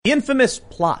The infamous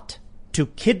plot to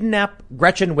kidnap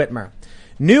Gretchen Whitmer.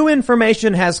 New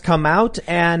information has come out,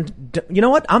 and you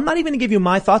know what? I'm not even going to give you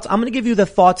my thoughts. I'm going to give you the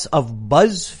thoughts of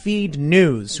Buzzfeed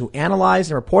News, who analyzed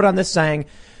and report on this, saying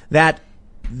that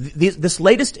this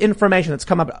latest information that's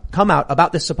come out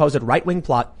about this supposed right-wing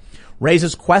plot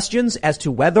raises questions as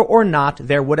to whether or not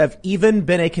there would have even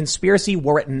been a conspiracy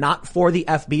were it not for the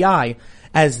FBI,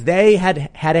 as they had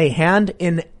a hand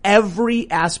in every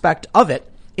aspect of it,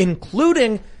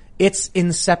 including its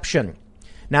inception.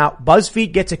 Now,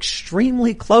 Buzzfeed gets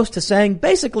extremely close to saying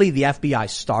basically the FBI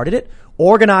started it,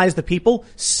 organized the people,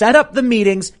 set up the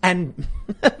meetings, and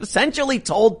essentially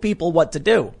told people what to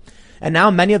do. And now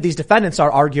many of these defendants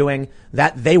are arguing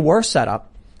that they were set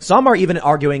up. Some are even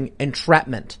arguing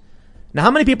entrapment. Now, how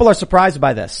many people are surprised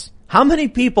by this? How many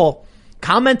people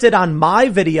commented on my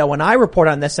video when I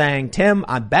reported on this saying, Tim,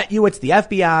 I bet you it's the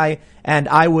FBI, and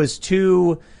I was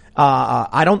too...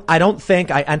 I don't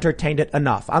think I entertained it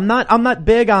enough. I'm not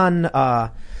big on,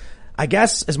 I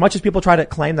guess as much as people try to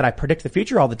claim that I predict the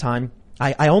future all the time,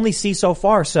 I only see so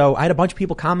far. So I had a bunch of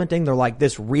people commenting. They're like,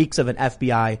 this reeks of an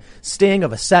FBI sting,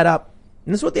 of a setup.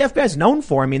 And this is what the FBI is known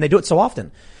for. I mean, they do it so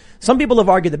often. Some people have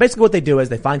argued that basically what they do is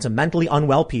they find some mentally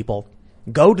unwell people,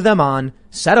 goad them on,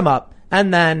 set them up,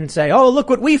 and then say, oh,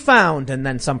 look what we found. And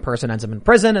then some person ends up in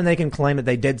prison and they can claim that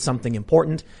they did something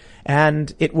important.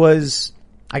 And it was,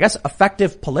 I guess,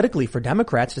 effective politically for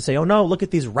Democrats to say, oh no, look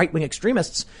at these right-wing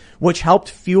extremists, which helped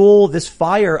fuel this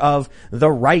fire of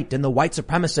the right and the white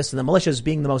supremacists and the militias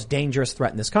being the most dangerous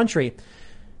threat in this country.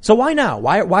 So why now?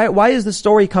 Why is the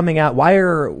story coming out? Why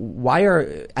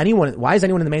is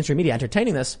anyone in the mainstream media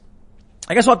entertaining this?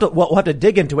 I guess we'll have to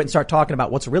dig into it and start talking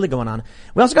about what's really going on.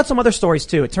 We also got some other stories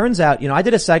too. It turns out, I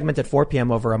did a segment at 4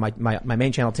 p.m. over on my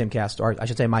main channel, Timcast, or I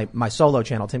should say my solo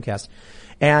channel, Timcast.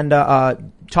 And,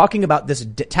 talking about this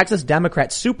Texas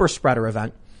Democrat super spreader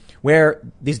event where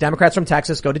these Democrats from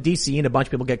Texas go to DC and a bunch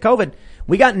of people get COVID.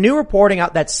 We got new reporting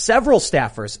out that several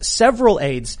staffers, several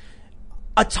aides,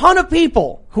 a ton of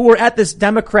people who were at this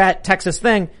Democrat Texas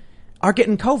thing are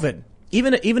getting COVID.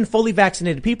 Even fully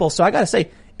vaccinated people. So I gotta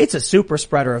say, it's a super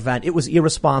spreader event. It was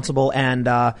irresponsible and,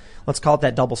 let's call it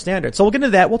that double standard. So we'll get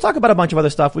into that. We'll talk about a bunch of other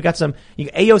stuff. We got some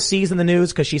AOC's in the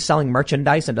news because she's selling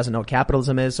merchandise and doesn't know what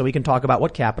capitalism is. So we can talk about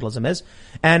what capitalism is.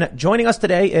 And joining us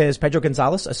today is Pedro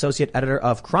Gonzalez, associate editor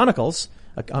of Chronicles,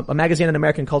 a magazine in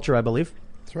American culture, I believe.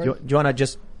 That's right. Do you want to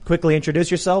just quickly introduce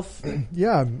yourself?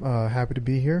 Yeah, I'm happy to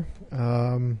be here.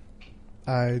 It's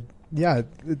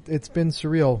been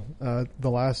surreal.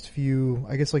 The last few,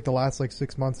 I guess, the last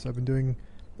 6 months, I've been doing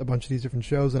a bunch of these different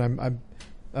shows, and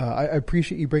I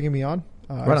appreciate you bringing me on.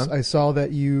 Right on. I saw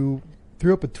that you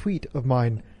threw up a tweet of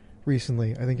mine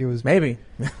recently. I think it was maybe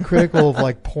critical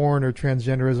of porn or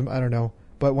transgenderism. I don't know.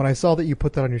 But when I saw that you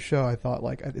put that on your show, I thought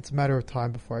it's a matter of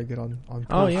time before I get on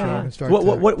oh yeah. show and start.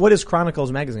 What is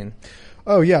Chronicles magazine?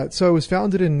 Oh yeah, so it was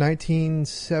founded in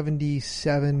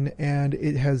 1977, and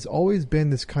it has always been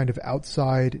this kind of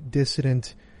outside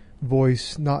dissident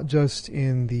voice, not just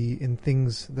in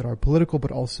things that are political,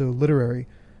 but also literary.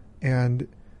 And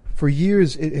for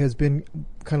years, it has been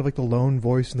kind of like the lone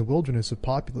voice in the wilderness of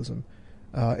populism.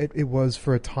 It was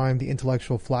for a time the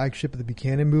intellectual flagship of the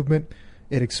Buchanan movement.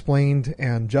 It explained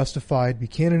and justified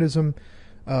Buchananism.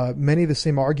 Many of the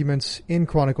same arguments in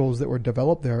Chronicles that were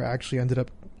developed there actually ended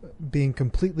up being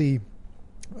completely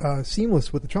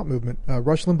seamless with the Trump movement.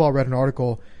 Rush Limbaugh read an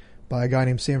article by a guy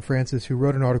named Sam Francis, who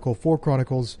wrote an article for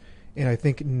Chronicles in, I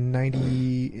think, in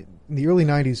the early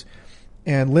 90s.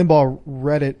 And Limbaugh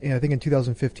read it, I think, in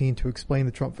 2015 to explain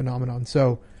the Trump phenomenon.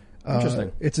 So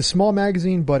interesting. It's a small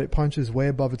magazine, but it punches way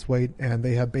above its weight, and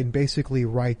they have been basically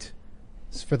right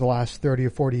for the last 30 or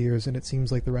 40 years, and it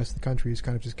seems like the rest of the country is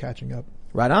kind of just catching up.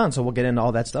 Right on. So we'll get into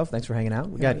all that stuff. Thanks for hanging out.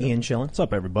 We got Ian chilling. What's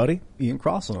up, everybody? Ian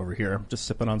Crossan over here. Just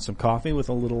sipping on some coffee with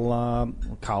a little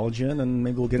collagen, and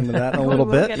maybe we'll get into that in a little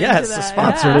bit. Yes, the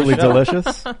sponsor. Absolutely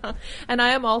delicious. And I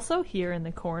am also here in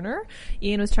the corner.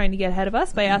 Ian was trying to get ahead of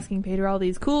us by asking Pedro all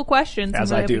these cool questions.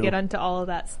 As and I we're do. going to get into all of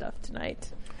that stuff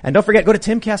tonight. And don't forget, go to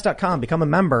timcast.com, become a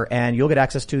member, and you'll get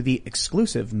access to the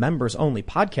exclusive members-only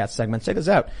podcast segments. Check this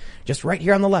out. Just right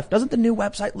here on the left. Doesn't the new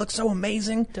website look so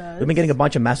amazing? It does. We've been getting a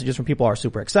bunch of messages from people who are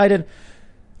super excited.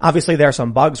 Obviously, there are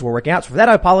some bugs we're working out. So for that,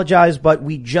 I apologize, but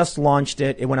we just launched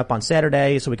it. It went up on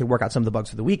Saturday, so we could work out some of the bugs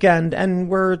for the weekend, and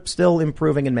we're still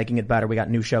improving and making it better. We got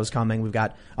new shows coming. We've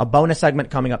got a bonus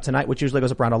segment coming up tonight, which usually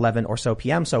goes up around 11 or so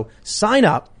p.m. So sign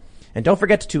up, and don't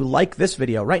forget to like this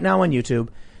video right now on YouTube.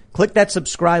 Click that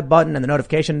subscribe button and the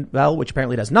notification bell, which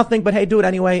apparently does nothing, but hey, do it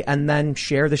anyway, and then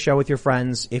share the show with your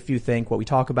friends if you think what we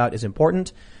talk about is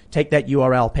important. Take that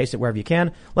URL, paste it wherever you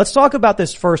can. Let's talk about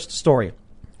this first story.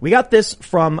 We got this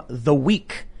from The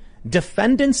Week.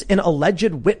 Defendants in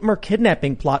alleged Whitmer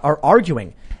kidnapping plot are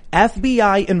arguing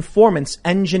FBI informants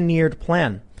engineered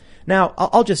plan. Now,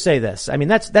 I'll just say this. I mean,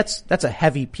 that's a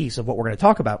heavy piece of what we're going to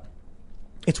talk about.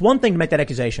 It's one thing to make that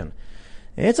accusation.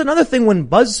 It's another thing when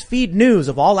Buzzfeed News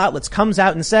of all outlets comes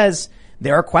out and says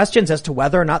there are questions as to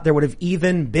whether or not there would have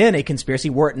even been a conspiracy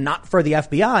were it not for the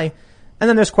FBI. And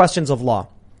then there's questions of law.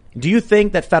 Do you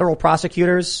think that federal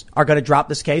prosecutors are going to drop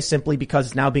this case simply because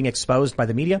it's now being exposed by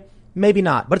the media? Maybe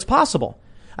not, but it's possible.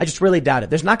 I just really doubt it.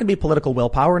 There's not going to be political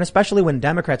willpower, and especially when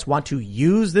Democrats want to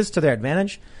use this to their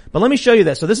advantage. But let me show you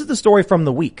this. So this is the story from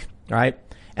The Week, all right?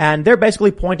 And they're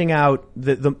basically pointing out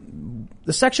the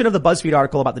section of the Buzzfeed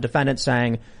article about the defendant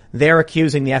saying they're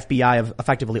accusing the FBI of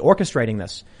effectively orchestrating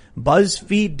this.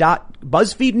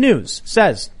 Buzzfeed News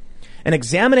says, an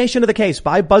examination of the case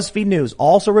by Buzzfeed News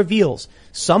also reveals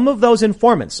some of those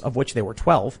informants, of which there were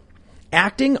 12,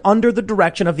 acting under the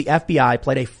direction of the FBI,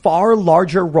 played a far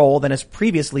larger role than has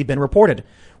previously been reported.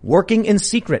 Working in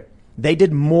secret, they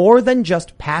did more than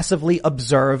just passively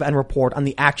observe and report on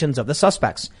the actions of the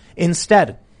suspects.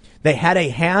 Instead, they had a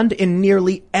hand in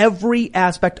nearly every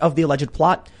aspect of the alleged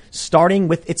plot, starting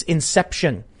with its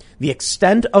inception. The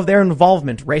extent of their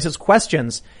involvement raises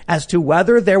questions as to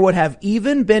whether there would have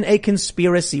even been a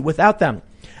conspiracy without them.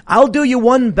 I'll do you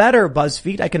one better,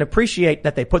 BuzzFeed. I can appreciate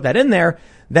that they put that in there.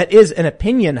 That is an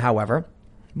opinion, however,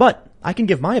 but I can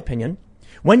give my opinion.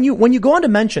 When you go on to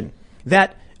mention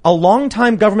that a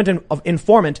longtime government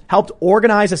informant helped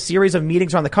organize a series of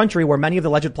meetings around the country where many of the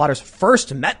alleged plotters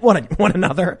first met one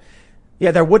another, yeah,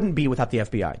 there wouldn't be without the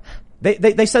FBI.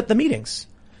 They set the meetings.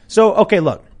 So, okay,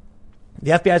 look,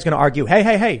 the FBI is going to argue,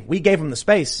 hey, we gave them the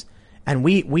space and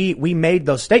we made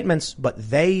those statements, but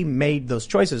they made those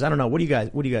choices. I don't know. What do you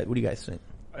guys think?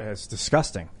 It's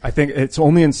disgusting. I think it's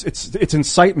only it's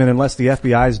incitement unless the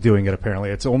FBI is doing it. Apparently,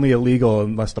 it's only illegal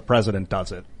unless the president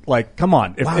does it. Like, come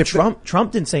on. If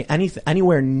Trump didn't say anything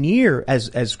anywhere near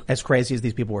as crazy as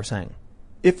these people were saying.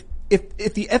 If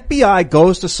the FBI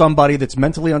goes to somebody that's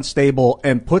mentally unstable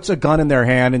and puts a gun in their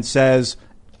hand and says,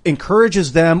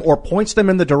 encourages them or points them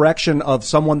in the direction of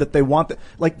someone that they want,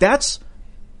 like that's,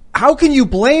 how can you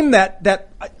blame that?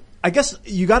 I guess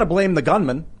you got to blame the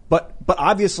gunman. But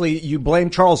obviously you blame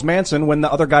Charles Manson when the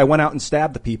other guy went out and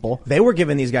stabbed the people. They were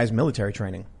giving these guys military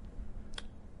training.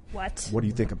 What? What do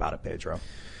you think about it, Pedro?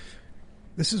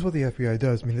 This is what the FBI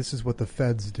does. I mean, this is what the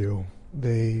feds do.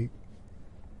 They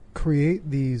create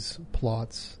these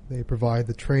plots. They provide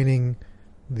the training,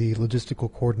 the logistical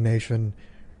coordination,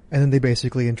 and then they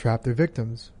basically entrap their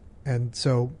victims. And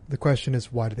so the question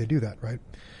is, why do they do that, right?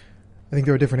 I think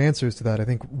there are different answers to that. I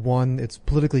think, one, it's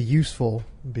politically useful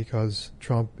because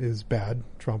Trump is bad.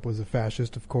 Trump was a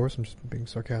fascist, of course. I'm just being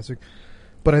sarcastic.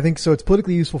 But I think so it's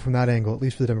politically useful from that angle, at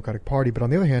least for the Democratic Party. But on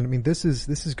the other hand, I mean, this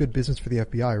is good business for the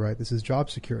FBI, right? This is job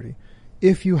security.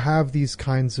 If you have these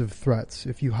kinds of threats,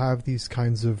 if you have these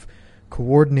kinds of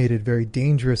coordinated, very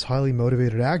dangerous, highly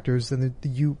motivated actors, then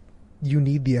you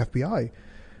need the FBI.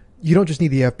 You don't just need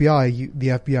the FBI. The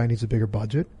FBI needs a bigger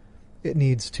budget. It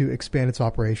needs to expand its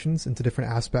operations into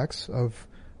different aspects of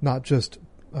not just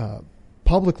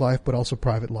public life, but also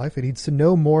private life. It needs to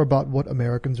know more about what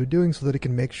Americans are doing so that it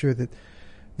can make sure that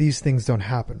these things don't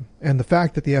happen. And the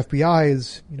fact that the FBI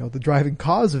is, the driving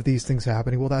cause of these things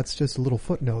happening, well, that's just a little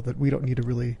footnote that we don't need to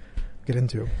really get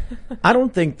into. I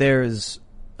don't think there's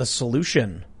a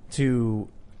solution to,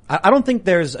 I don't think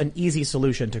there's an easy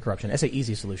solution to corruption. I say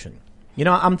easy solution.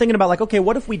 I'm thinking about okay,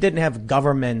 what if we didn't have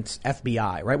government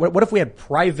FBI, right? What if we had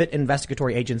private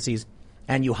investigatory agencies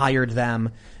and you hired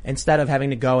them instead of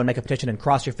having to go and make a petition and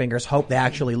cross your fingers, hope they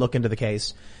actually look into the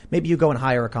case? Maybe you go and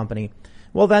hire a company.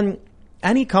 Well, then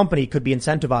any company could be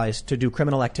incentivized to do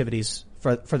criminal activities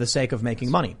for the sake of making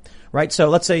money, right? So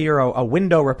let's say you're a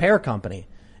window repair company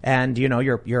and,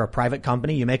 you're a private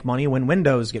company. You make money when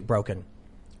windows get broken.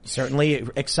 Certainly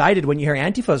excited when you hear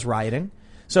Antifa's rioting.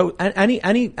 So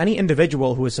any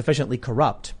individual who is sufficiently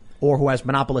corrupt or who has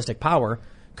monopolistic power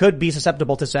could be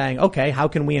susceptible to saying, okay, how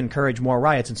can we encourage more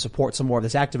riots and support some more of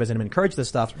this activism and encourage this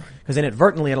stuff? Because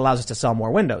inadvertently it allows us to sell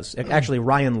more windows. Actually,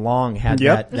 Ryan Long had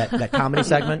that comedy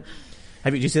segment.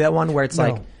 Did you see that one where it's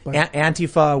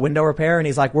Antifa window repair? And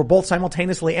he's like, we're both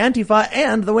simultaneously Antifa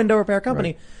and the window repair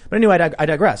company. Right. But anyway, I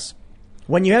digress.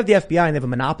 When you have the FBI and they have a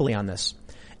monopoly on this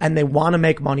and they want to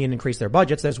make money and increase their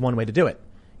budgets, there's one way to do it.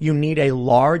 You need a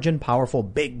large and powerful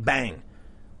big bang.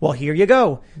 Well, here you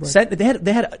go. Right.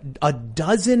 They had a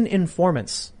dozen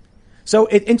informants. So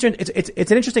it's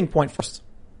an interesting point. First,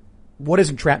 what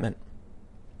is entrapment?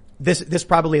 This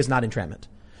probably is not entrapment.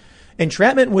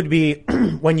 Entrapment would be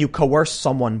when you coerce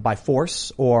someone by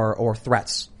force or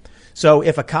threats. So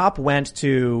if a cop went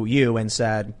to you and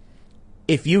said,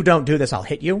 if you don't do this, I'll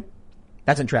hit you,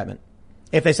 that's entrapment.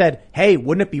 If they said, hey,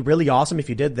 wouldn't it be really awesome if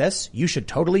you did this? You should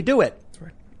totally do it. That's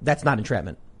right. That's not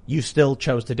entrapment. You still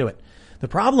chose to do it. The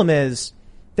problem is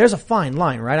there's a fine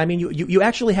line, right? I mean, you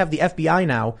actually have the FBI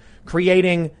now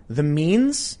creating the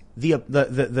means,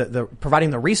 the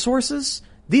providing the resources.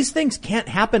 These things can't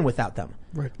happen without them.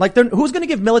 Right. Like, who's going to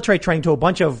give military training to a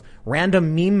bunch of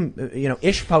random meme,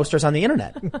 ish posters on the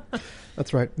internet?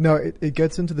 That's right. No, it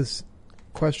gets into this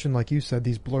question, like you said,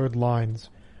 these blurred lines,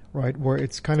 right? Where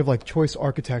it's kind of like choice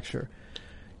architecture.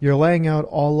 You're laying out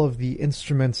all of the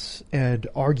instruments and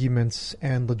arguments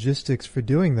and logistics for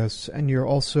doing this, and you're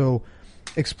also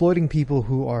exploiting people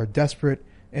who are desperate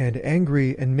and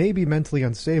angry and maybe mentally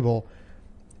unstable.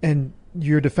 And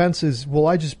your defense is, well,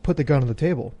 I just put the gun on the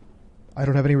table. I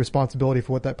don't have any responsibility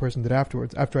for what that person did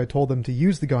afterwards, after I told them to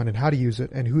use the gun and how to use it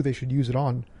and who they should use it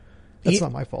on. That's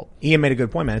not my fault. Ian made a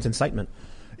good point, man. It's incitement.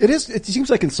 It is. It seems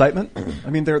like incitement. I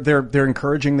mean, they're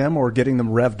encouraging them or getting them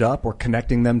revved up or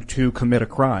connecting them to commit a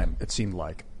crime. It seemed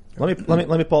like. Let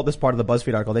me pull up this part of the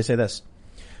Buzzfeed article. They say this.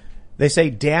 They say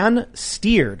Dan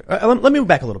steered. Let me move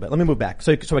back a little bit. Let me move back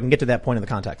so I can get to that point in the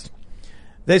context.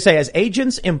 They say, as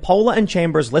agents Impola and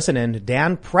Chambers listen in,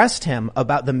 Dan pressed him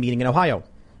about the meeting in Ohio.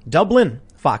 Dublin,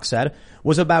 Fox said,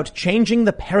 was about changing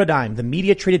the paradigm. The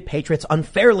media treated patriots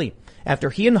unfairly. After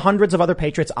he and hundreds of other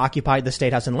patriots occupied the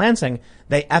State House in Lansing,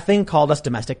 they effing called us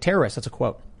domestic terrorists. That's a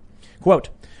quote. Quote,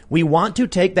 we want to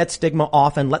take that stigma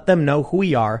off and let them know who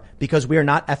we are because we are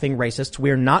not effing racists.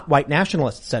 We are not white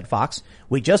nationalists, said Fox.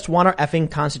 We just want our effing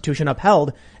Constitution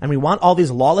upheld, and we want all these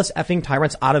lawless effing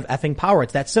tyrants out of effing power.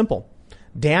 It's that simple.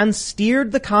 Dan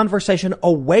steered the conversation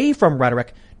away from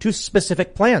rhetoric to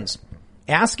specific plans,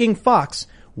 asking Fox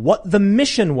what the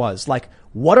mission was. Like,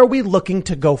 what are we looking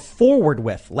to go forward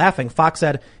with? Laughing, Fox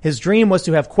said his dream was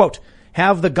to have, quote,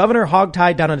 have the governor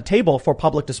hogtied down on a table for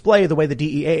public display the way the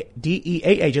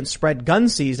DEA agents spread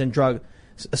seized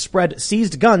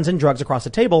guns and drugs across the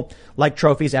table like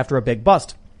trophies after a big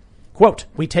bust. Quote,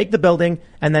 we take the building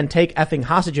and then take effing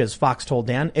hostages, Fox told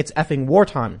Dan. It's effing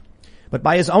wartime. But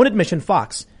by his own admission,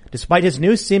 Fox, despite his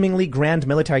new seemingly grand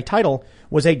military title,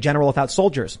 was a general without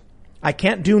soldiers. I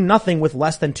can't do nothing with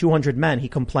less than 200 men, he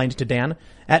complained to Dan.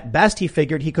 At best, he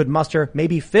figured he could muster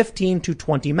maybe 15 to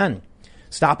 20 men.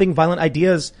 Stopping violent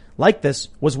ideas like this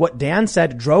was what Dan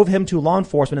said drove him to law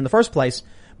enforcement in the first place.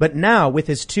 But now, with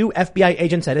his two FBI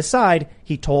agents at his side,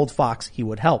 he told Fox he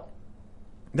would help.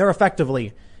 They're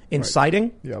effectively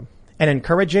inciting and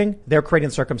encouraging. They're creating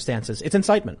circumstances. It's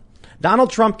incitement.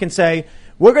 Donald Trump can say,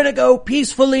 we're going to go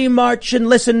peacefully march and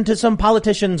listen to some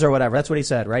politicians or whatever. That's what he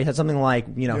said, right? He had something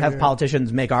like, have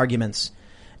politicians make arguments.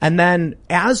 And then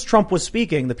as Trump was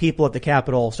speaking, the people at the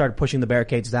Capitol started pushing the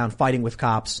barricades down, fighting with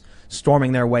cops,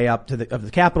 storming their way up to the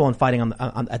Capitol and fighting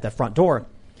at the front door.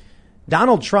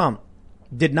 Donald Trump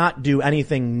did not do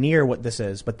anything near what this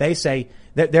is, but they say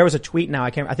that there was a tweet now. I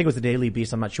think it was the Daily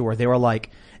Beast. I'm not sure. They were like,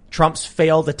 Trump's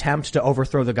failed attempt to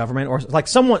overthrow the government, or like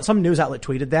some news outlet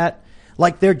tweeted that.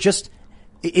 Like they're just,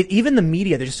 even the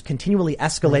media, they're just continually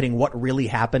escalating what really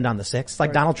happened on the 6th.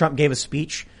 Like Donald Trump gave a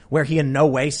speech where he in no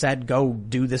way said, go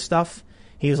do this stuff.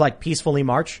 He was like, peacefully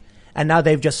march. And now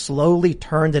they've just slowly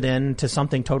turned it into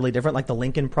something totally different. Like the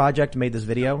Lincoln Project made this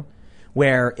video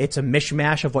where it's a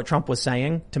mishmash of what Trump was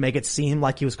saying to make it seem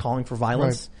like he was calling for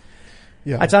violence. Right.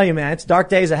 Yeah. I tell you, man, it's dark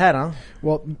days ahead, huh?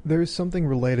 Well, there's something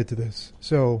related to this.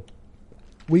 So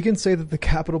we can say that the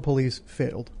Capitol Police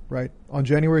failed, right? On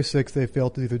January 6th, they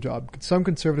failed to do their job. Some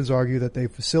conservatives argue that they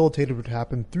facilitated what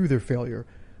happened through their failure.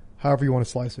 However you want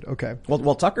to slice it. Okay.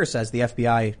 Well, Tucker says the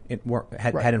FBI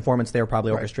had informants they were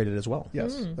probably orchestrated as well.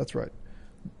 Yes, that's right.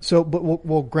 So, but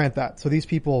we'll grant that. So these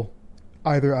people,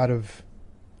 either out of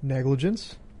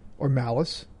negligence or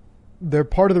malice, they're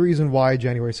part of the reason why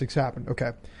January 6th happened.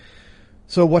 Okay.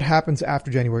 So what happens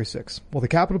after January 6th? Well, the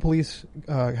Capitol Police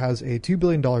has a $2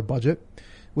 billion budget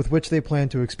with which they plan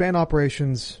to expand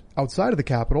operations outside of the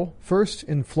Capitol, first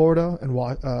in Florida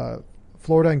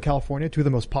and California, two of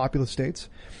the most populous states,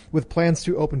 with plans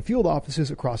to open field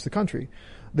offices across the country.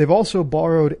 They've also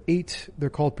borrowed 8, they're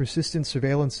called persistent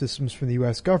surveillance systems from the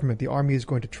U.S. government. The Army is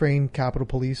going to train Capitol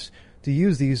Police to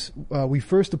use these. We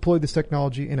first deployed this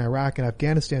technology in Iraq and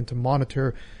Afghanistan to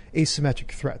monitor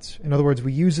asymmetric threats. In other words,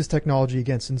 we use this technology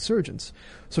against insurgents.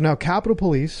 So now Capitol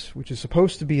Police, which is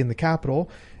supposed to be in the Capitol,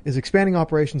 is expanding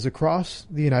operations across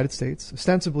the United States,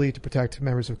 ostensibly to protect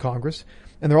members of Congress.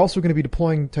 And they're also going to be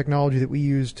deploying technology that we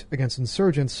used against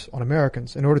insurgents on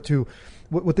Americans. In order to,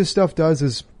 what this stuff does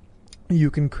is you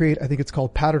can create, I think it's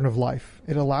called pattern of life.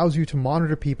 It allows you to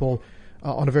monitor people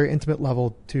on a very intimate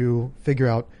level to figure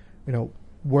out,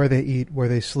 where they eat, where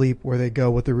they sleep, where they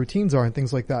go, what their routines are, and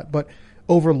things like that. But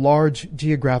over large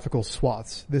geographical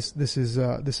swaths, this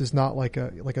is not like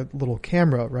a little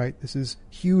camera, right? This is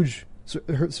huge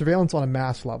surveillance on a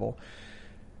mass level.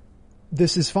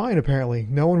 This is fine, apparently.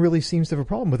 No one really seems to have a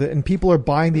problem with it. And people are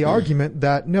buying the argument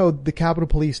that, no, the Capitol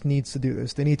Police needs to do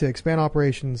this. They need to expand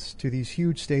operations to these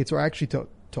huge states, or actually to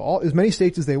all as many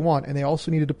states as they want. And they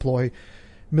also need to deploy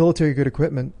military-grade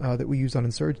equipment that we use on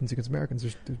insurgents against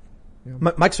Americans.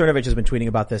 Mike Cernovich has been tweeting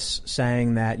about this,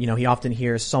 saying that, he often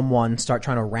hears someone start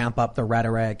trying to ramp up the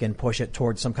rhetoric and push it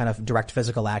towards some kind of direct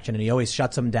physical action, and he always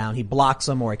shuts them down. He blocks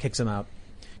them or he kicks them out.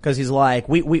 Because he's like,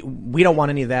 we don't want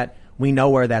any of that. We know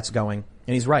where that's going.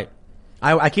 And he's right.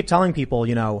 I keep telling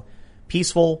people,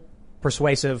 peaceful,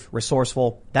 persuasive,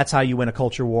 resourceful. That's how you win a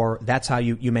culture war. That's how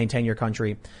you maintain your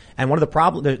country. And one of the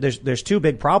problems, there's two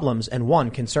big problems. And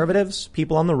one, conservatives,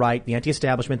 people on the right, the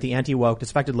anti-establishment, the anti-woke,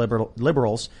 disaffected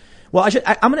liberals. Well,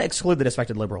 I'm going to exclude the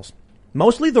disaffected liberals.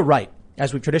 Mostly the right,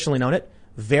 as we've traditionally known it,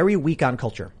 very weak on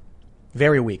culture.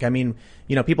 Very weak. I mean,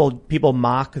 people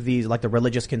mock these, like the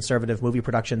religious conservative movie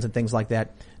productions and things like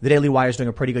that. The Daily Wire is doing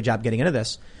a pretty good job getting into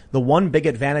this. The one big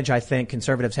advantage I think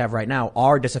conservatives have right now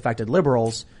are disaffected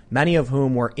liberals, many of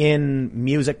whom were in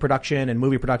music production and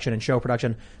movie production and show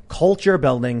production. Culture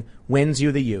building wins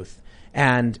you the youth.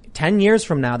 And 10 years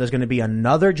from now, there's going to be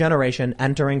another generation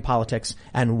entering politics.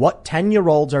 And what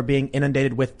 10-year-olds are being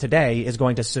inundated with today is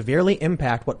going to severely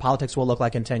impact what politics will look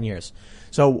like in 10 years.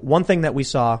 So one thing that we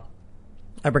saw,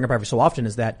 I bring up every so often,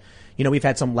 is that, we've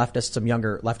had some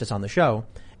younger leftists on the show,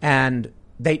 and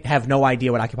they have no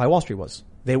idea what Occupy Wall Street was.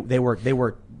 They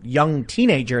were young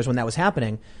teenagers when that was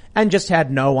happening and just had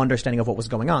no understanding of what was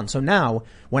going on. So now,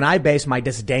 when I base my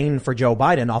disdain for Joe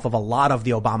Biden off of a lot of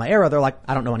the Obama era, they're like,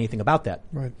 I don't know anything about that.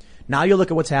 Right. Now you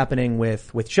look at what's happening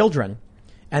with children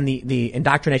and the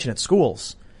indoctrination at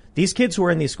schools. These kids who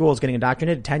are in these schools getting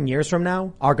indoctrinated 10 years from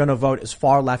now are going to vote as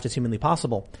far left as humanly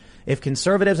possible. If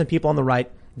conservatives and people on the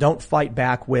right don't fight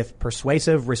back with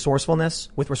resourcefulness,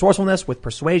 with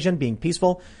persuasion, being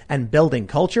peaceful, and building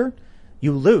culture,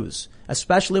 you lose.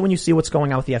 Especially when you see what's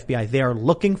going on with the FBI. They are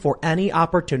looking for any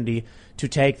opportunity to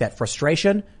take that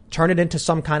frustration, turn it into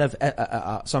some kind of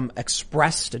some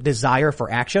expressed desire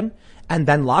for action, and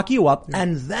then lock you up,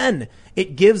 and then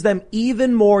it gives them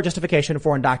even more justification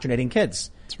for indoctrinating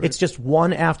kids. Right. It's just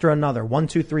one after another, 1,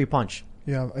 2, 3 punch.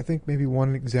 Yeah, I think maybe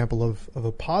one example of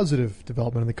a positive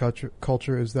development in the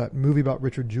culture is that movie about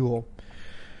Richard Jewell,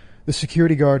 the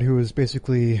security guard who was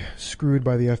basically screwed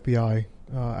by the FBI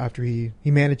after he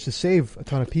managed to save a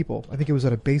ton of people. I think it was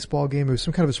at a baseball game. It was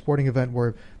some kind of a sporting event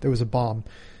where there was a bomb,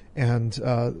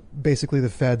 and basically the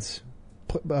feds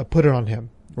put it on him.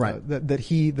 Right.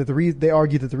 They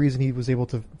argued that the reason he was able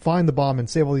to find the bomb and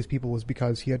save all these people was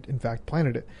because he had in fact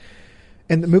planted it.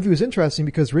 And the movie was interesting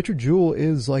because Richard Jewell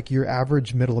is like your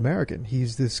average middle American.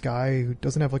 He's this guy who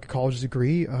doesn't have like a college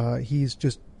degree. He's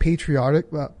just patriotic,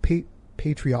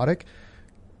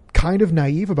 kind of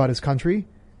naive about his country.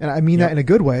 And I mean that in a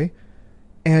good way.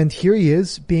 And here he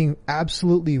is being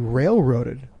absolutely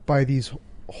railroaded by these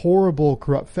horrible,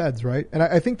 corrupt feds, right? And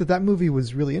I think that movie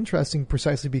was really interesting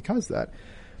precisely because that.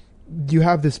 You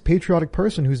have this patriotic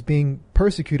person who's being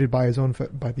persecuted by his own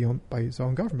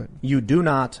government. You do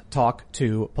not talk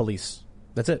to police.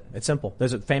 That's it. It's simple.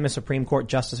 There's a famous Supreme Court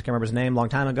justice, I can't remember his name, a long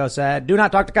time ago, said, do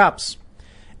not talk to cops.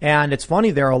 And it's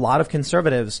funny, there are a lot of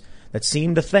conservatives that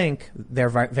seem to think they're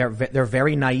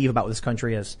very naive about what this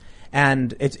country is.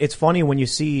 And it's funny when you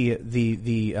see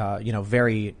the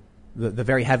very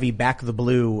heavy back of the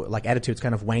blue like attitudes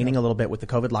kind of waning a little bit with the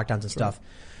COVID lockdowns and stuff.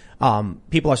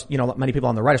 People are, many people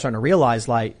on the right are starting to realize,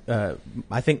 I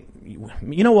think,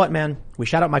 you know what, man? We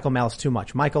shout out Michael Malice too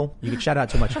much. Michael, you get shout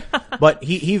out too much. But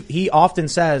he often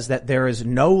says that there is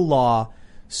no law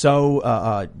so,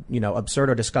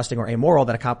 absurd or disgusting or amoral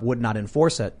that a cop would not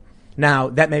enforce it. Now,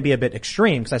 that may be a bit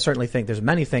extreme because I certainly think there's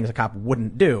many things a cop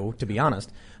wouldn't do, to be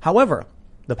honest. However,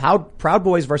 the Proud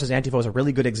Boys versus Antifa is a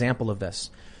really good example of this.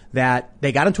 That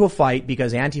they got into a fight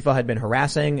because Antifa had been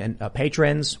harassing and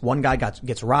patrons. One guy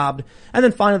gets robbed. And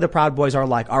then finally the Proud Boys are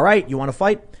like, all right, you want to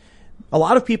fight? A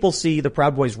lot of people see the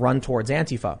Proud Boys run towards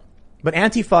Antifa. But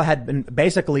Antifa had been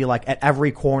basically like at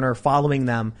every corner following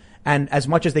them. And as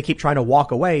much as they keep trying to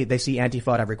walk away, they see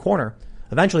Antifa at every corner.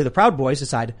 Eventually the Proud Boys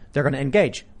decide they're going to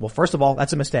engage. Well, first of all,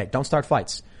 that's a mistake. Don't start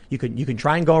fights. You can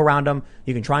try and go around them.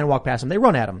 You can try and walk past them. They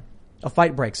run at them. A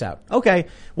fight breaks out. Okay,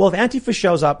 well, if Antifa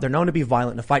shows up, they're known to be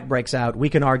violent, and a fight breaks out. We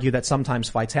can argue that sometimes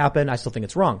fights happen. I still think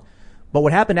it's wrong. But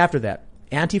what happened after that?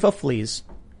 Antifa flees.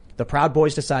 The Proud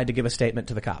Boys decide to give a statement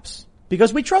to the cops.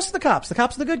 Because we trust the cops. The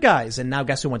cops are the good guys. And now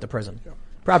guess who went to prison?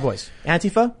 Proud Boys.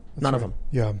 Antifa? None of right. them.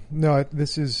 Yeah. No, I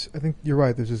think you're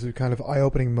right. This is a kind of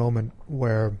eye-opening moment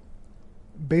where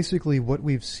basically what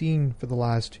we've seen for the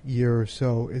last year or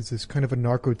so is this kind of a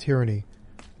narco-tyranny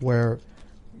where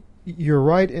you're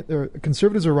right,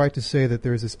 conservatives are right to say that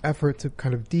there's this effort to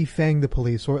kind of defang the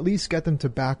police, or at least get them to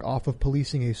back off of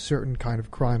policing a certain kind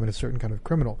of crime and a certain kind of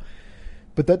criminal.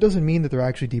 But that doesn't mean that they're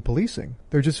actually depolicing.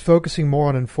 They're just focusing more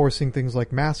on enforcing things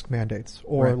like mask mandates,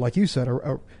 or right. like you said,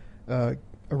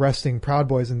 arresting Proud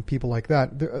Boys and people like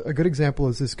that. A good example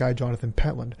is this guy, Jonathan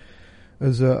Pentland.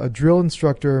 There's a drill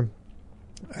instructor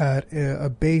at a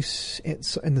base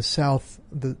in the South,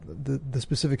 the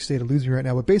specific state eludes me right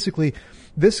now, but basically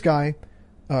this guy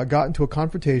got into a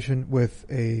confrontation with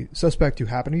a suspect who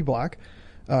happened to be black.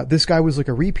 This guy was like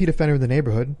a repeat offender in the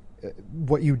neighborhood.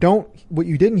 What you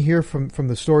didn't hear from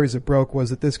the stories that broke was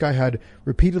that this guy had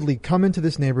repeatedly come into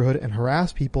this neighborhood and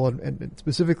harassed people, and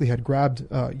specifically had grabbed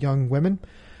young women,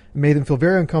 made them feel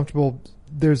very uncomfortable.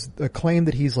 There's a claim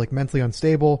that he's like mentally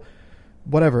unstable,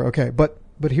 whatever. Okay, but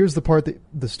here's the part that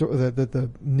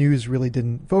the news really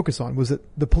didn't focus on, was that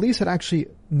the police had actually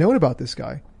known about this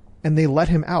guy and they let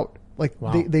him out. Like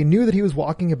wow. they knew that he was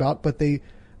walking about, but the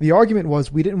argument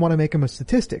was we didn't want to make him a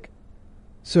statistic.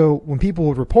 So when people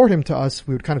would report him to us,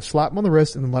 we would kind of slap him on the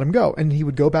wrist and then let him go. And he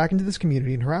would go back into this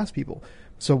community and harass people.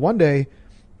 So one day,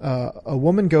 a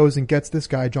woman goes and gets this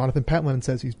guy, Jonathan Pentland, and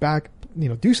says he's back,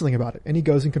 do something about it. And he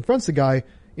goes and confronts the guy.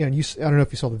 I don't know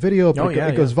if you saw the video, but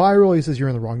it goes viral. He says you're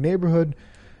in the wrong neighborhood.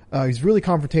 He's really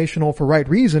confrontational for right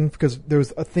reason, because there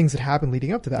was things that happened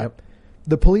leading up to that. Yep.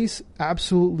 The police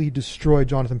absolutely destroyed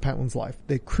Jonathan Pentland's life.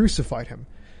 They crucified him.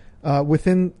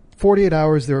 Within 48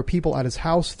 hours, there were people at his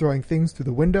house throwing things through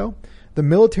the window. The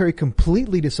military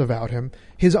completely disavowed him.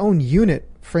 His own unit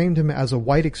framed him as a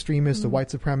white extremist, a white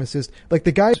supremacist. Like,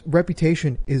 the guy's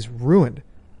reputation is ruined.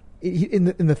 In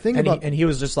the thing about he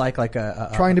was just like a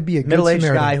trying to be a good middle-aged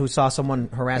Samaritan guy who saw someone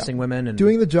harassing women and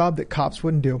doing the job that cops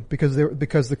wouldn't do, because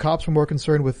the cops were more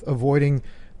concerned with avoiding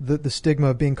the stigma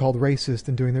of being called racist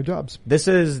and doing their jobs. This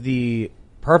is the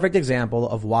perfect example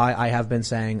of why I have been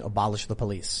saying abolish the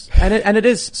police. And it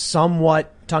is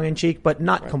somewhat tongue-in-cheek, but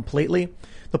not completely.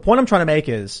 The point I'm trying to make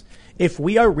is, if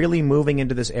we are really moving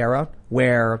into this era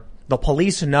where the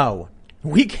police know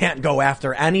we can't go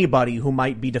after anybody who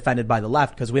might be defended by the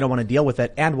left because we don't want to deal with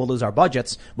it and we'll lose our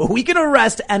budgets, but we can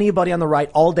arrest anybody on the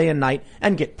right all day and night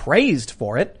and get praised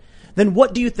for it, then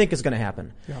what do you think is going to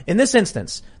happen? Yeah. In this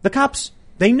instance, the cops,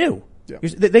 they knew. Yeah.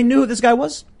 They knew who this guy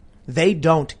was. They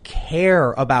don't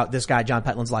care about this guy, John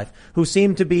Pentland's life, who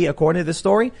seemed to be, according to this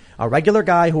story, a regular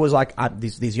guy who was like,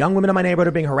 these young women in my neighborhood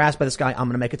are being harassed by this guy. I'm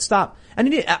going to make it stop.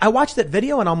 And I watched that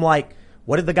video and I'm like,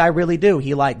 what did the guy really do?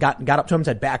 He like got up to him and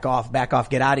said, back off,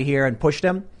 get out of here, and pushed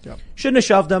him. Yep. Shouldn't have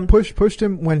shoved him. Pushed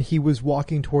him when he was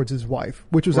walking towards his wife,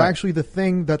 which was actually the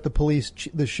thing that the police,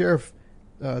 the sheriff,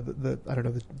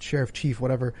 the sheriff chief,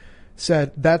 whatever,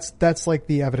 said. That's like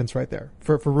the evidence right there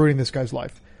for ruining this guy's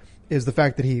life, is the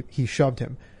fact that he shoved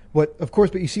him. What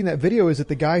you see in that video is that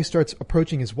the guy starts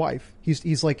approaching his wife.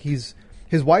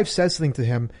 His wife says something to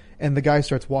him, and the guy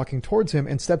starts walking towards him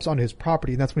and steps onto his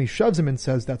property. And that's when he shoves him and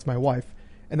says, "That's my wife."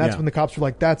 And that's when the cops were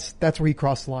like, that's where he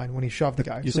crossed the line, when he shoved the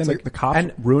guy. You're saying the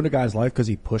cops ruined a guy's life because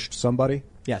he pushed somebody?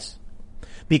 Yes.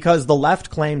 Because the left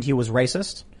claimed he was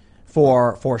racist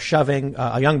for shoving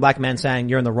a young black man, saying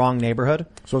you're in the wrong neighborhood.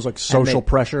 So it was like social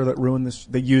pressure that ruined this.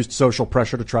 They used social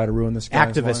pressure to try to ruin this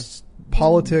guy's activists. life.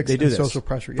 Politics they do and this. social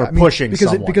pressure. For pushing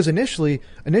someone. Because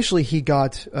initially he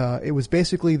got, it was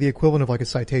basically the equivalent of like a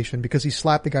citation, because he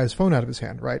slapped the guy's phone out of his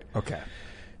hand, right? Okay.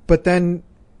 But then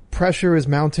pressure is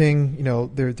mounting.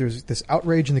 There's this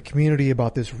outrage in the community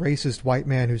about this racist white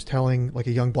man who's telling like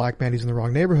a young black man he's in the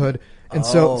wrong neighborhood. And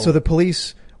so the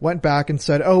police went back and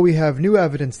said, we have new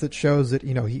evidence that shows that,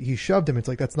 he shoved him. It's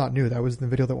like, that's not new. That was the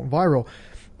video that went viral.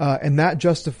 And that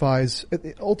justifies,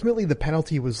 ultimately the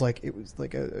penalty was like, it was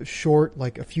like a short,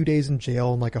 like a few days in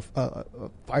jail and like a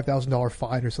 $5,000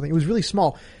 fine or something. It was really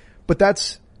small, but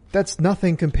that's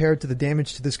nothing compared to the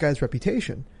damage to this guy's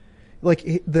reputation. Like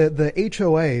the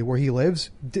HOA where he lives,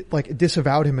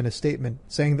 disavowed him in a statement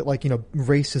saying that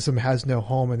racism has no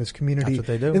home in this community. That's what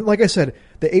they do. And like I said,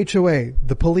 the HOA,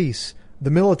 the police, the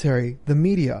military, the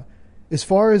media, as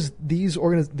far as these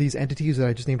entities that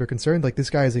I just named are concerned, like, this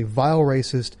guy is a vile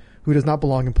racist who does not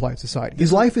belong in polite society.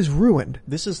 His life is ruined.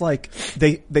 This is like,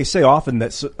 they say often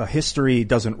that history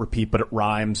doesn't repeat, but it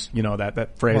rhymes,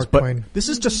 that phrase. Mark But Twain. This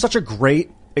is just such a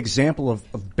great example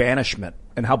of banishment,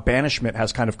 and how banishment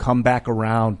has kind of come back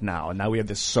around now. And now we have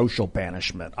this social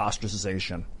banishment,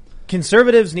 ostracization.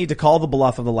 Conservatives need to call the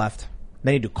bluff of the left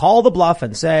They need to call the bluff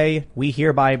and say, we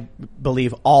hereby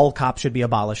believe all cops should be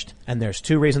abolished. And there's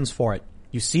two reasons for it.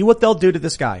 You see what they'll do to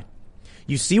this guy.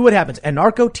 You see what happens.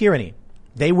 Anarcho-tyranny.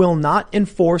 They will not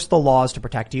enforce the laws to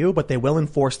protect you, but they will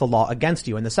enforce the law against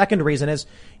you. And the second reason is,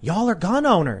 y'all are gun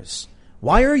owners.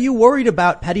 Why are you worried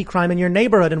about petty crime in your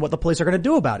neighborhood and what the police are going to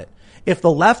do about it? If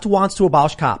the left wants to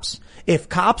abolish cops, if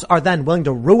cops are then willing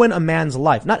to ruin a man's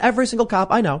life, not every single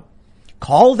cop, I know,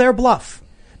 call their bluff.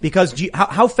 Because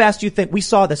how fast do you think we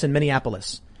saw this in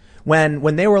Minneapolis?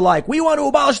 When they were like, we want to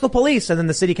abolish the police. And then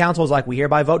the city council was like, we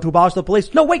hereby vote to abolish the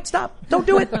police. No, wait, stop. Don't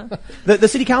do it. The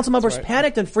city council members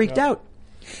panicked and freaked out.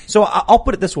 So I'll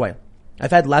put it this way.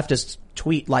 I've had leftists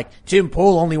tweet like, Tim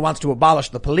Pool only wants to abolish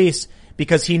the police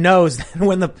because he knows that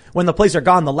when the police are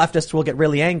gone, the leftists will get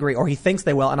really angry, or he thinks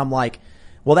they will. And I'm like,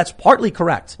 well, that's partly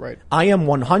correct. Right. I am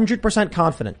 100%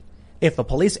 confident if the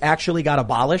police actually got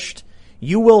abolished,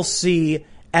 you will see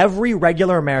every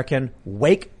regular American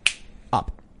wake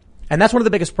up. And that's one of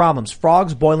the biggest problems.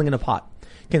 Frogs boiling in a pot.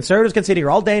 Conservatives can sit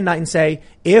here all day and night and say,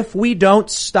 if we don't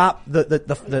stop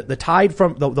the tide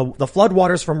from the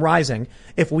floodwaters from rising,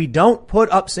 if we don't put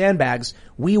up sandbags,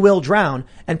 we will drown.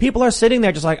 And people are sitting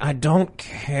there just like, I don't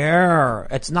care.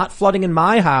 It's not flooding in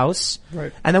my house.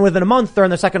 Right. And then within a month, they're on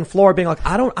the second floor being like,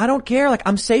 I don't care. Like,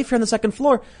 I'm safe here on the second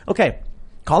floor. Okay.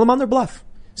 Call them on their bluff.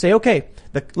 Say, okay,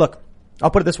 look, I'll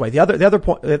put it this way. The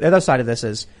other side of this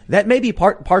is that may be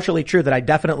partially true, that I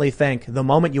definitely think the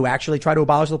moment you actually try to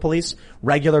abolish the police,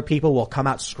 regular people will come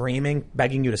out screaming,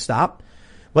 begging you to stop.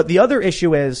 But the other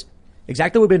issue is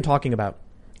exactly what we've been talking about.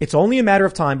 It's only a matter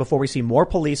of time before we see more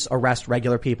police arrest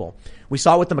regular people. We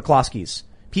saw it with the McCloskeys.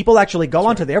 People actually go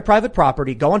onto their private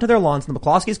property, go onto their lawns, and the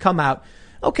McCloskeys come out.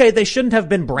 Okay, they shouldn't have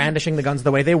been brandishing the guns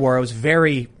the way they were. It was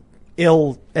very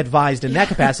ill-advised in that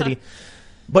capacity.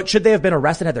 But should they have been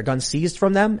arrested, had their guns seized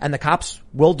from them, and the cops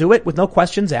will do it with no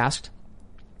questions asked?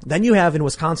 Then you have in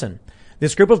Wisconsin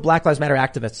this group of Black Lives Matter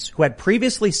activists who had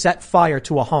previously set fire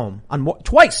to a home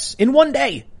twice in one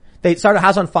day. They started a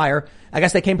house on fire. I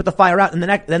guess they came, put the fire out, and then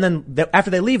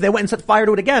after they leave, they went and set fire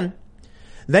to it again.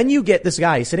 Then you get this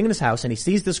guy sitting in his house and he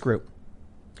sees this group.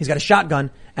 He's got a shotgun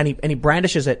and he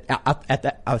brandishes it up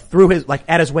through his, like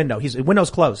at his window. His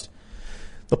window's closed.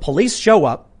 The police show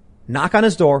up, knock on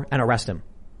his door, and arrest him.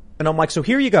 And I'm like, so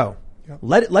here you go.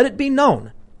 Yep. Let it be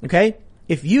known. Okay.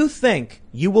 If you think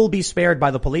you will be spared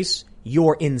by the police,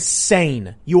 you're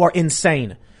insane. You are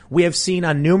insane. We have seen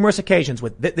on numerous occasions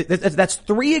with, that's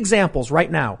 3 examples right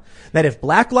now that if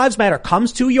Black Lives Matter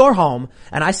comes to your home,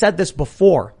 and I said this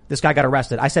before this guy got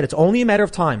arrested, I said it's only a matter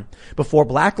of time before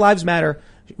Black Lives Matter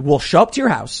will show up to your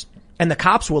house and the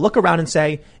cops will look around and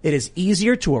say, it is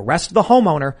easier to arrest the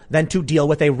homeowner than to deal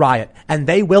with a riot. And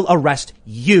they will arrest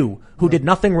you who did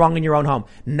nothing wrong in your own home.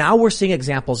 Now we're seeing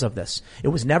examples of this. It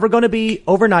was never going to be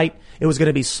overnight. It was going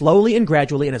to be slowly and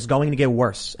gradually, and it's going to get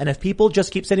worse. And if people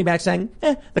just keep sitting back saying,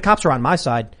 the cops are on my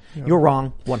side, you're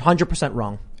wrong, 100%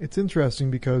 wrong. It's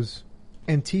interesting because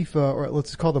Antifa, or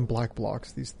let's call them black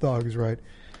blocs, these thugs, right?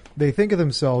 They think of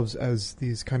themselves as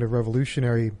these kind of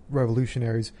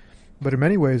revolutionaries. But in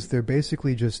many ways, they're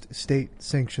basically just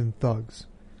state-sanctioned thugs.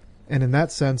 And in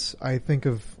that sense, I think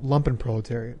of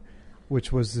lumpenproletariat,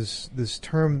 which was this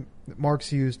term that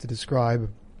Marx used to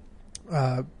describe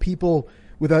people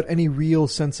without any real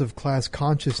sense of class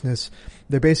consciousness.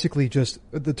 They're basically just,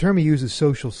 the term he uses is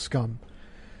social scum,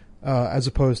 as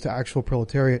opposed to actual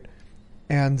proletariat.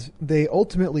 And they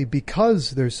ultimately,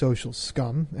 because they're social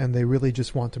scum, and they really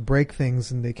just want to break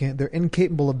things, and they're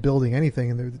incapable of building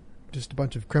anything, and they're just a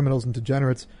bunch of criminals and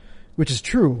degenerates, which is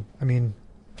true. I mean,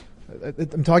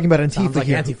 I'm talking about Antifa. Sounds like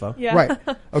here. Antifa. Yeah. Right.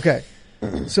 Okay.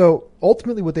 So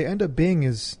ultimately what they end up being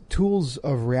is tools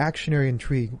of reactionary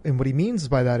intrigue. And what he means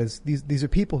by that is these are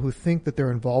people who think that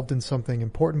they're involved in something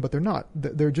important, but they're not.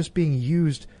 They're just being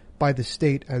used by the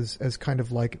state as kind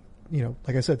of like,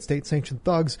 like I said, state-sanctioned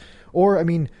thugs. Or, I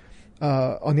mean,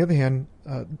 on the other hand,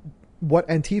 what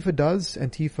Antifa does,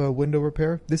 Antifa window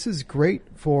repair, this is great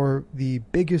for the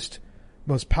biggest,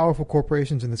 most powerful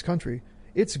corporations in this country.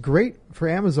 It's great for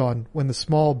Amazon when the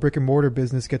small brick and mortar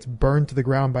business gets burned to the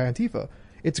ground by Antifa.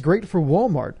 It's great for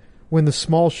Walmart when the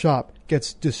small shop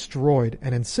gets destroyed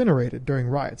and incinerated during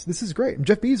riots. This is great. And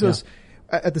Jeff Bezos,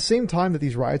 at the same time that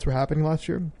these riots were happening last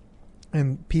year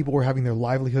and people were having their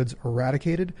livelihoods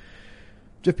eradicated,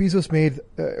 Jeff Bezos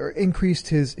increased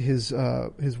his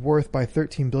worth by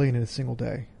 $13 billion in a single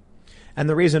day. And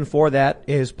the reason for that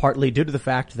is partly due to the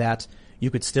fact that you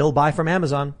could still buy from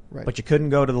Amazon, right, but you couldn't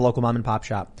go to the local mom and pop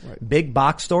shop. Right. Big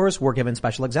box stores were given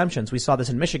special exemptions. We saw this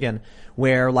in Michigan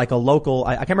where like a local,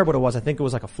 I can't remember what it was. I think it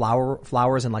was like a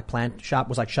flowers and like plant shop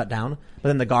was like shut down, but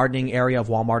then the gardening area of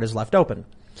Walmart is left open.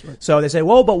 So they say,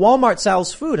 whoa, but Walmart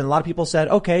sells food. And a lot of people said,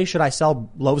 okay, should I sell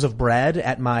loaves of bread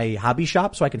at my hobby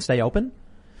shop so I can stay open?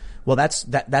 Well, that's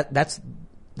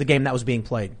the game that was being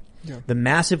played. Yeah. The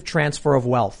massive transfer of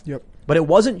wealth. Yep. But it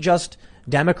wasn't just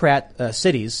Democrat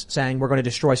cities saying we're going to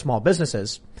destroy small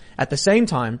businesses. At the same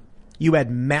time, you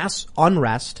had mass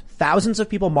unrest, thousands of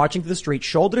people marching through the street,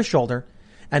 shoulder to shoulder.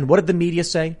 And what did the media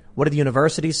say? What did the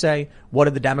universities say? What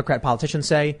did the Democrat politicians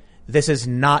say? This is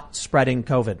not spreading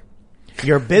COVID.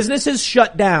 Your business is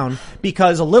shut down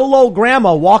because a little old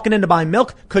grandma walking in to buy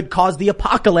milk could cause the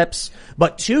apocalypse.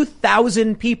 But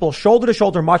 2,000 people shoulder to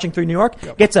shoulder marching through New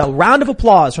York gets a round of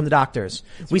applause from the doctors.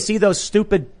 We see those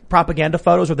stupid propaganda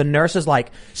photos where the nurse is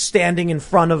like standing in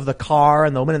front of the car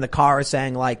and the woman in the car is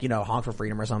saying like, honk for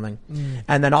freedom or something.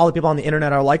 And then all the people on the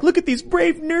internet are like, look at these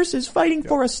brave nurses fighting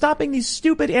for us, stopping these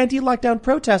stupid anti-lockdown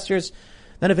protesters.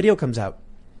 Then a video comes out.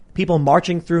 People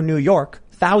marching through New York,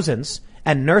 thousands,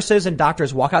 and nurses and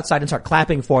doctors walk outside and start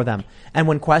clapping for them. And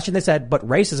when questioned, they said, but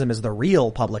racism is the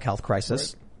real public health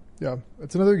crisis. Right. Yeah.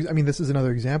 This is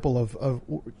another example of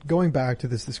going back to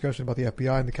this discussion about the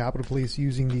FBI and the Capitol Police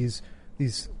using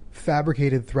these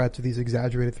fabricated threats or these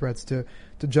exaggerated threats to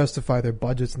justify their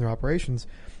budgets and their operations.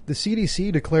 The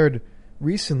CDC declared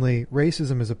recently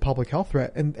racism is a public health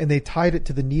threat, and they tied it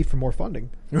to the need for more funding.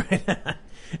 Right.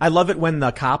 I love it when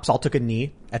the cops all took a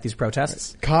knee at these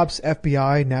protests. Right. Cops,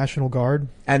 FBI, National Guard,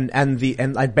 and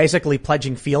basically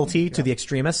pledging fealty to the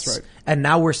extremists. Right. And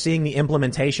now we're seeing the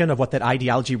implementation of what that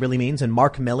ideology really means. And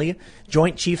Mark Milley,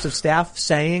 Joint Chiefs of Staff,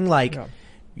 saying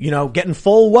getting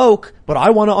full woke, but I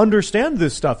want to understand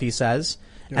this stuff, he says.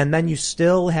 Yeah. And then you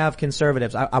still have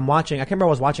conservatives. I'm watching. I can't remember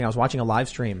what I was watching a live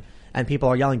stream, and people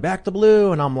are yelling back to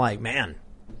blue, and I'm like, man.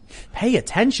 Pay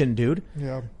attention, dude.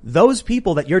 Yeah. Those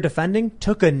people that you're defending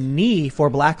took a knee for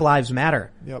Black Lives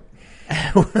Matter. Yep.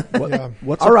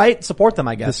 All right, support them,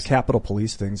 I guess. This Capitol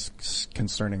Police thing's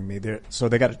concerning me. So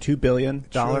they got a $2 billion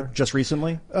just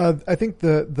recently? I think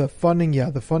the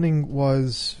funding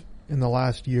was in the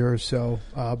last year or so.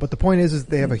 But the point is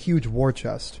they have a huge war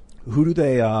chest. Who do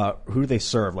they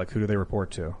serve? Like, who do they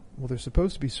report to? Well, they're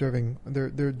supposed to be serving,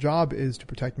 their job is to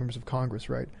protect members of Congress,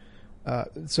 right?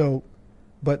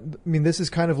 But, this is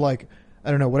kind of like,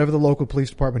 I don't know, whatever the local police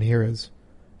department here is.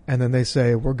 And then they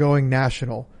say, we're going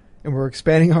national and we're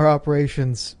expanding our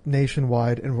operations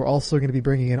nationwide and we're also going to be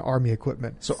bringing in Army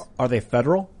equipment. So are they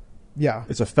federal? Yeah.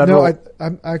 It's a federal. No,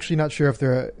 I'm actually not sure if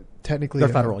they're technically. They're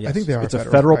federal, yes. I think they are It's federal.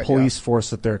 a federal right, police force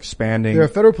that they're expanding. They're a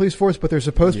federal police force, but they're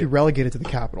supposed to be relegated to the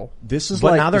Capitol. This is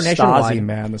but like now they're the nationwide. Stasi,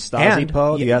 man. The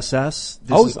Stasi, the SS.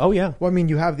 Oh, yeah. Well,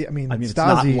 you have the, Stasi. Stasi. It's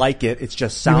not like it. It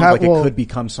just sounds like it could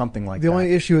become something like that. The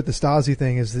only issue with the Stasi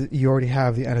thing is that you already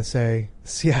have the NSA,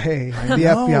 CIA, the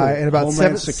FBI, and about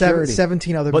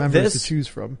 17 other members to choose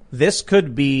from. This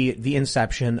could be the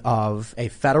inception of a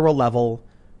federal level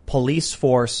police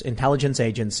force, intelligence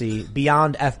agency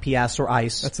beyond FPS or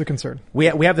ICE. That's the concern. We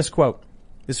have this quote.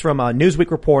 This is from Newsweek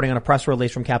reporting on a press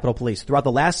release from Capitol Police. Throughout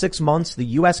the last 6 months, the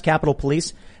U.S. Capitol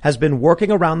Police has been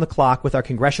working around the clock with our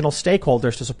congressional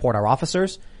stakeholders to support our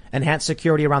officers, enhance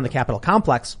security around the Capitol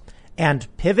complex, and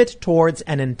pivot towards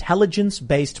an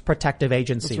intelligence-based protective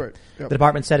agency. That's right. Yep. The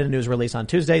department said in a news release on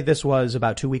Tuesday. This was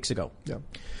about 2 weeks ago. Yeah.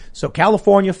 So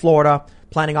California, Florida,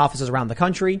 planning offices around the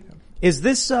country. Is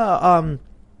this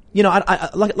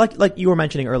like you were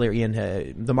mentioning earlier,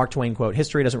 Ian, the Mark Twain quote,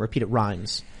 history doesn't repeat, it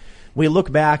rhymes. We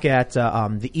look back at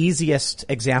the easiest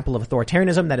example of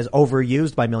authoritarianism that is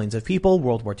overused by millions of people,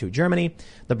 World War II Germany,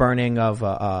 the burning of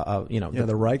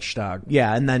the Reichstag.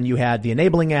 Yeah, and then you had the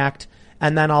Enabling Act,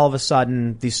 and then all of a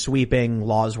sudden these sweeping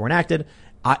laws were enacted.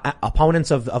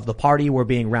 Opponents of the party were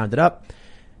being rounded up.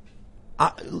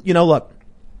 Look,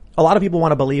 a lot of people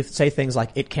want to say things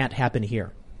like, it can't happen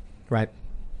here, right?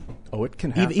 Oh, it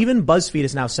can happen. Even BuzzFeed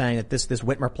is now saying that this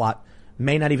Whitmer plot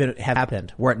may not even have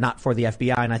happened were it not for the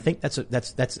FBI, and I think that's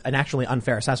an actually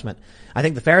unfair assessment. I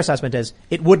think the fair assessment is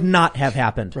it would not have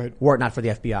happened were it not for the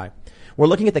FBI. We're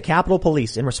looking at the Capitol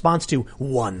Police in response to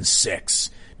 1-6.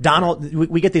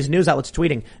 We get these news outlets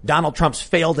tweeting Donald Trump's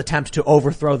failed attempt to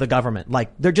overthrow the government.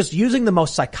 Like, they're just using the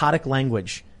most psychotic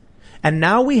language. And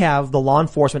now we have the law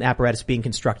enforcement apparatus being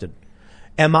constructed.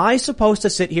 Am I supposed to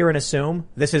sit here and assume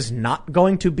this is not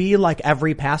going to be like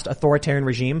every past authoritarian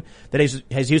regime that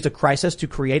has used a crisis to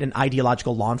create an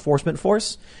ideological law enforcement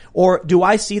force? Or do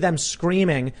I see them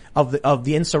screaming of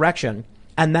the insurrection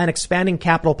and then expanding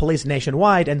Capitol Police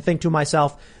nationwide and think to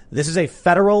myself, this is a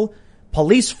federal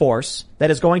police force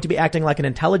that is going to be acting like an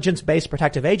intelligence-based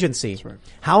protective agency. That's right.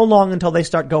 How long until they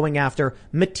start going after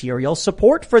material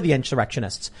support for the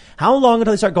insurrectionists? How long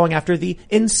until they start going after the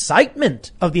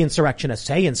incitement of the insurrectionists?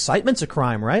 Hey, incitement's a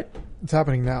crime, right? It's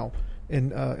happening now.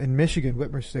 in Michigan,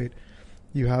 Whitmer State,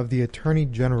 you have the Attorney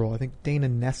General. I think Dana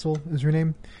Nessel is her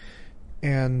name,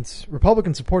 and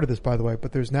Republicans supported this, by the way.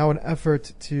 But there's now an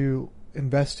effort to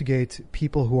investigate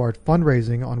people who are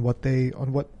fundraising on what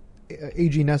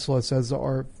AG Nessel says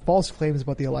are false claims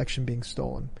about the election being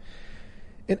stolen.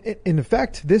 In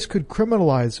effect, this could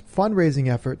criminalize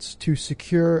fundraising efforts to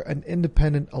secure an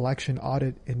independent election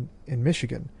audit in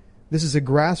Michigan. This is a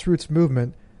grassroots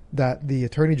movement that the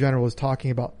Attorney General is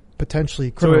talking about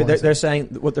potentially criminalizing. So they're saying,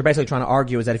 what they're basically trying to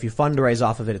argue is that if you fundraise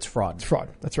off of it, it's fraud. It's fraud.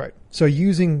 That's right. So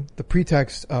using the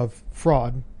pretext of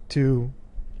fraud to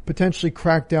potentially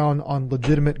crack down on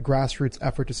legitimate grassroots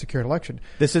effort to secure an election.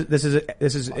 This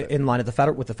is in line at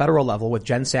the federal level with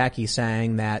Jen Psaki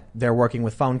saying that they're working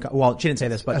with well, she didn't say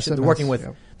this, but SMS,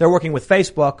 they're working with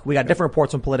Facebook. We got different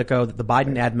reports from Politico that the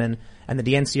Biden admin and the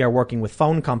DNC are working with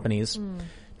phone companies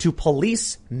to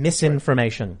police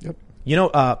misinformation. Yep. You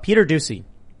know, Peter Doocy.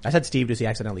 I said Steve Doocy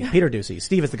accidentally. Peter Doocy.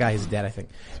 Steve is the guy who's dead, I think.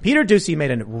 Peter Doocy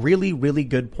made a really, really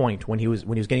good point when he was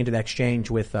getting into that exchange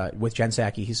with Jen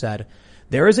Psaki. He said,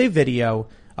 there is a video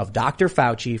of Dr.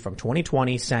 Fauci from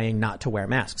 2020 saying not to wear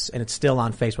masks, and it's still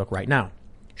on Facebook right now.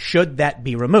 Should that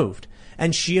be removed?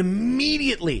 And she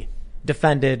immediately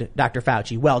defended Dr.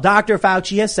 Fauci. Well, Dr.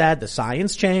 Fauci has said the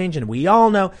science changed, and we all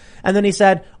know. And then he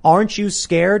said, aren't you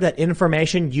scared that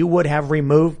information you would have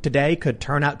removed today could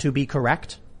turn out to be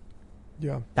correct?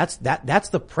 Yeah. That's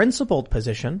the principled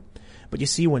position. But you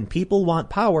see, when people want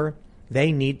power,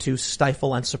 they need to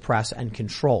stifle and suppress and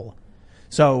control.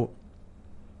 So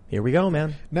here we go,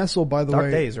 man. Nessel, by the way,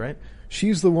 dark days, right?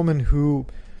 She's the woman who,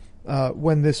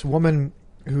 when this woman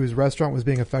whose restaurant was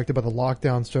being affected by the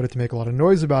lockdown started to make a lot of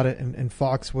noise about it, and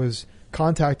Fox was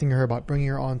contacting her about bringing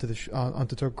her onto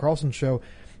onto Tucker Carlson's show,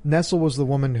 Nessel was the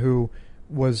woman who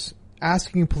was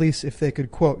asking police if they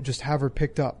could, quote, just have her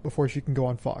picked up before she can go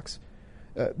on Fox.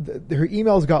 Her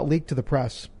emails got leaked to the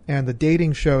press, and the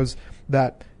dating shows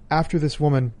that after this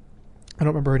woman, I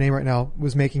don't remember her name right now,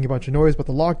 was making a bunch of noise about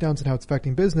the lockdowns and how it's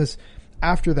affecting business.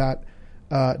 After that,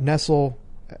 Nessel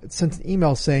sent an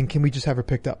email saying, can we just have her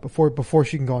picked up before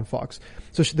she can go on Fox?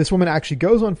 So this woman actually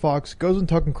goes on Fox, goes on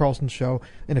Tucker Carlson's show,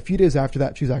 and a few days after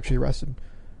that, she's actually arrested.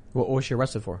 What was she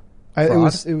arrested for? It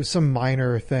was some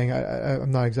minor thing.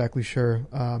 I'm not exactly sure.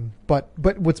 But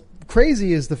what's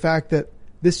crazy is the fact that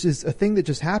this is a thing that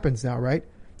just happens now, right?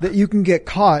 That you can get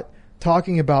caught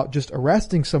talking about just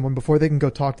arresting someone before they can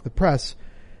go talk to the press,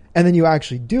 and then you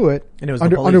actually do it, and it was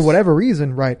under whatever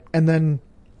reason, right? And then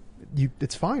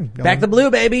it's fine. The blue,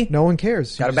 baby. No one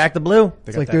cares. Got to back the blue.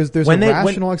 It's like there's a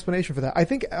rational explanation for that. I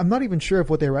think I'm not even sure if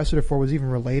what they arrested her for was even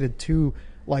related to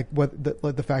like what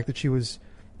the fact that she was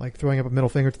like throwing up a middle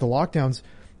finger to the lockdowns.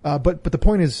 But the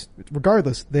point is,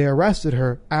 regardless, they arrested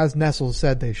her as Nessel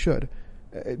said they should.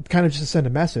 Kind of just to send a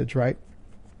message, right?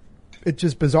 It's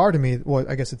just bizarre to me. Well,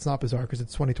 I guess it's not bizarre because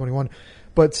it's 2021,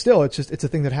 but still, it's a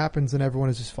thing that happens and everyone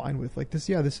is just fine with. Like this,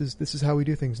 yeah, this is how we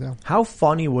do things now. How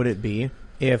funny would it be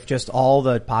if just all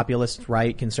the populist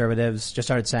right conservatives just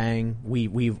started saying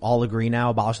we all agree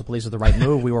now, abolish the police is the right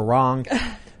move, we were wrong.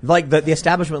 Like the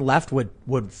establishment left would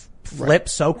flip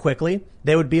so quickly.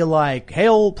 They would be like,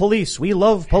 hail police, we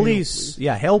love police.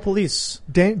 Yeah, hail police.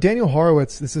 Daniel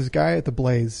Horowitz, this is a guy at the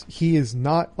Blaze. He is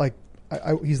not like,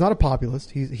 he's not a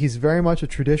populist. He's very much a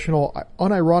traditional,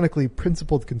 unironically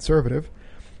principled conservative.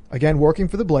 Again, working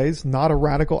for the Blaze, not a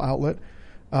radical outlet.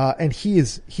 And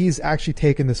he's actually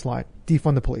taken this line,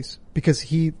 defund the police, because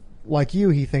he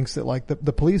thinks that like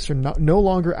the police are no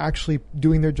longer actually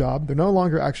doing their job. They're no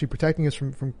longer actually protecting us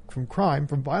from crime,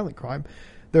 from violent crime.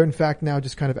 They're in fact now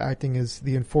just kind of acting as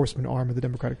the enforcement arm of the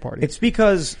Democratic Party. It's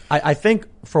because I think,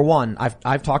 for one,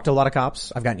 I've talked to a lot of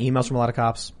cops. I've gotten emails from a lot of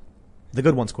cops. The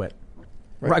good ones quit.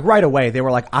 Right away, they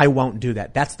were like, I won't do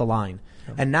that. That's the line.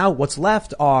 Yeah. And now what's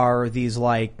left are these a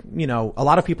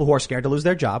lot of people who are scared to lose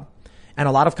their job and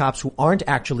a lot of cops who aren't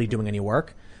actually doing any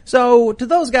work. So to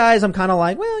those guys, I'm kind of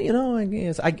like, well,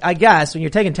 I guess when you're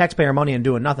taking taxpayer money and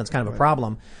doing nothing, it's kind of a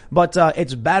problem. But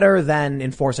it's better than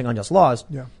enforcing unjust laws.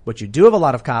 Yeah. But you do have a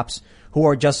lot of cops who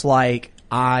are just like,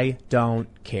 I don't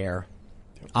care.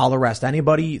 I'll arrest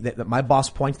anybody that my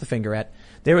boss points the finger at.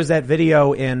 There was that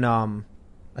video in,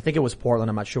 I think it was Portland,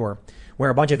 I'm not sure,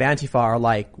 where a bunch of Antifa are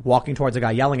like walking towards a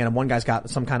guy yelling at him. One guy's got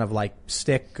some kind of like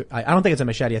stick. I don't think it's a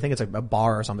machete. I think it's a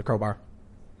bar or something, a crowbar.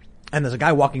 And there's a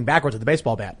guy walking backwards with a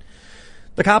baseball bat.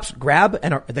 The cops grab,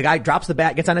 and the guy drops the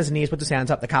bat, gets on his knees, puts his hands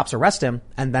up. The cops arrest him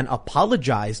and then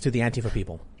apologize to the Antifa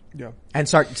people. Yeah. And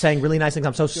start saying really nice things.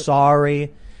 I'm so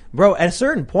sorry. Bro, at a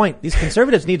certain point, these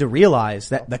conservatives need to realize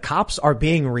that the cops are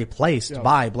being replaced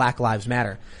by Black Lives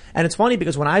Matter. And it's funny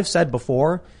because when I've said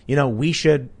before, we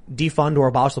should defund or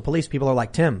abolish the police, people are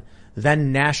like, Tim,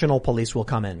 then national police will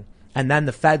come in, and then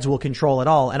the feds will control it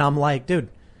all. And I'm like, dude,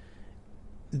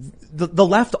 the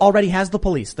left already has the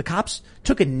police. The cops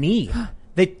took a knee.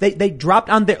 They dropped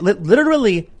on their,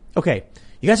 literally, okay.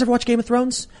 You guys ever watch Game of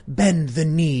Thrones? Bend the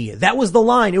knee. That was the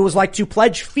line. It was like to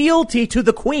pledge fealty to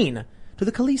the queen, to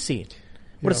the Khaleesi.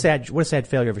 What a sad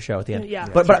failure of a show at the end. Yeah.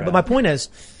 But my point is,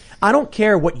 I don't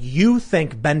care what you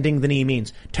think bending the knee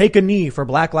means. Take a knee for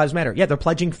Black Lives Matter. Yeah, they're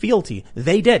pledging fealty.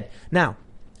 They did. Now,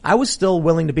 I was still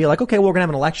willing to be like, okay, well, we're going to have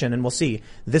an election and we'll see.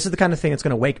 This is the kind of thing that's going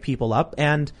to wake people up.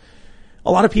 And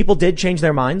a lot of people did change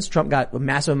their minds. Trump got a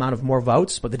massive amount of more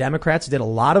votes, but the Democrats did a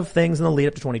lot of things in the lead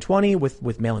up to 2020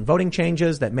 with mail-in voting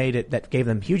changes that gave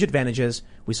them huge advantages.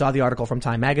 We saw the article from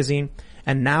Time Magazine.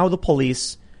 And now the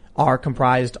police are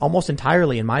comprised almost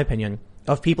entirely, in my opinion,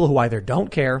 of people who either don't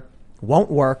care,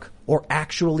 won't work, or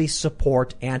actually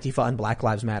support Antifa and Black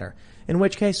Lives Matter. In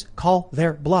which case, call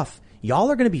their bluff.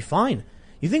 Y'all are going to be fine.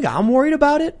 You think I'm worried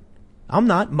about it? I'm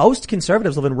not. Most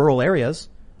conservatives live in rural areas.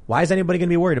 Why is anybody going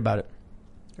to be worried about it?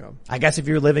 Yeah. I guess if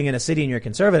you're living in a city and you're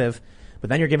conservative, but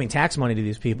then you're giving tax money to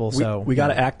these people, so... We got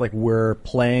to act like we're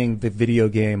playing the video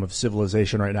game of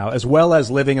civilization right now, as well as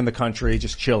living in the country,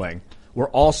 just chilling. We're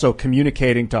also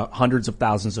communicating to hundreds of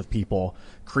thousands of people,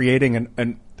 creating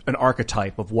an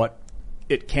archetype of what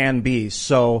it can be.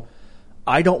 So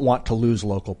I don't want to lose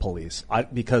local police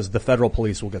because the federal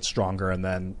police will get stronger, and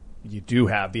then you do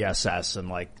have the SS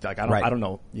and I don't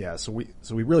know. Yeah. So we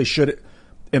really should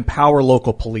empower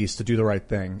local police to do the right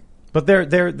thing. But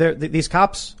these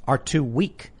cops are too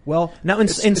weak. Well, now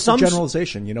it's some a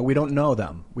generalization, we don't know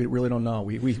them. We really don't know.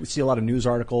 We see a lot of news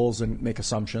articles and make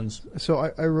assumptions. So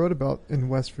I wrote about in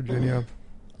West Virginia,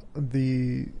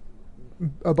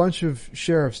 a bunch of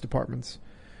sheriff's departments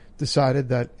decided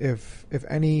that if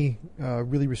any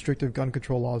really restrictive gun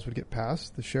control laws would get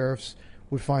passed, the sheriffs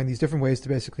would find these different ways to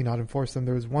basically not enforce them.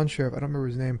 There was one sheriff, I don't remember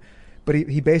his name, but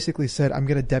he basically said, "I'm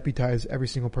going to deputize every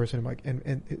single person."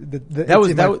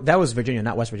 That was Virginia,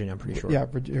 not West Virginia. I'm pretty sure. Yeah,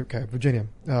 Virginia.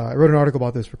 I wrote an article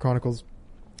about this for Chronicles,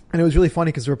 and it was really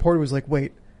funny because the reporter was like,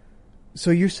 "Wait,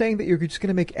 so you're saying that you're just going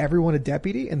to make everyone a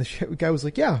deputy?" And the guy was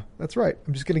like, "Yeah, that's right.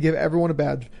 I'm just going to give everyone a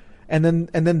badge." And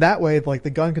then that way, the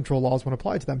gun control laws won't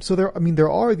apply to them. So there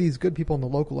are these good people on the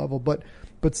local level, but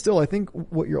still, I think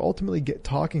what you're ultimately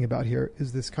talking about here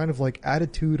is this kind of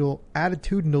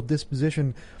attitudinal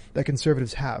disposition that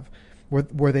conservatives have,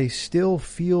 where they still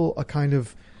feel a kind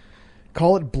of,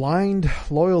 call it blind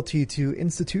loyalty to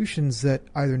institutions that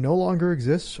either no longer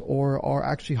exist or are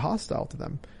actually hostile to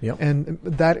them. Yep.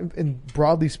 And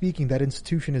broadly speaking, that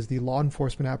institution is the law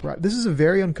enforcement apparatus. This is a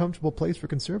very uncomfortable place for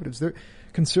conservatives.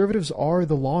 Conservatives are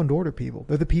the law and order people.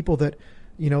 They're the people that,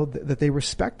 that they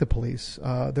respect the police.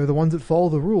 They're the ones that follow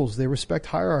the rules. They respect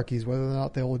hierarchies, whether or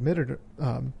not they'll admit it.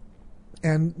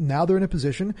 And now they're in a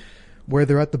position where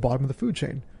they're at the bottom of the food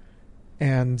chain.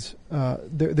 And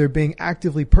they're being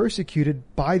actively persecuted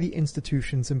by the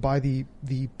institutions and by the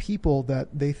people that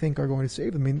they think are going to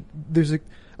save them. I mean, there's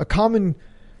a common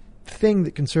thing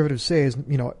that conservatives say is,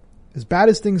 as bad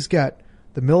as things get,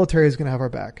 the military is going to have our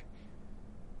back.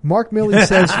 Mark Milley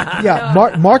says,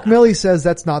 Mark Milley says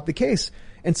that's not the case.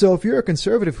 And so if you're a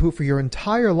conservative who for your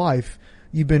entire life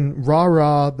you've been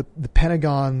rah-rah, the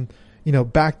Pentagon,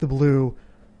 back the blue,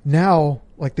 now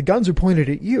the guns are pointed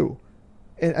at you.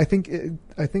 And I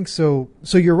think so.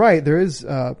 So you're right. There's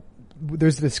a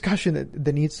discussion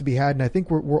that needs to be had, and I think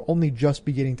we're only just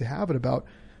beginning to have it about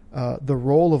the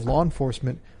role of law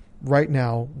enforcement right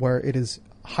now, where it is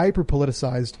hyper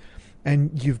politicized,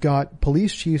 and you've got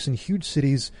police chiefs in huge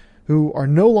cities who are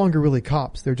no longer really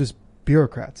cops; they're just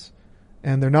bureaucrats,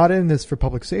 and they're not in this for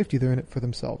public safety; they're in it for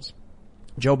themselves.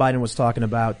 Joe Biden was talking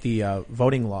about the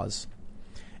voting laws.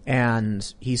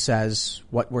 And he says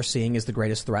what we're seeing is the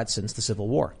greatest threat since the Civil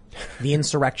War. The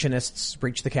insurrectionists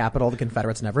breached the Capitol. The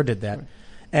Confederates never did that.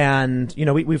 And,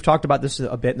 we've talked about this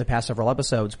a bit in the past several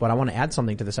episodes, but I want to add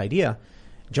something to this idea.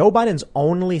 Joe Biden's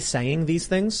only saying these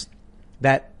things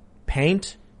that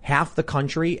paint half the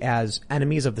country as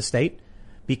enemies of the state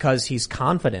because he's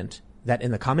confident that in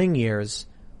the coming years,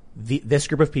 this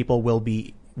group of people will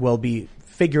be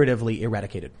figuratively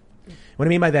eradicated. What I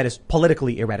mean by that is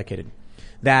politically eradicated.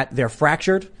 That they're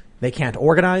fractured, they can't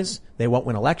organize, they won't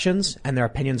win elections, and their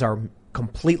opinions are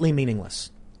completely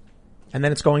meaningless. And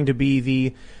then it's going to be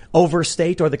the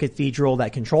overstate or the cathedral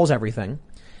that controls everything.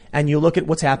 And you look at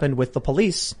what's happened with the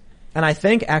police, and I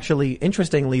think actually,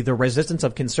 interestingly, the resistance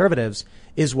of conservatives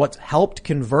is what's helped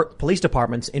convert police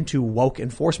departments into woke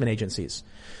enforcement agencies.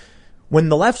 When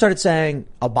the left started saying,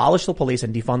 abolish the police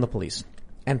and defund the police,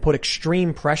 and put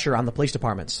extreme pressure on the police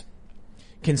departments,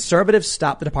 Conservatives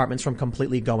stopped the departments from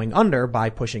completely going under by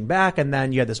pushing back, and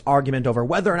then you had this argument over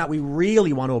whether or not we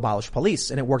really want to abolish police,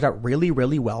 and it worked out really,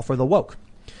 really well for the woke.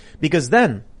 Because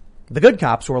then the good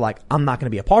cops were like, I'm not going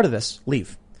to be a part of this,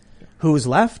 leave. Who's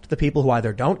left? The people who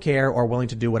either don't care or are willing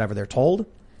to do whatever they're told.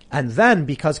 And then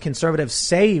because conservatives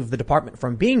saved the department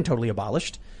from being totally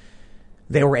abolished,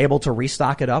 they were able to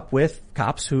restock it up with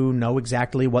cops who know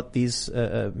exactly what these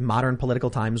modern political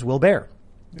times will bear.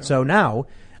 Yeah. So now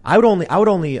I would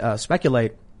only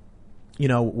speculate,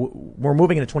 we're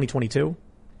moving into 2022.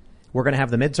 We're going to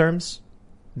have the midterms.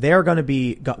 They're going to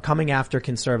be coming after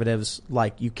conservatives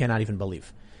like you cannot even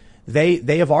believe.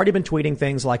 They have already been tweeting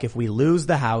things like, if we lose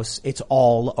the House, it's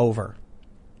all over.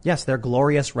 Yes, their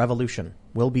glorious revolution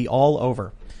will be all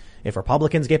over if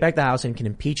Republicans get back the House and can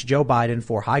impeach Joe Biden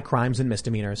for high crimes and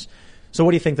misdemeanors. So what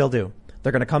do you think they'll do?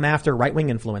 They're going to come after right-wing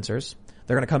influencers.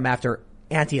 They're going to come after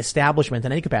anti-establishment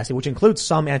in any capacity, which includes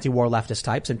some anti-war leftist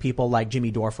types and people like Jimmy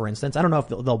Dore, for instance. I don't know if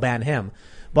they'll ban him,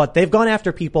 but they've gone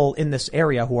after people in this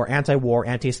area who are anti-war,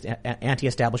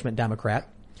 anti-establishment Democrat.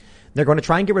 They're going to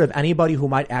try and get rid of anybody who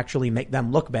might actually make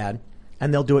them look bad,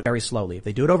 and they'll do it very slowly. If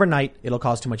they do it overnight, it'll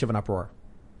cause too much of an uproar.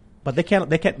 But they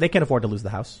can't afford to lose the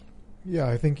House. Yeah,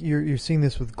 I think you're seeing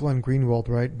this with Glenn Greenwald,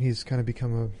 right? He's kind of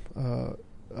become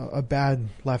a bad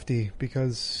lefty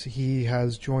because he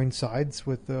has joined sides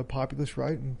with the populist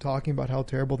right and talking about how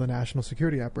terrible the national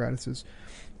security apparatus is.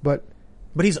 But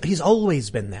he's always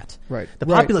been that. Right. The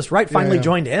populist right finally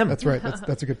joined him. That's right.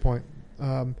 That's a good point.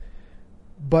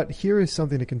 But here is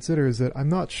something to consider: is that I'm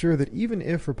not sure that even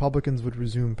if Republicans would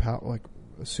assume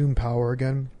power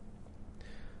again,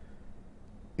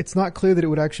 it's not clear that it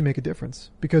would actually make a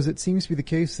difference, because it seems to be the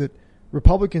case that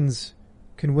Republicans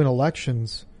can win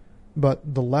elections, but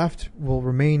the left will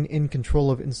remain in control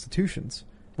of institutions.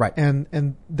 Right.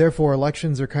 And therefore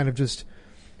elections are kind of just,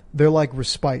 they're like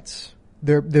respites.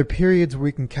 They're periods where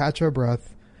we can catch our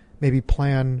breath, maybe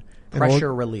plan.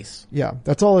 Pressure release. Yeah,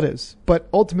 that's all it is. But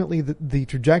ultimately the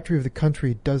trajectory of the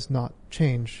country does not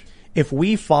change. If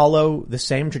we follow the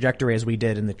same trajectory as we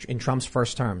did in Trump's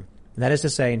first term, that is to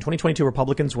say, in 2022,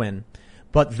 Republicans win,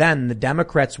 but then the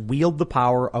Democrats wield the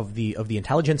power of the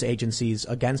intelligence agencies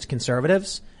against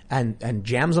conservatives and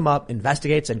jams them up,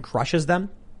 investigates and crushes them.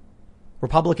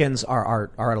 Republicans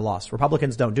are at a loss.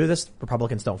 Republicans don't do this.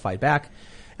 Republicans don't fight back.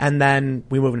 And then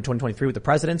we move into 2023 with the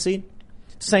presidency.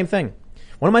 Same thing.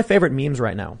 One of my favorite memes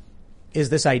right now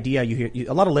is this idea. You hear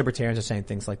a lot of libertarians are saying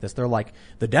things like this. They're like,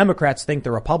 the Democrats think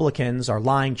the Republicans are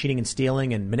lying, cheating, and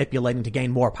stealing and manipulating to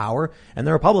gain more power. And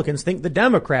the Republicans think the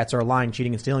Democrats are lying,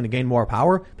 cheating, and stealing to gain more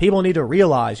power. People need to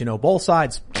realize, both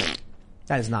sides.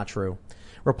 That is not true.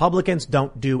 Republicans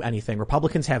don't do anything.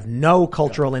 Republicans have no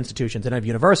cultural institutions. They don't have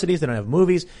universities. They don't have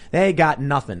movies. They got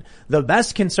nothing. The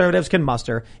best conservatives can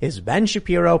muster is Ben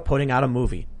Shapiro putting out a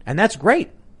movie. And that's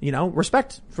great.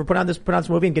 Respect for putting on this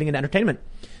movie and getting into entertainment.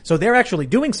 So they're actually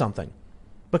doing something.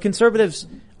 But conservatives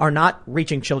are not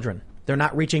reaching children. They're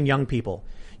not reaching young people.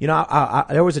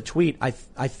 There was a tweet, I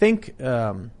think, I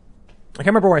can't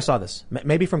remember where I saw this,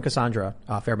 maybe from Cassandra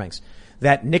Fairbanks,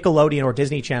 that Nickelodeon or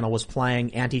Disney Channel was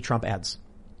playing anti-Trump ads.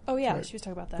 Oh, yeah, she was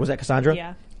talking about that. Was that Cassandra?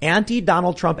 Yeah.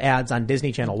 Anti-Donald Trump ads on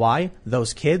Disney Channel. Why?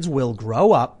 Those kids will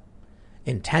grow up.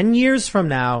 In 10 years from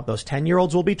now, those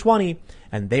 10-year-olds will be 20,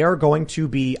 and they are going to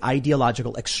be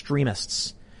ideological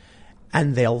extremists.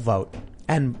 And they'll vote.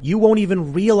 And you won't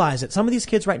even realize it. Some of these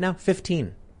kids right now,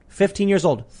 15 years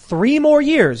old, 3 more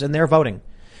years, and they're voting.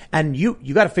 And you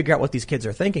got to figure out what these kids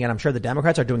are thinking. And I'm sure the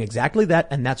Democrats are doing exactly that,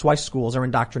 and that's why schools are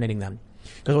indoctrinating them.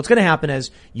 Because what's going to happen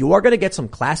is you are going to get some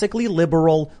classically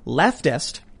liberal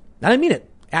leftist, and I mean it,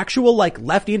 actual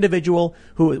lefty individual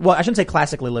who, well, I shouldn't say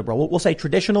classically liberal. We'll say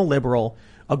traditional liberal,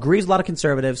 agrees with a lot of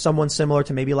conservatives, someone similar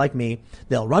to maybe like me.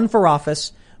 They'll run for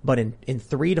office, but in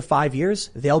 3 to 5 years,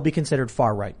 they'll be considered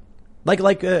far right.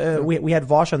 We had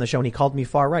Vosh on the show and he called me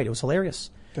far right. It was hilarious.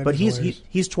 But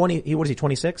he's 20, what is he,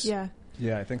 26? Yeah.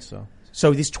 Yeah, I think so.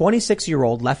 So these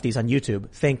 26-year-old lefties on YouTube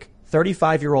think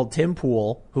 35-year-old Tim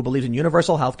Pool, who believes in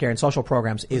universal health care and social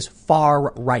programs, is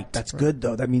far right. That's good,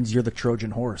 though. That means you're the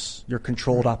Trojan horse. You're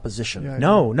controlled opposition. Yeah,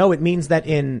 No, it means that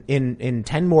in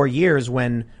 10 more years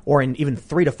or in even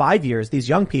 3 to 5 years, these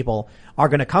young people are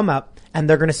going to come up and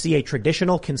they're going to see a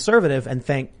traditional conservative and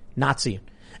think Nazi.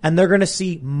 And they're going to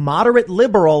see moderate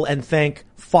liberal and think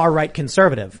far right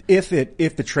conservative. If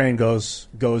the train goes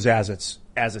as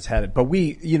it's headed. But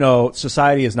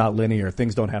society is not linear.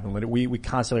 Things don't happen linear. We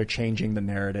constantly are changing the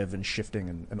narrative and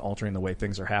shifting and altering the way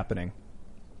things are happening.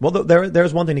 Well,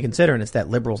 there's one thing to consider, and it's that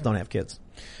liberals don't have kids.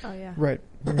 Oh yeah. Right.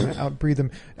 We're going to outbreed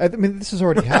them. I mean, this is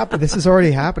already this is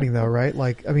already happening though, right?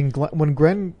 Like, I mean, when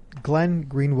Glenn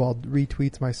Greenwald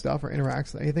retweets my stuff or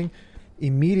interacts with anything,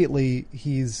 immediately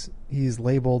he's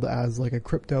labeled as like a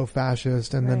crypto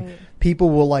fascist, and then people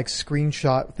will like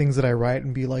screenshot things that I write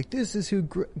and be like, this is who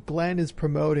Glenn is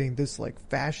promoting, this like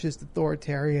fascist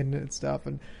authoritarian and stuff.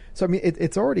 And so, I mean,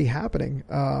 it's already happening.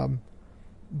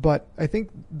 But I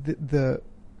think the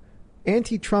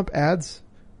anti-Trump ads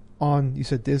on, you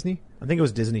said Disney? I think it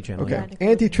was Disney Channel. Okay. Yeah.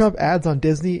 Anti-Trump ads on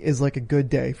Disney is like a good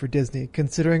day for Disney,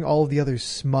 considering all of the other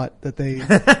smut that they,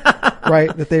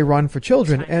 right, that they run for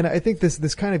children. And I think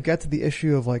this kind of gets to the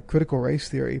issue of like critical race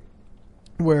theory,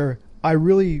 where I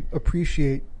really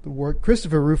appreciate the work.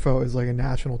 Christopher Rufo is like a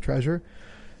national treasure,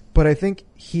 but I think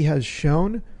he has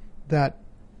shown that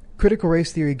critical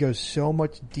race theory goes so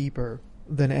much deeper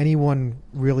than anyone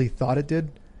really thought it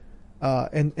did.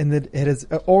 And that it has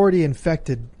already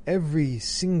infected every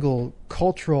single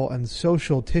cultural and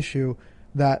social tissue,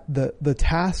 that the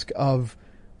task of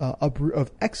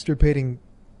extirpating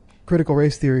critical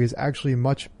race theory is actually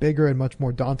much bigger and much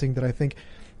more daunting than I think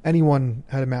anyone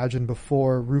had imagined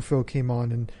before Rufo came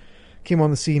on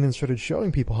the scene and started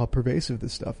showing people how pervasive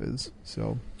this stuff is.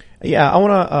 So, yeah, I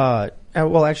want to,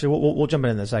 well, actually, we'll jump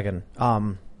in a second.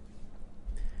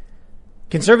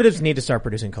 Conservatives need to start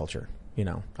producing culture. You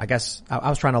know, I guess I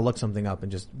was trying to look something up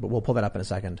but we'll pull that up in a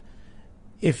second.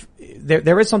 If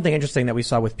there is something interesting that we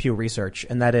saw with Pew Research,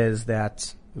 and that is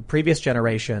that the previous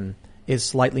generation is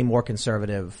slightly more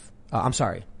conservative.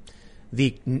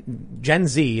 The Gen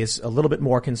Z is a little bit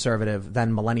more conservative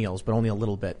than millennials, but only a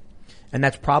little bit. And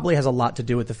that probably has a lot to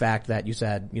do with the fact that you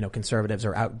said, you know, conservatives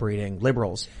are outbreeding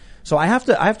liberals. So I have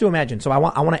to imagine. So I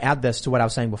want to add this to what I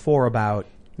was saying before about,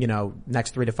 you know,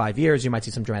 next 3 to 5 years, you might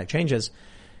see some dramatic changes.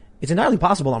 It's entirely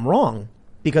possible I'm wrong,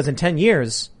 because in 10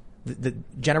 years, the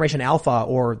generation alpha,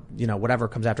 or, you know, whatever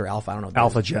comes after alpha, I don't know.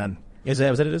 Alpha gen. Is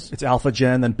that what it is? It's alpha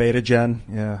gen, then beta gen.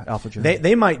 Yeah, alpha gen.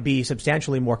 They might be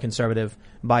substantially more conservative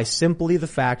by simply the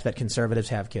fact that conservatives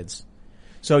have kids.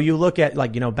 So you look at,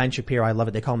 like, you know, Ben Shapiro, I love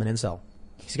it. They call him an incel.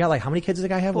 He's got, like, how many kids does the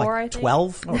guy have? 4, like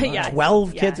 12? Oh, yeah.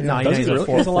 12 kids? Yeah. No, Does he's he like really?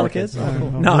 4, He has a lot 4 of kids.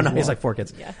 kids? No, he's like 4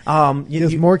 kids. Yeah. he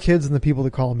has more kids than the people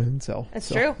that call him an incel. That's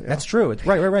true. Yeah. That's true. It's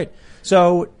right.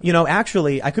 So, you know,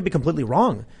 actually, I could be completely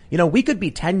wrong. You know, we could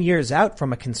be 10 years out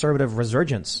from a conservative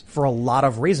resurgence for a lot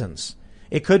of reasons.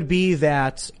 It could be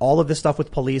that all of this stuff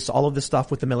with police, all of this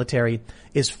stuff with the military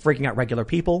is freaking out regular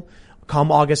people.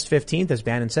 Come August 15th, as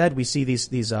Bannon said, we see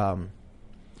these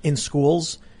in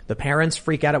schools, the parents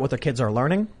freak out at what their kids are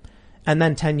learning. And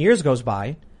then 10 years goes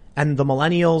by, and the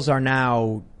millennials are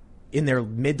now in their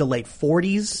mid to late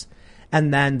 40s.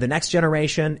 And then the next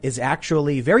generation is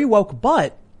actually very woke,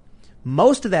 but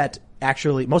most of the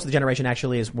generation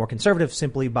actually is more conservative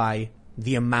simply by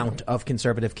the amount of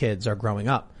conservative kids are growing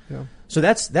up. Yeah. So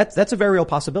that's a very real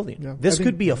possibility. Yeah. This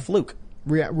could be a fluke.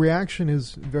 Reaction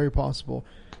is very possible.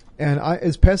 And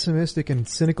as pessimistic and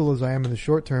cynical as I am in the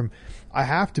short term, I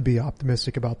have to be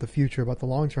optimistic about the future, about the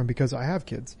long term, because I have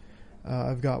kids.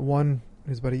 I've got one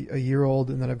who's about a year old,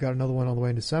 and then I've got another one on the way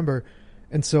in December.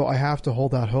 And so I have to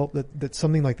hold out hope that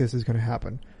something like this is going to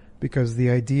happen, because the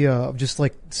idea of just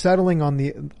like settling on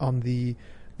the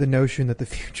notion that the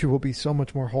future will be so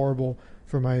much more horrible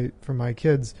for my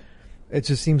kids, it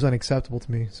just seems unacceptable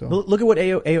to me. So look at what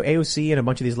AOC and a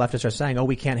bunch of these leftists are saying. Oh,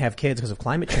 we can't have kids because of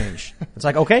climate change. It's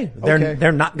like, okay,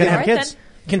 they're not going to have kids.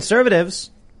 Then.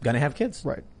 Conservatives going to have kids.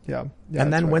 right, yeah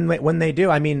And then right. when they do,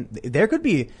 I mean,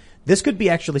 this could be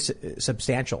actually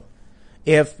substantial.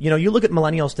 If, you know, you look at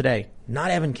millennials today,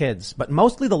 not having kids, but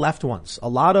mostly the left ones. A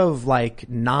lot of like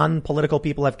non-political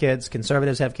people have kids,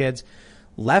 conservatives have kids.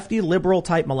 Lefty, liberal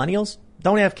type millennials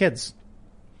don't have kids.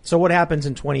 So what happens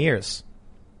in 20 years?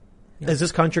 Is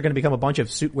this country going to become a bunch of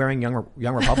suit-wearing young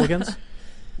Republicans?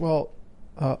 Well,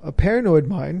 a paranoid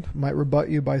mind might rebut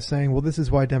you by saying, well, this is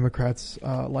why Democrats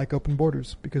like open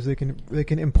borders, because they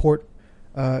can import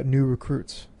new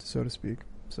recruits, so to speak.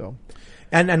 So,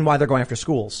 and why they're going after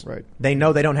schools. Right. They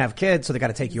know they don't have kids, so they got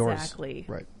to take yours. Exactly.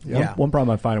 right. Yeah. One problem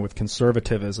I'm finding with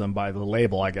conservatism by the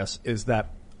label, I guess, is that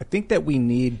I think that we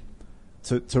need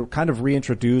to kind of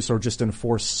reintroduce or just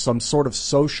enforce some sort of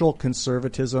social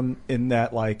conservatism, in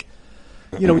that, like,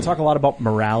 you know, we talk a lot about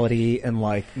morality and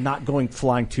like not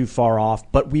flying too far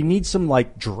off, but we need some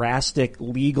like drastic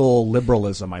legal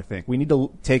liberalism. I think we need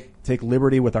to take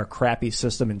liberty with our crappy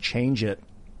system and change it.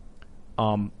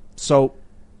 So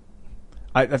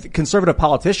I think conservative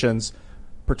politicians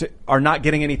are not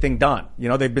getting anything done. You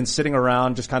know, they've been sitting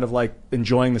around just kind of like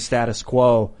enjoying the status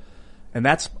quo. And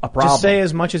that's a problem. Just say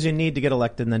as much as you need to get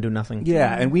elected and then do nothing.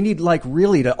 Yeah, and we need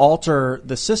really to alter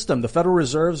the system. The Federal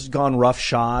Reserve's gone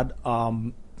roughshod.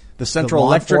 The Central law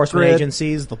Electric enforcement Grid.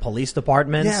 agencies, the police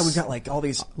departments. Yeah, we've got all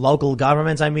these local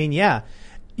governments. I mean, yeah.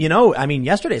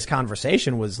 Yesterday's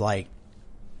conversation was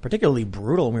particularly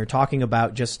brutal when we were talking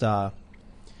about just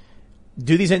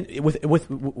do these with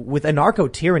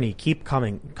anarcho tyranny keep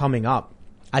coming up.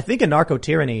 I think anarcho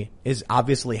tyranny is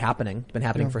obviously happening. It's been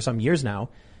happening for some years now.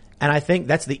 And I think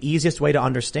that's the easiest way to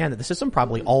understand that the system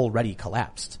probably already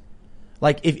collapsed.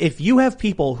 If you have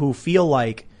people who feel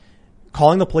like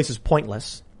calling the police is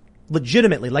pointless,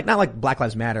 legitimately, not like Black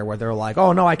Lives Matter where they're like,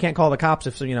 oh no, I can't call the cops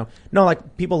if, no,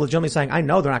 people legitimately saying, I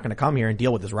know they're not going to come here and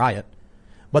deal with this riot.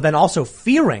 But then also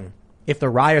fearing if the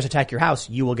rioters attack your house,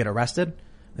 you will get arrested.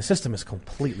 The system is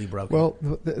completely broken. Well,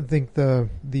 I think the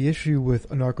issue with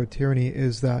anarcho tyranny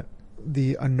is that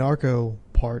the anarcho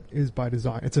part is by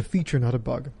design. It's a feature, not a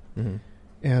bug. Mm-hmm.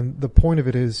 And the point of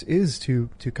it is to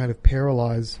kind of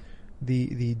paralyze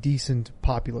the decent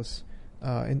populace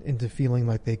into feeling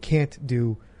like they can't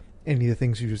do any of the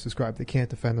things you just described. They can't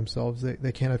defend themselves.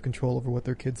 They can't have control over what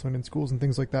their kids learn in schools and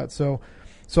things like that. So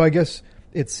I guess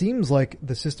it seems like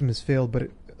the system has failed, but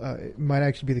it might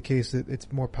actually be the case that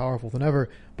it's more powerful than ever.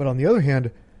 But on the other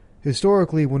hand,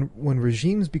 historically, when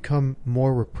regimes become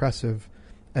more repressive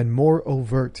and more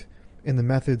overt in the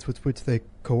methods with which they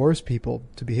coerce people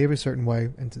to behave a certain way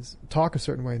and to talk a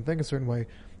certain way and think a certain way,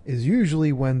 is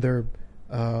usually when they're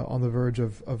on the verge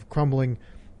of crumbling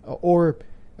or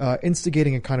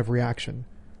instigating a kind of reaction.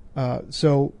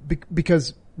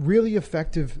 Because really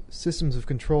effective systems of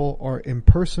control are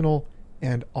impersonal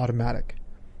and automatic.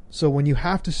 So when you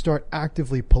have to start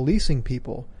actively policing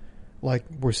people, like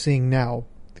we're seeing now,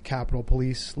 the Capitol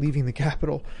Police leaving the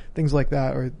Capitol, things like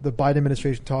that, or the Biden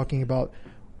administration talking about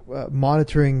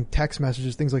monitoring text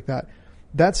messages, things like that.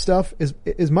 That stuff is,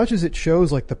 as much as it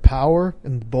shows the power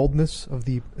and the boldness of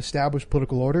the established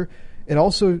political order, it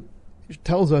also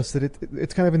tells us that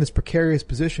it's kind of in this precarious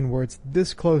position where it's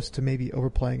this close to maybe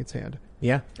overplaying its hand.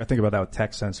 Yeah. I think about that with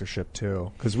text censorship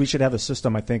too, because we should have a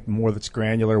system, I think, more that's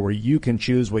granular where you can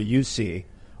choose what you see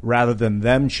rather than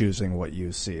them choosing what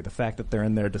you see. The fact that they're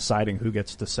in there deciding who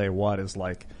gets to say what is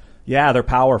yeah, they're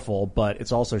powerful, but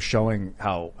it's also showing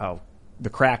how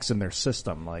the cracks in their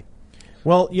system,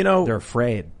 well, they're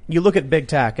afraid. You look at big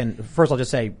tech, and first I'll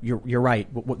just say you're right.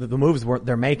 The moves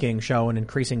they're making show an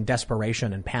increasing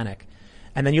desperation and panic,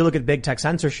 and then you look at big tech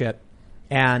censorship,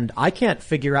 and I can't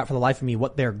figure out for the life of me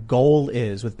what their goal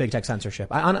is with big tech censorship.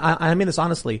 I mean this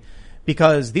honestly,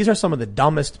 because these are some of the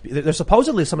dumbest. They're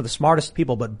supposedly some of the smartest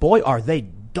people, but boy, are they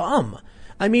dumb.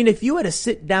 I mean, if you had a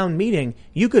sit-down meeting,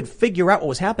 you could figure out what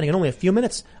was happening in only a few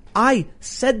minutes. I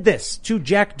said this to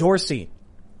Jack Dorsey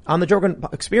on the Joe Rogan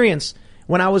Experience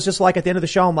when I was just at the end of the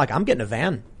show, I'm getting a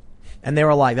van. And they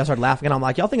were they started laughing, and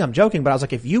I'm y'all think I'm joking, but I was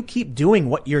if you keep doing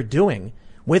what you're doing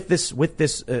with this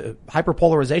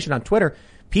hyperpolarization on Twitter,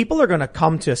 people are going to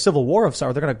come to a civil war of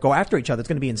sorts. They're going to go after each other. It's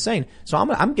going to be insane. So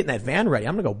I'm getting that van ready.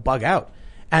 I'm going to go bug out.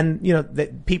 And,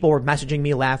 people were messaging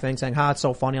me laughing, saying, it's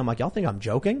so funny. I'm y'all think I'm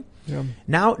joking? Yeah.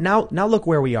 Now look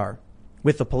where we are.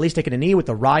 With the police taking a knee, with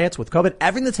the riots, with COVID,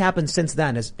 everything that's happened since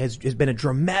then has been a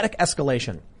dramatic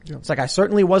escalation. Yeah. It's I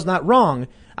certainly was not wrong.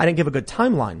 I didn't give a good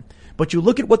timeline. But you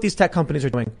look at what these tech companies are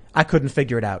doing, I couldn't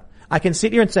figure it out. I can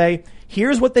sit here and say,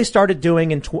 here's what they started doing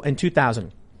in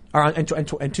 2000, or in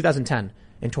 2010,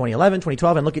 in 2011,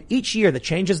 2012, and look at each year the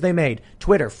changes they made.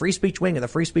 Twitter, free speech wing of the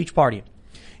free speech party.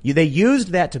 They used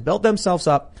that to build themselves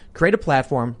up, create a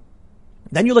platform.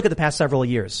 Then you look at the past several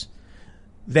years.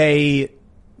 They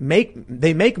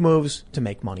make moves to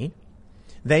make money.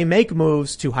 They make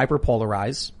moves to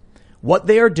hyperpolarize. What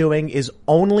they are doing is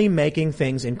only making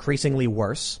things increasingly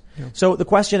worse. Yeah. So the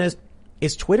question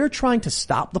is Twitter trying to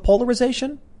stop the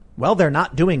polarization? Well, they're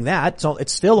not doing that. So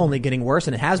it's still only getting worse,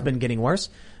 and it has been getting worse.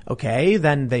 Okay,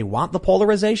 then they want the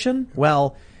polarization?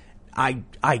 Well, I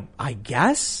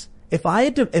guess if I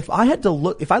looked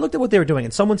at what they were doing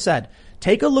and someone said,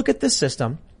 take a look at this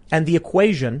system and the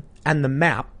equation and the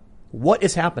map, what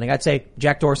is happening? I'd say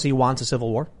Jack Dorsey wants a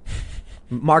civil war.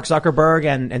 Mark Zuckerberg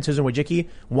and Susan Wojcicki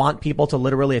want people to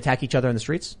literally attack each other in the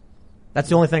streets. That's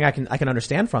the only thing I can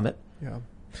understand from it. Yeah.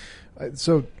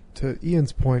 So to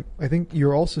Ian's point, I think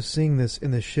you're also seeing this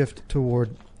in the shift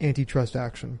toward antitrust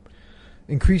action.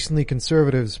 Increasingly,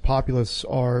 conservatives, populists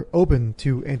are open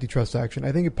to antitrust action.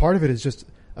 I think part of it is just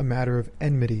a matter of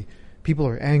enmity. People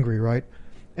are angry, right?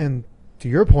 And to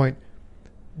your point,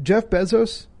 Jeff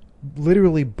Bezos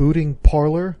literally booting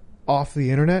Parler off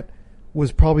the internet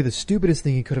was probably the stupidest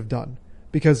thing he could have done.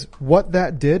 Because what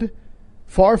that did,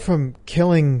 far from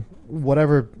killing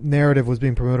whatever narrative was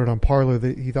being promoted on Parler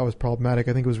that he thought was problematic.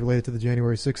 I think it was related to the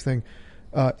January 6th thing.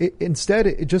 Instead,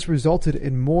 it just resulted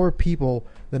in more people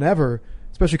than ever,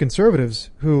 especially conservatives,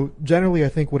 who generally I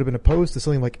think would have been opposed to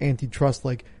something like antitrust,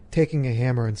 like taking a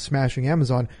hammer and smashing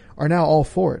Amazon, are now all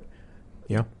for it.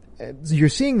 Yeah. You're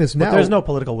seeing this now. But there's no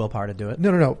political willpower to do it.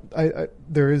 No.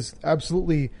 There is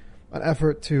absolutely an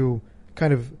effort to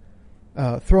kind of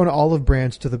throw an olive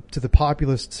branch to the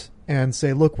populists and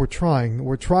say, look, we're trying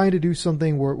to do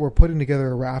something. We're putting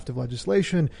together a raft of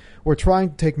legislation. We're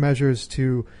trying to take measures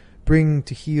to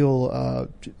heal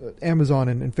Amazon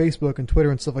and Facebook and Twitter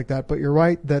and stuff like that. But you're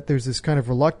right that there's this kind of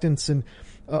reluctance and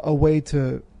a way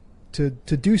to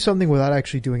do something without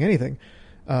actually doing anything.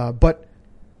 But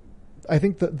I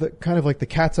think the kind of like the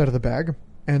cat's out of the bag,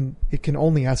 and it can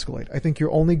only escalate. I think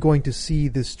you're only going to see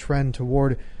this trend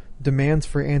toward demands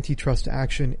for antitrust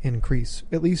action increase,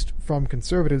 at least from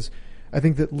conservatives. I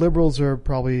think that liberals are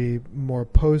probably more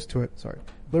opposed to it.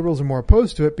 Liberals are more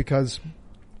opposed to it because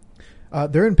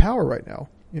they're in power right now.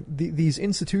 These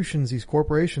institutions, these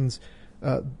corporations,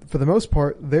 for the most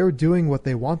part, they're doing what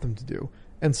they want them to do.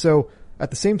 And so at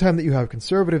the same time that you have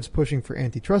conservatives pushing for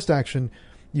antitrust action,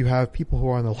 you have people who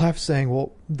are on the left saying,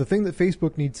 well, the thing that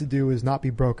Facebook needs to do is not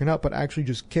be broken up, but actually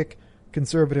just kick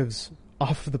conservatives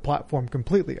off of the platform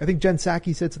completely. I think Jen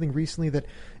Psaki said something recently that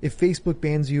if Facebook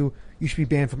bans you, you should be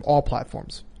banned from all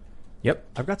platforms. Yep.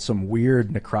 I've got some weird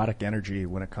necrotic energy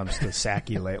when it comes to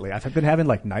Psaki lately. I've been having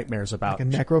like nightmares about like a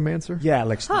necromancer. Yeah,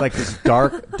 like this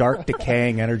dark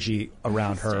decaying energy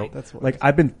around her. That's what like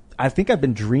I think I've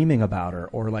been dreaming about her,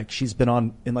 or like she's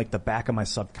been in like the back of my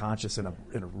subconscious in a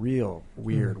real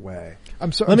weird way.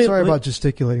 I'm sorry about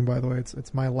gesticulating, by the way.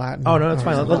 It's my Latin. Oh no, that's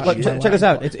fine. Check this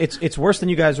out. It's worse than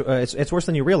you guys. It's worse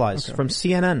than you realize. Okay. From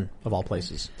CNN of all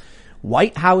places.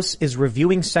 White House is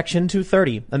reviewing Section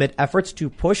 230 amid efforts to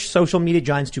push social media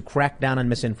giants to crack down on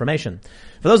misinformation.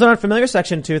 For those that aren't familiar,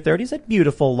 Section 230 is a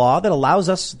beautiful law that allows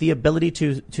us the ability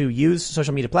to use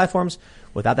social media platforms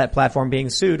without that platform being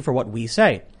sued for what we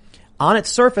say. On its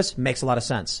surface, makes a lot of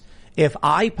sense. If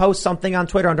I post something on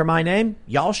Twitter under my name,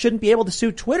 y'all shouldn't be able to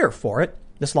sue Twitter for it.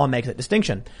 This law makes that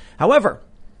distinction. However,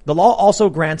 the law also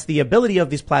grants the ability of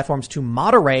these platforms to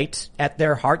moderate at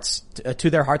their hearts,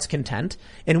 to their heart's content,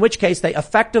 in which case they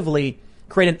effectively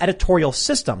create an editorial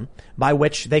system by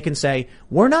which they can say,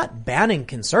 we're not banning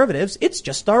conservatives, it's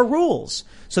just our rules.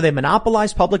 So they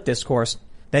monopolize public discourse.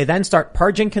 They then start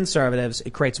purging conservatives.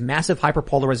 It creates massive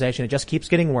hyperpolarization. It just keeps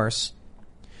getting worse.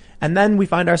 And then we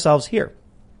find ourselves here.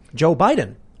 Joe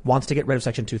Biden wants to get rid of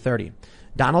Section 230.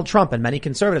 Donald Trump and many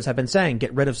conservatives have been saying,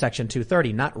 get rid of Section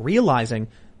 230, not realizing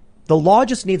the law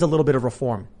just needs a little bit of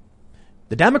reform.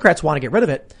 The Democrats want to get rid of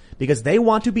it because they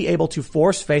want to be able to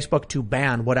force Facebook to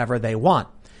ban whatever they want.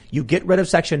 You get rid of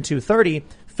Section 230,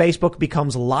 Facebook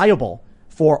becomes liable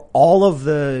for all of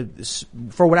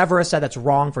for whatever is said that's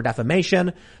wrong, for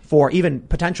defamation, for even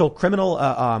potential criminal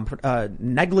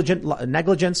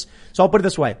negligence. So I'll put it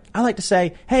this way. I like to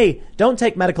say, hey, don't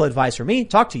take medical advice from me.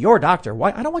 Talk to your doctor.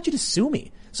 Why? I don't want you to sue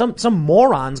me. Some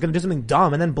moron's going to do something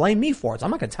dumb and then blame me for it. So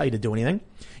I'm not going to tell you to do anything.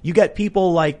 You get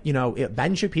people like,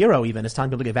 Ben Shapiro even is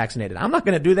telling people to get vaccinated. I'm not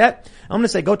going to do that. I'm going to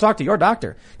say, go talk to your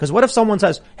doctor. Because what if someone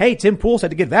says, hey, Tim Pool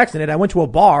said to get vaccinated. I went to a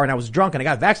bar and I was drunk and I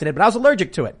got vaccinated, but I was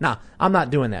allergic to it. Nah, I'm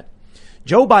not doing that.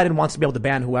 Joe Biden wants to be able to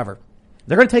ban whoever.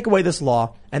 They're going to take away this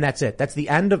law and that's it. That's the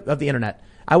end of the internet.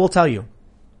 I will tell you.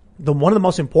 One of the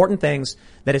most important things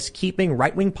that is keeping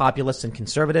right-wing populists and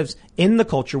conservatives in the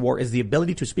culture war is the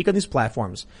ability to speak on these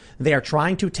platforms. They are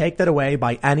trying to take that away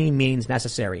by any means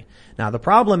necessary. Now, the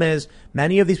problem is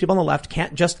many of these people on the left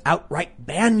can't just outright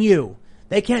ban you.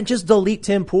 They can't just delete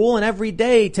Tim Pool, and every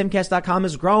day Timcast.com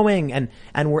is growing and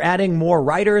we're adding more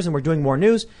writers and we're doing more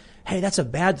news. Hey, that's a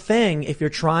bad thing if you're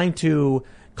trying to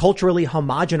culturally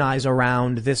homogenize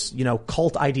around this,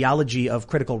 cult ideology of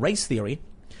critical race theory.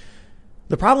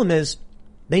 The problem is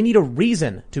they need a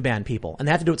reason to ban people, and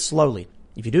they have to do it slowly.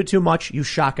 If you do it too much, you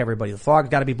shock everybody. The frog's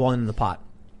got to be boiling in the pot.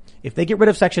 If they get rid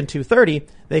of Section 230,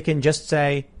 they can just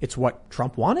say it's what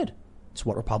Trump wanted. It's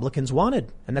what Republicans wanted,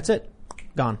 and that's it.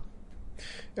 Gone.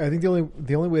 I think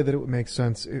the only way that it would make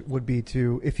sense it would be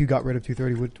to, if you got rid of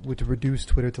 230, would to reduce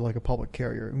Twitter to like a public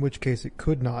carrier, in which case it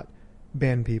could not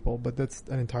ban people, but that's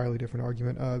an entirely different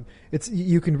argument.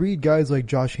 You can read guys like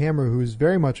Josh Hammer, who's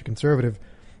very much a conservative,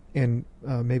 in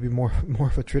maybe more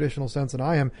of a traditional sense than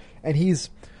I am, and he's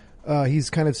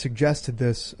kind of suggested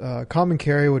this. Common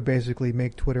carrier would basically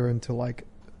make Twitter into like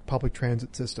public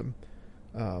transit system.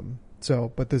 But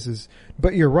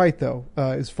you're right though.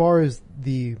 As far as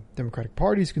the Democratic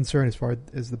Party is concerned, as far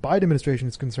as the Biden administration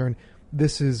is concerned,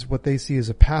 this is what they see as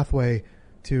a pathway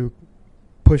to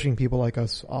pushing people like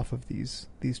us off of these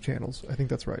channels. I think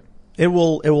that's right. It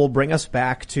will bring us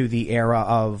back to the era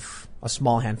of a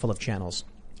small handful of channels.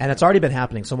 And it's already been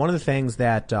happening. So one of the things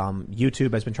that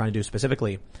YouTube has been trying to do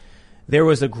specifically, there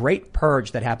was a great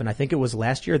purge that happened, I think it was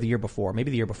last year or the year before,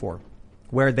 maybe the year before,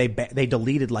 where they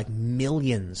deleted like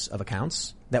millions of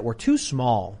accounts that were too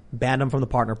small, banned them from the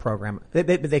partner program.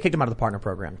 They kicked them out of the partner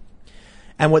program.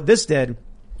 And what this did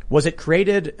was it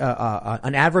created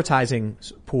an advertising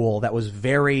pool that was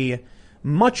very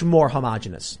much more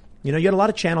homogenous. You know, you had a lot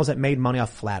of channels that made money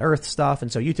off flat earth stuff, and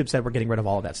so YouTube said we're getting rid of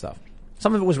all of that stuff.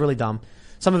 Some of it was really dumb.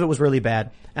 Some of it was really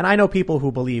bad. And I know people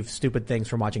who believe stupid things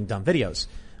from watching dumb videos.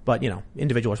 But, you know,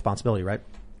 individual responsibility, right?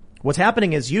 What's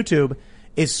happening is YouTube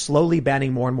is slowly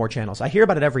banning more and more channels. I hear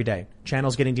about it every day.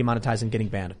 Channels getting demonetized and getting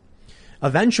banned.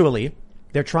 Eventually,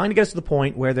 they're trying to get us to the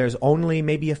point where there's only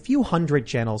maybe a few hundred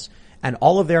channels and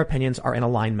all of their opinions are in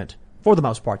alignment. For the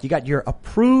most part, you got your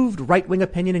approved right-wing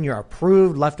opinion and your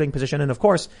approved left-wing position. And of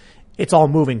course, it's all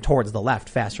moving towards the left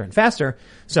faster and faster.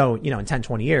 So, you know, in 10,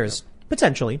 20 years,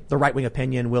 potentially the right-wing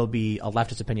opinion will be a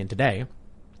leftist opinion today.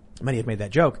 Many have made that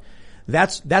joke.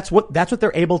 That's what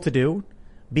they're able to do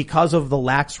because of the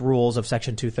lax rules of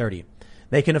Section 230.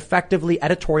 They can effectively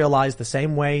editorialize the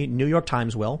same way New York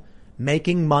Times will,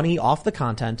 making money off the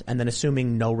content and then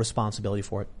assuming no responsibility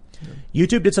for it.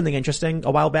 YouTube did something interesting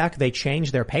a while back. They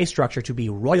changed their pay structure to be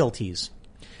royalties.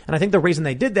 And I think the reason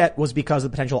they did that was because of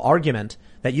the potential argument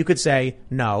that you could say,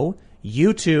 no,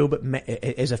 YouTube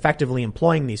is effectively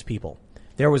employing these people.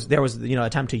 There was, you know,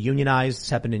 attempt to unionize. This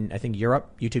happened in, I think,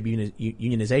 Europe, YouTube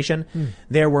unionization.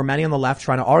 There were many on the left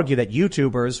trying to argue that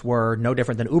YouTubers were no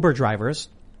different than Uber drivers.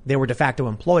 They were de facto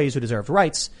employees who deserved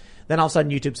rights. Then all of a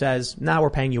sudden YouTube says, now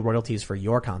we're paying you royalties for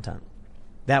your content.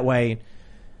 That way,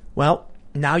 well,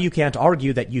 now you can't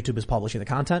argue that YouTube is publishing the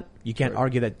content. You can't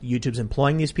argue that YouTube's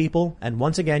employing these people. And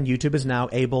once again, YouTube is now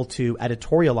able to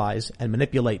editorialize and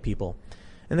manipulate people.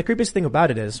 And the creepiest thing about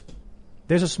it is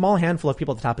there's a small handful of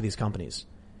people at the top of these companies.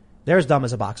 They're as dumb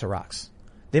as a box of rocks.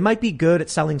 They might be good at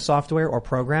selling software or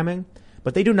programming,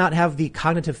 but they do not have the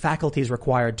cognitive faculties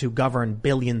required to govern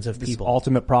billions of people. The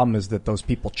ultimate problem is that those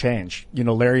people change. You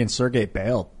know, Larry and Sergey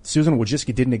bailed. Susan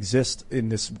Wojcicki didn't exist in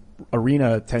this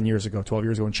arena 10 years ago, 12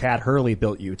 years ago, and Chad Hurley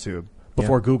built YouTube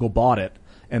before Google bought it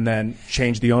and then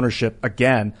changed the ownership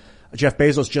again. Jeff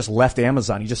Bezos just left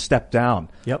Amazon. He just stepped down.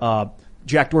 Yep.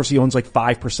 Jack Dorsey owns like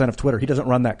 5% of Twitter. He doesn't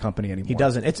run that company anymore. He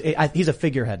doesn't. He's a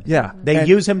figurehead. Yeah. They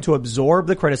use him to absorb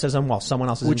the criticism while someone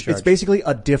else is in charge. It's basically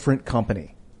a different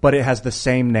company, but it has the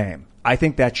same name. I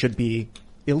think that should be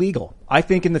illegal. I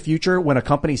think in the future, when a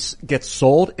company gets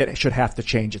sold, it should have to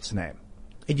change its name.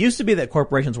 It used to be that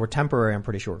corporations were temporary, I'm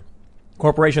pretty sure.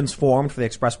 Corporations formed for the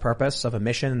express purpose of a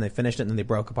mission, and they finished it, and then they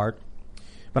broke apart.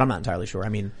 But I'm not entirely sure. I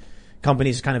mean,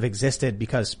 companies kind of existed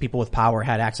because people with power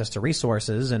had access to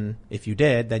resources, and if you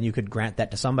did, then you could grant that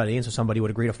to somebody, and so somebody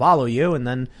would agree to follow you, and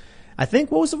then I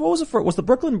think was the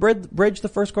Brooklyn Bridge the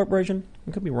first corporation?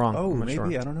 I could be wrong. Oh, maybe. Sure.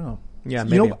 I don't know. Yeah,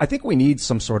 maybe. You know, I think we need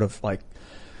some sort of like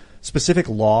specific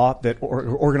law that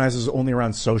organizes only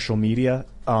around social media.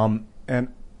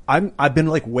 And I've been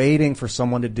like waiting for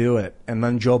someone to do it, and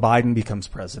then Joe Biden becomes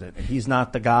president, and he's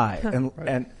not the guy.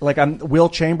 And like I'm Will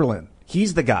Chamberlain,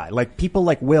 he's the guy. Like people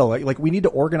like Will, like we need to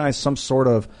organize some sort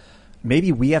of.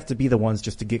 Maybe we have to be the ones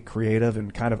just to get creative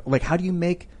and kind of like how do you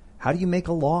make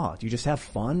a law? Do you just have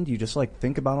fun? Do you just like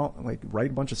think about like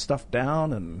write a bunch of stuff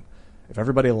down, and if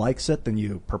everybody likes it, then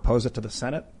you propose it to the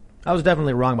Senate? I was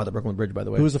definitely wrong about the Brooklyn Bridge, by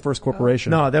the way. Who was the first corporation?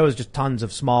 No, there was just tons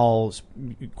of small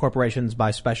corporations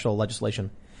by special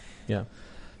legislation. Yeah.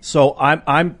 So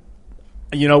I'm,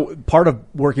 you know, part of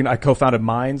working, I co-founded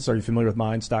Minds. Are you familiar with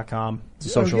Minds.com? It's a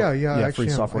social, actually, free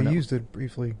software. I used it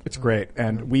briefly. It's great.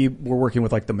 And we were working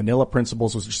with like the Manila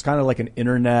Principles, which is just kind of like an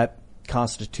internet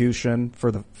constitution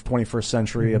for the 21st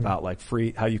century about like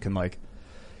free, how you can like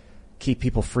keep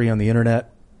people free on the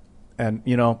internet. And,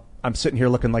 you know, I'm sitting here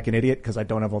looking like an idiot because I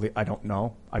don't have I don't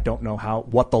know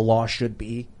what the law should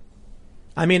be.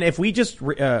 I mean, if we just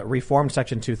reformed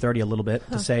Section 230 a little bit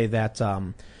to say that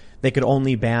they could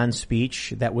only ban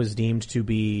speech that was deemed to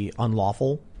be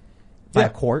unlawful by a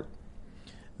court,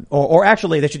 or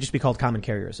actually they should just be called common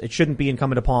carriers. It shouldn't be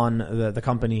incumbent upon the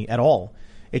company at all.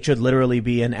 It should literally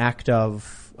be an act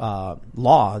of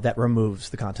law that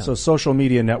removes the content. So social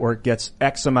media network gets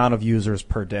X amount of users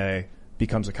per day,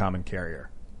 becomes a common carrier.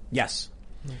 Yes.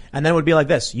 And then it would be like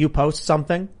this. You post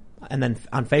something and then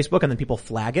on Facebook and then people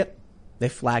flag it. They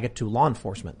flag it to law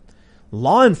enforcement.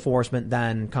 Law enforcement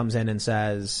then comes in and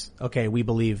says, okay, we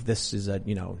believe this is a,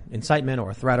 you know, incitement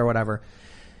or a threat or whatever.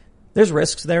 There's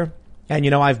risks there. And, you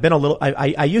know, I've been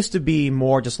I used to be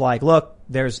more just like, look,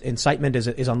 there's incitement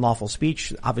is unlawful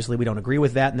speech. Obviously, we don't agree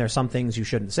with that, and there's some things you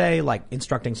shouldn't say, like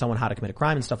instructing someone how to commit a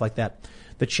crime and stuff like that.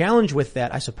 The challenge with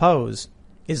that, I suppose,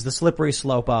 is the slippery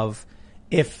slope of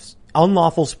if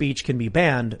unlawful speech can be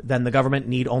banned, then the government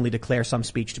need only declare some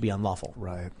speech to be unlawful.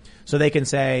 Right. So they can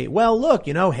say, well, look,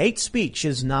 hate speech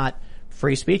is not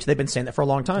free speech. They've been saying that for a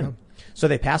long time. Yeah. So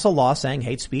they pass a law saying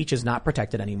hate speech is not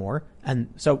protected anymore.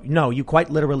 And so, no, you quite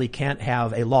literally can't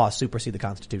have a law supersede the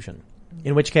Constitution.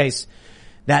 In which case,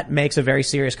 that makes a very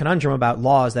serious conundrum about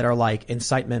laws that are like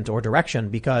incitement or direction,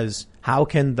 because how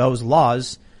can those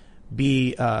laws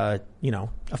be,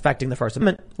 affecting the First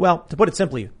Amendment? Well, to put it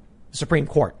simply, the Supreme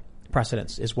Court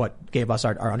precedents is what gave us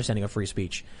our understanding of free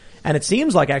speech. And it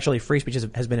seems like actually free speech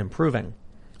has been improving.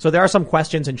 So there are some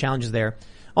questions and challenges there.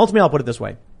 Ultimately, I'll put it this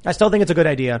way. I still think it's a good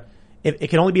idea. It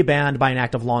can only be banned by an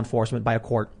act of law enforcement, by a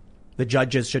court. The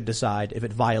judges should decide if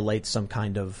it violates some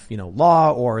kind of,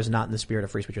 law or is not in the spirit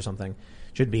of free speech or something.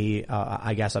 Should be,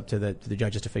 I guess, up to the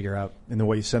judges to figure out. And the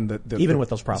way you send even with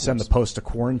those problems, send the post to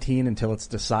quarantine until it's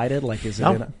decided. Like, is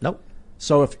it? Nope.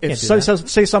 So if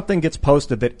say something gets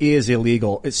posted that is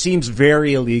illegal, it seems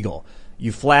very illegal.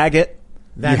 You flag it.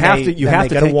 Then you have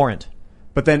to get a warrant.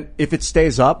 But then if it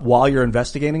stays up while you're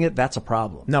investigating it, that's a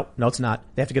problem. No, it's not.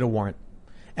 They have to get a warrant.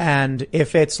 And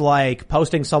if it's like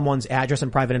posting someone's address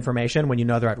and private information when you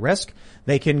know they're at risk,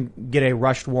 they can get a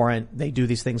rushed warrant. They do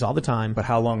these things all the time. But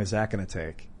how long is that going to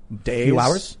take? Days? A few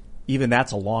hours? Even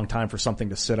that's a long time for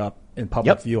something to sit up in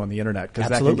public view on the internet, because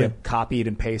that can get copied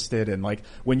and pasted. And like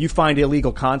when you find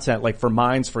illegal content, like for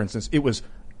Minds, for instance, it was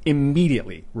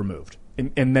immediately removed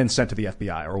and then sent to the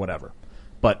FBI or whatever.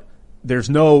 But there's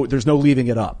no leaving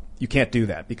it up. You can't do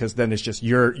that, because then it's just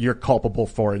you're culpable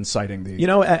for inciting the.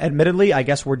 Admittedly, I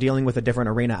guess we're dealing with a different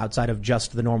arena outside of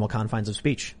just the normal confines of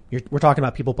speech. We're talking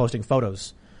about people posting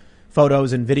photos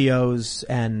and videos,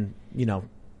 and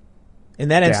in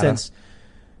that instance,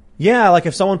 yeah, like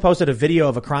if someone posted a video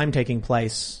of a crime taking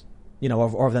place,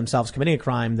 or of themselves committing a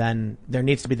crime, then there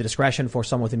needs to be the discretion for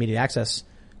someone with immediate access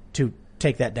to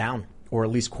take that down, or at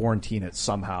least quarantine it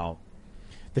somehow.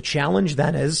 The challenge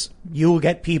then is you will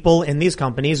get people in these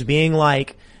companies being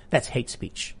like, that's hate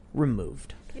speech,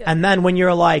 removed. Yeah. And then when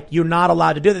you're like, you're not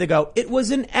allowed to do that, they go, it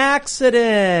was an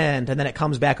accident. And then it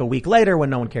comes back a week later when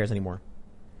no one cares anymore.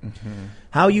 Mm-hmm.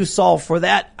 How you solve for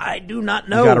that, I do not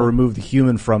know. You got to remove the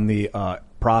human from the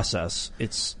process.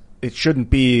 It shouldn't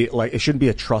be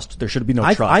a trust. There should be no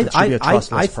trust. It should be a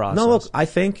trustless process. No, look, I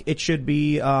think it should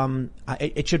be,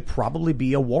 it should probably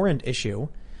be a warrant issue.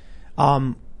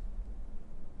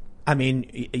 I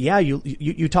mean, yeah,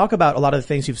 you talk about a lot of the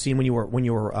things you've seen when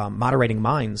you were moderating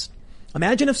Minds.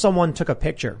 Imagine if someone took a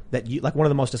picture that like one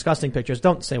of the most disgusting pictures,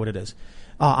 don't say what it is,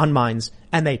 on Minds,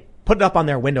 and they put it up on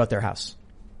their window at their house.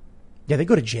 Yeah, they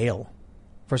go to jail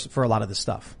for a lot of this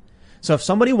stuff. So if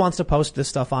somebody wants to post this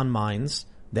stuff on Minds,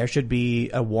 there should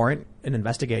be a warrant, an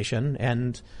investigation,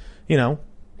 and,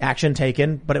 action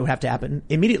taken, but it would have to happen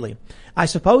immediately. I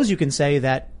suppose you can say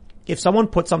that if someone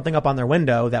put something up on their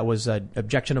window that was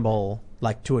objectionable,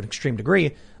 like to an extreme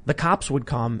degree, the cops would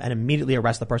come and immediately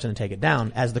arrest the person and take it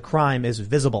down, as the crime is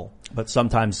visible. But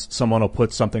sometimes someone will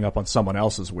put something up on someone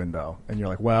else's window, and you're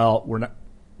like, well, we're not.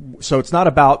 So it's not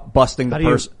about busting the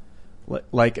person.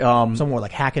 Someone will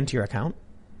like hack into your account?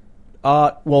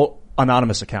 Well,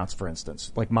 anonymous accounts, for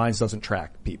instance. Like Minds doesn't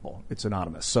track people. It's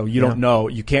anonymous. So you don't know.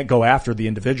 You can't go after the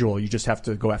individual. You just have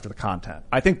to go after the content.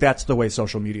 I think that's the way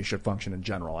social media should function in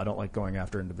general. I don't like going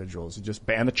after individuals. You just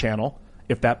ban the channel.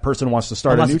 If that person wants to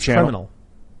start a new channel. Criminal.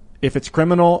 If it's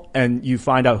criminal and you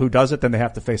find out who does it, then they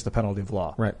have to face the penalty of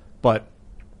law. Right. But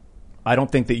I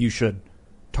don't think that you should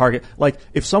target. Like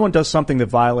if someone does something that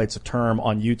violates a term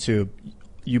on YouTube,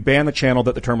 you ban the channel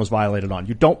that the term was violated on.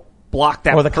 You don't block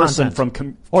that person from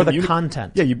the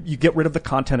content. Yeah, you get rid of the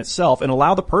content itself and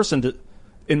allow the person to,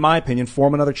 in my opinion,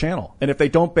 form another channel. And if they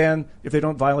don't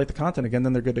violate the content again,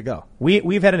 then they're good to go.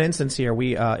 We've had an instance here.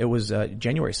 It was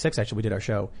January 6th, actually, we did our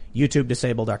show. YouTube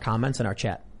disabled our comments in our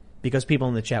chat because people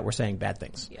in the chat were saying bad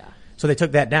things. Yeah. So they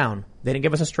took that down. They didn't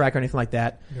give us a strike or anything like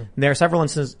that. Yeah. And there are several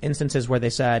instances where they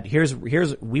said,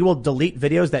 we will delete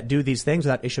videos that do these things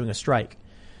without issuing a strike.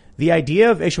 The idea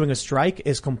of issuing a strike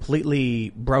is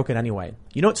completely broken anyway.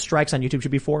 You know what strikes on YouTube should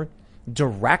be for?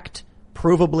 Direct,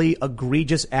 provably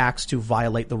egregious acts to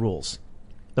violate the rules.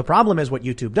 The problem is what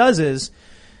YouTube does is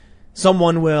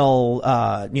someone will,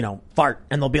 fart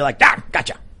and they'll be like,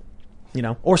 gotcha.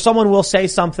 Or someone will say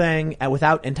something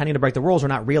without intending to break the rules or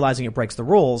not realizing it breaks the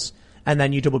rules. And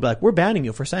then YouTube will be like, we're banning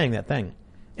you for saying that thing.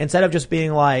 Instead of just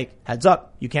being like, heads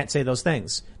up, you can't say those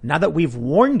things. Now that we've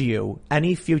warned you,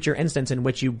 any future instance in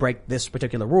which you break this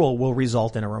particular rule will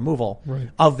result in a removal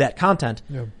of that content.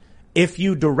 Yeah. If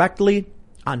you directly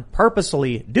and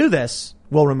purposely do this,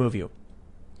 we'll remove you.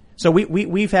 So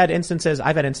we've had instances,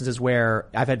 I've had instances where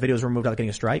I've had videos removed without getting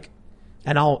a strike.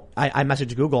 And I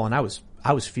messaged Google and I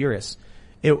was furious.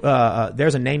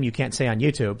 There's a name you can't say on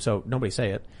YouTube, so nobody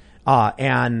say it.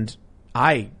 And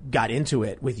I got into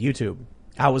it with YouTube.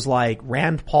 I was like,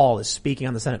 Rand Paul is speaking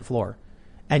on the Senate floor.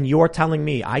 And you're telling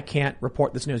me I can't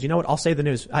report this news. You know what? I'll say the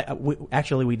news.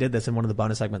 We did this in one of the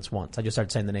bonus segments once. I just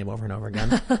started saying the name over and over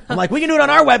again. I'm like, we can do it on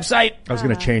our website. I was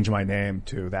going to change my name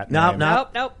to that No. name.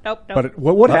 Nope. But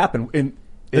what happened?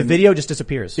 The video just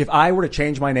disappears. If I were to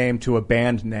change my name to a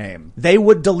banned name, They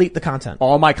would delete the content.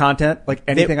 all my content, like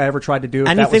anything I ever tried to do, if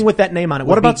Anything with that name on it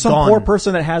What would about be some gone. poor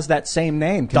person that has that same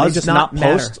name? Can Does they just not post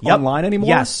matter. Yep. online anymore?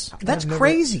 Yes. That's I've never-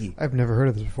 crazy. I've never heard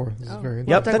of this before. This is very Yep.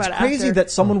 interesting. Talk That's about crazy after.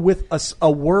 that someone with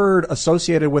a word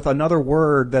associated with another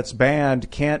word that's banned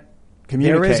can't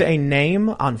communicate. There is a name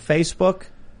on Facebook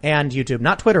and YouTube,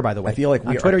 not Twitter, by the way. I feel like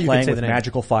on we Twitter are you playing can say with the name.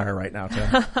 magical fire right now,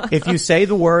 Tim. If you say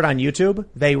the word on YouTube,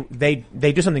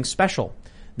 they do something special.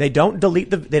 They don't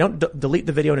delete the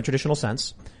video in a traditional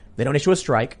sense. They don't issue a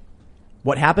strike.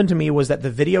 What happened to me was that the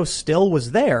video still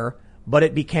was there, but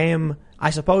it became,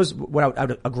 I suppose,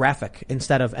 a graphic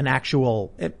instead of an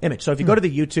actual image. So if you go to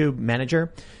the YouTube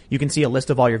manager, you can see a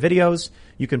list of all your videos.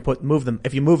 You can move them.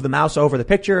 If you move the mouse over the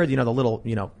picture, the little,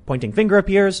 pointing finger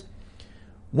appears.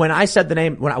 When I said the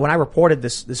name, when I reported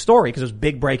this story, because it was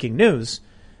big breaking news,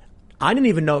 I didn't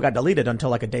even know it got deleted until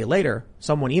like a day later.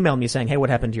 Someone emailed me saying, hey, what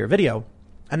happened to your video?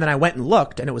 And then I went and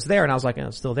looked and it was there and I was like,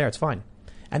 it's still there. It's fine.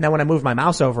 And then when I moved my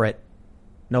mouse over it,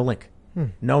 no link,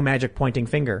 no magic pointing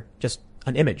finger, just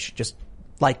an image, just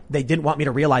like they didn't want me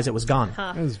to realize it was gone.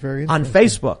 That was very On interesting.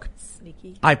 Facebook,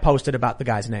 Sneaky. I posted about the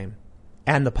guy's name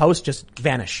and the post just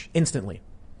vanish instantly.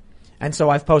 And so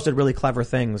I've posted really clever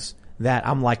things that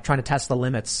I'm like trying to test the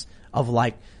limits of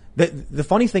like, the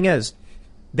funny thing is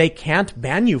they can't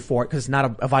ban you for it because it's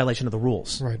not a violation of the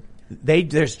rules. Right.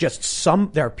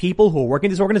 There are people who are working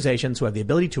in these organizations who have the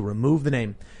ability to remove the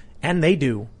name, and they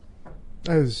do.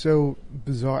 That is so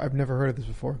bizarre. I've never heard of this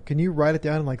before. Can you write it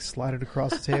down and like slide it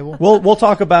across the table? We'll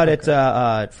talk about it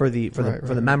for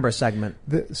the member segment.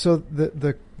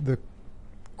 The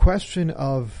question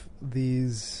of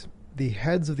the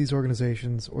heads of these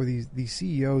organizations or these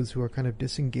CEOs who are kind of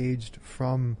disengaged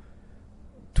from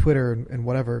Twitter and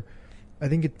whatever, I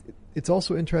think it's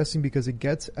also interesting because it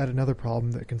gets at another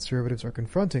problem that conservatives are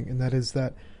confronting, and that is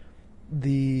that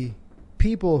the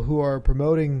people who are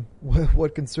promoting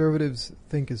what conservatives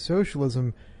think is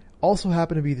socialism also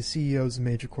happen to be the CEOs of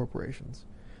major corporations.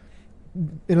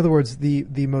 In other words, the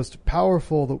most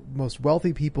powerful, the most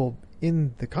wealthy people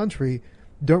in the country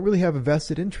don't really have a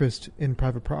vested interest in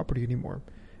private property anymore.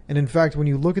 And in fact, when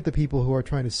you look at the people who are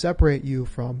trying to separate you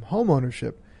from home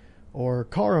ownership or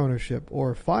car ownership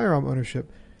or firearm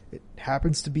ownership, it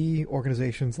happens to be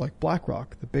organizations like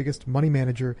BlackRock, the biggest money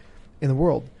manager in the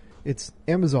world. It's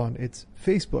Amazon, it's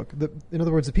Facebook. In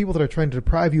other words, the people that are trying to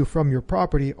deprive you from your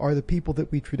property are the people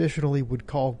that we traditionally would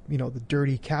call, the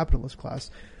dirty capitalist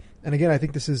class. And again, I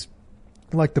think this is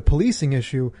like the policing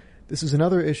issue. This is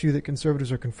another issue that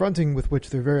conservatives are confronting with which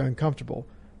they're very uncomfortable,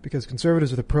 because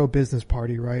conservatives are the pro-business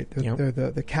party, right? They're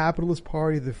the capitalist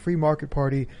party, the free market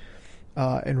party.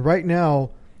 And right now,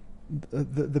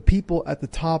 the people at the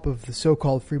top of the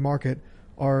so-called free market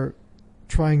are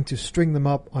trying to string them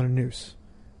up on a noose.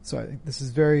 So I think this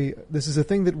is a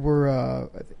thing that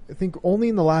I think only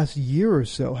in the last year or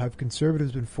so have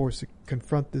conservatives been forced to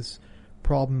confront this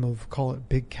problem of, call it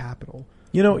big capital.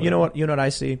 You know what I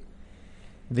see?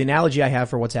 The analogy I have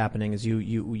for what's happening is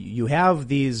you have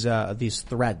these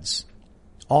threads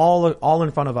all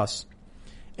in front of us,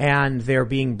 and they're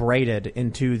being braided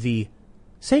into the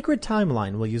sacred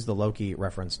timeline. We'll use the Loki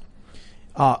reference.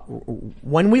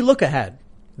 When we look ahead,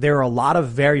 there are a lot of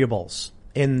variables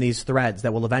in these threads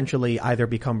that will eventually either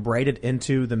become braided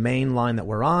into the main line that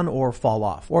we're on or fall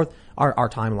off, or our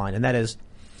timeline. And that is,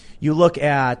 you look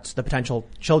at the potential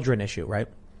children issue, right?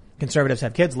 Conservatives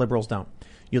have kids, liberals don't.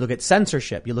 You look at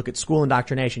censorship, you look at school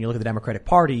indoctrination, you look at the Democratic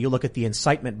Party, you look at the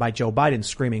incitement by Joe Biden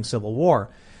screaming civil war.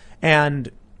 And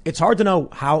it's hard to know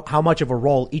how much of a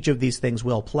role each of these things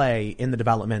will play in the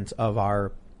development of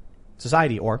our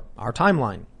society or our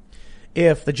timeline.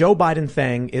 If the Joe Biden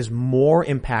thing is more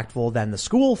impactful than the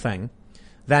school thing,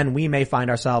 then we may find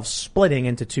ourselves splitting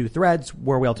into two threads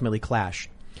where we ultimately clash.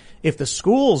 If the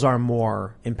schools are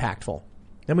more impactful,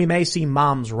 then we may see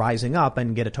moms rising up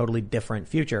and get a totally different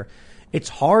future. It's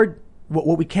hard.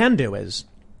 What we can do is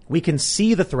we can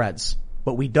see the threads,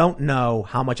 but we don't know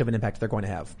how much of an impact they're going to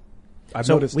have. I've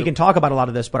so noticed we can talk about a lot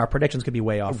of this, but our predictions could be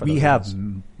way off. We have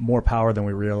more power than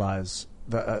we realize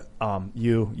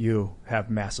You have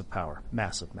massive power,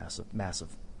 massive.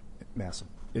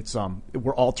 It's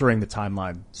we're altering the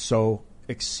timeline so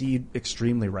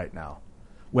extremely right now.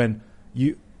 When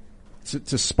you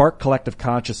to spark collective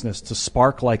consciousness, to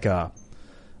spark like a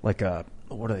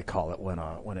what do they call it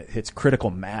when it hits critical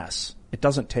mass? It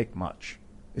doesn't take much.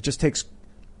 It just takes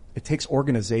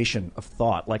organization of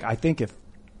thought. Like I think if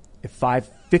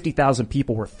 50,000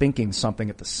 people were thinking something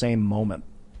at the same moment,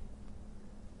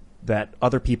 that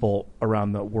other people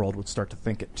around the world would start to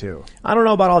think it too. I don't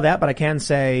know about all that, but I can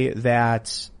say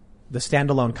that the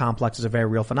standalone complex is a very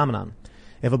real phenomenon.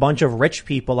 If a bunch of rich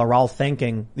people are all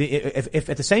thinking, if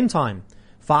at the same time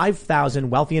 5,000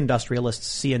 wealthy industrialists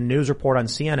see a news report on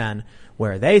CNN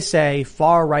where they say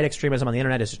far-right extremism on the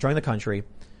internet is destroying the country,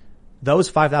 those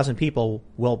 5,000 people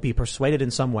will be persuaded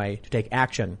in some way to take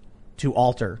action to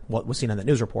alter what was seen on that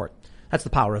news report. That's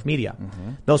the power of media.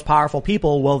 Mm-hmm. Those powerful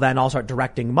people will then all start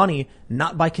directing money,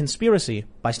 not by conspiracy,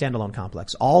 by standalone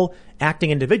complex, all acting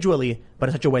individually, but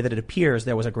in such a way that it appears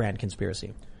there was a grand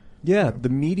conspiracy. Yeah, the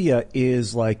media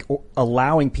is like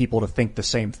allowing people to think the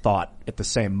same thought at the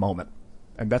same moment.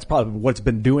 And that's probably what it's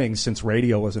been doing since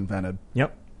radio was invented.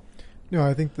 Yep. No,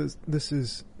 I think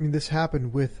this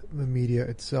happened with the media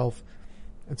itself.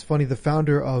 It's funny, the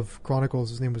founder of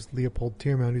Chronicles, his name was Leopold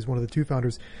Tierman, he's one of the two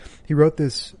founders. He wrote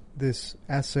this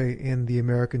essay in The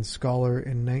American Scholar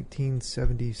in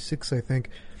 1976, I think.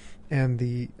 And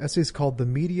the essay is called The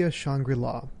Media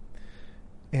Shangri-La.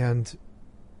 And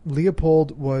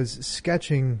Leopold was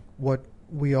sketching what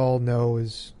we all know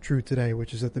is true today,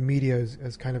 which is that the media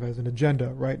is kind of as an agenda,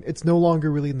 right? It's no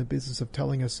longer really in the business of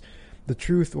telling us the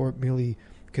truth or merely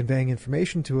conveying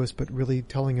information to us, but really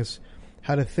telling us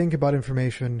how to think about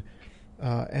information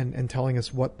and telling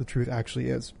us what the truth actually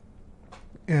is.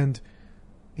 And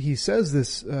he says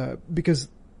this because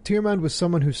Tierman was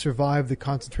someone who survived the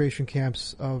concentration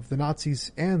camps of the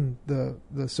Nazis and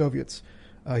the Soviets.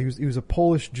 He was a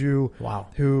Polish Jew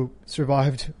who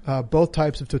survived both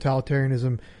types of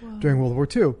totalitarianism during World War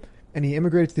II. And he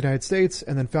immigrated to the United States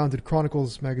and then founded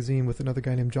Chronicles magazine with another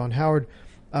guy named John Howard.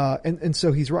 And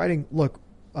so he's writing, look,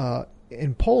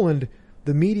 in Poland,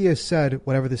 the media said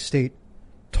whatever the state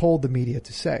told the media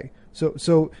to say.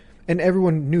 So and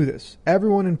everyone knew this.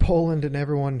 Everyone in Poland and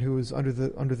everyone who was under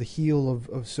the heel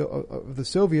of the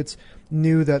Soviets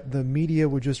knew that the media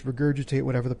would just regurgitate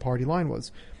whatever the party line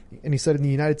was. And he said in the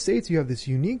United States, you have this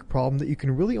unique problem that you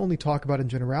can really only talk about in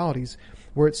generalities,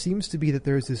 where it seems to be that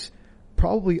there's this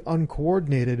probably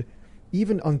uncoordinated,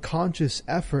 even unconscious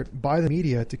effort by the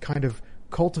media to kind of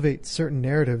cultivate certain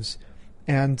narratives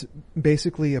and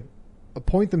basically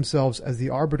appoint themselves as the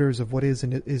arbiters of what is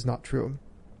and is not true.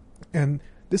 And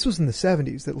this was in the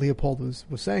 70s that Leopold was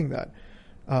saying that.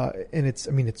 And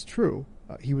it's true.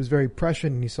 He was very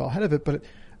prescient and he saw ahead of it, but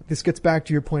this gets back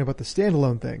to your point about the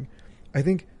standalone thing. I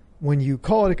think when you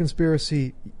call it a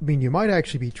conspiracy, you might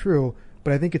actually be true,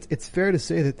 but I think it's fair to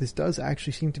say that this does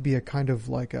actually seem to be a kind of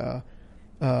like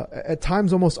at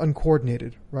times almost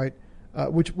uncoordinated, right?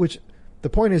 Which the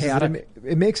point is,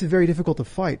 it makes it very difficult to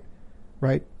fight,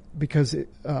 right? Because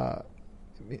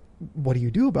what do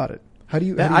you do about it? How do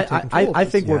you take control of I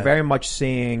this? think we're very much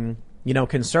seeing,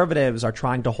 conservatives are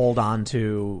trying to hold on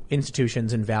to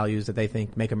institutions and values that they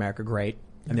think make America great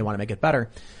and they want to make it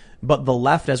better. But the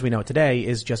left, as we know it today,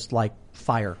 is just like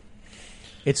fire.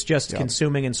 It's just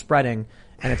consuming and spreading,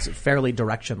 and it's fairly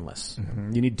directionless.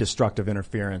 Mm-hmm. You need destructive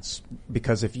interference,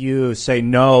 because if you say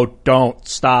no, don't,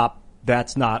 stop,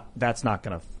 that's not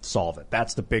going to solve it.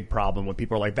 That's the big problem when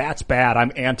people are like, that's bad,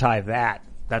 I'm anti that.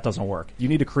 That doesn't work. You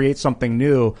need to create something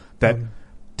new that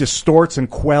distorts and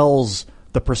quells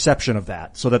the perception of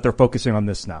that, so that they're focusing on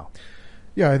this now.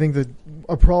 Yeah, I think that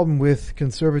a problem with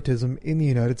conservatism in the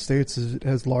United States is it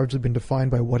has largely been defined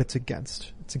by what it's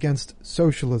against. It's against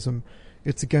socialism.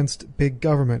 It's against big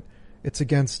government. It's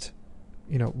against,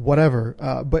 whatever.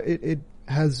 But it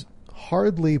has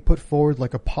hardly put forward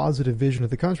like a positive vision of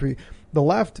the country. The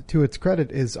left, to its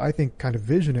credit, is, I think, kind of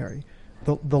visionary.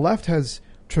 The left has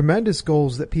tremendous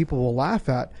goals that people will laugh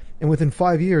at, and within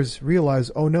 5 years realize,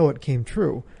 oh no, it came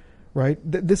true, right?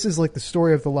 This is like the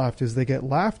story of the left, is they get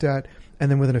laughed at, and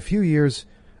then within a few years,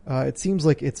 it seems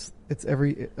like it's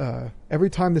every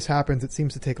time this happens, it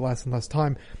seems to take less and less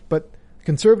time. But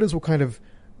conservatives will kind of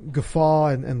guffaw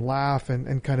and laugh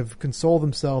and kind of console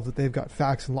themselves that they've got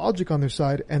facts and logic on their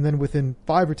side, and then within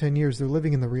 5 or 10 years, they're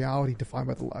living in the reality defined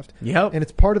by the left. Yep. And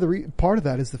it's part of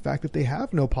that is the fact that they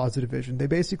have no positive vision. They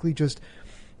basically just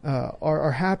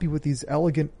are happy with these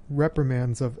elegant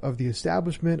reprimands of the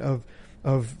establishment,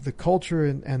 of the culture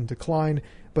and decline,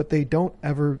 but they don't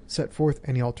ever set forth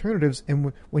any alternatives.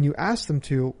 And when you ask them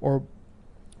to, or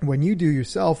when you do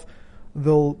yourself,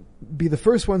 they'll be the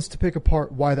first ones to pick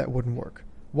apart why that wouldn't work,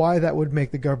 why that would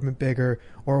make the government bigger,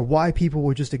 or why people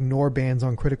would just ignore bans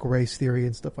on critical race theory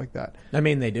and stuff like that. I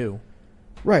mean, they do.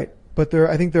 Right. But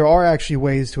I think there are actually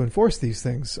ways to enforce these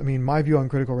things. I mean, my view on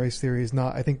critical race theory is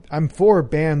not, I think I'm for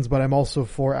bans, but I'm also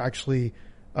for actually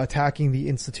attacking the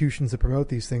institutions that promote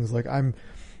these things. Like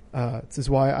this is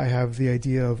why I have the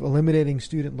idea of eliminating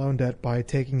student loan debt by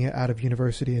taking it out of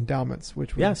university endowments,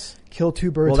 which would kill two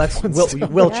birds with one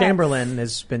stone. Will Chamberlain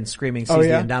has been screaming seize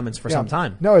the endowments for some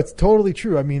time. No, it's totally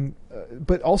true. I mean,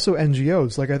 but also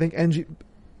NGOs. Like I think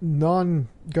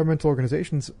non-governmental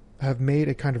organizations have made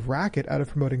a kind of racket out of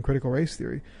promoting critical race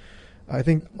theory. I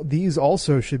think these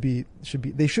also should be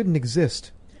they shouldn't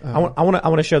exist. I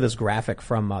want to show this graphic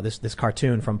from this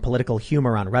cartoon from Political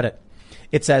Humor on Reddit.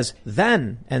 It says,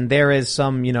 then, and there is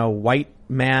some, white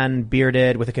man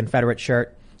bearded with a Confederate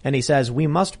shirt. And he says, we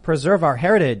must preserve our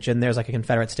heritage. And there's like a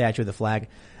Confederate statue of the flag.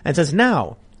 And it says,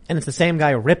 now. And it's the same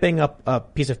guy ripping up a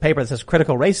piece of paper that says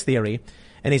critical race theory.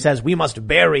 And he says, we must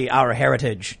bury our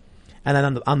heritage. And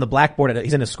then on the blackboard,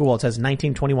 he's in a school, it says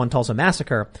 1921 Tulsa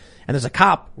Massacre. And there's a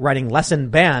cop writing lesson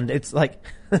banned. It's like,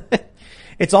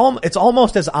 it's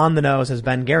almost as on the nose as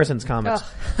Ben Garrison's comics.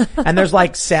 And there's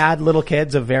like sad little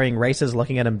kids of varying races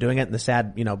looking at him doing it and the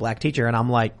sad, black teacher. And I'm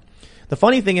like, the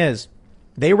funny thing is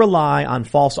they rely on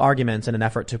false arguments in an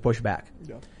effort to push back.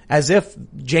 Yeah. As if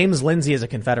James Lindsay is a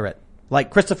Confederate. Like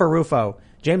Christopher Rufo,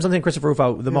 James Lindsay and Christopher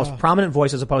Rufo, the most prominent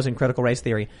voices opposing critical race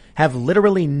theory, have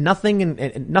literally nothing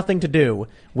to do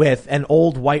with an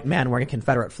old white man wearing a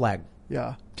Confederate flag.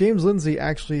 Yeah. James Lindsay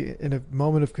actually, in a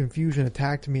moment of confusion,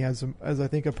 attacked me as I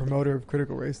think a promoter of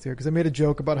critical race theory, because I made a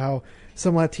joke about how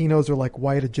some Latinos are like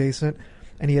white adjacent,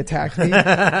 and he attacked me.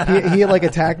 he like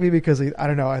attacked me because I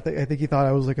don't know. I think he thought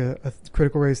I was like a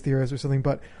critical race theorist or something.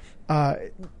 But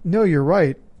no, you're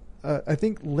right. I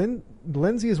think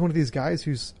Lindsay is one of these guys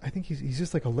who's, I think he's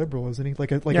just like a liberal, isn't he?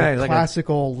 Like a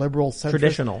classical liberal centrist.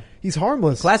 Traditional. He's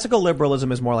harmless. Classical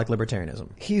liberalism is more like libertarianism.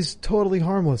 He's totally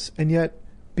harmless, and yet,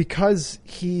 because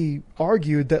he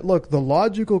argued that, look, the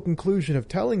logical conclusion of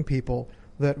telling people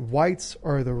that whites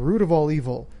are the root of all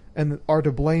evil and are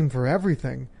to blame for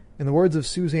everything, in the words of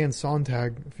Suzanne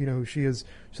Sontag, if you know who she is,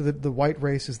 so that the white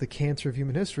race is the cancer of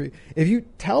human history. If you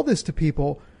tell this to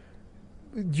people,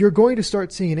 you're going to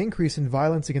start seeing an increase in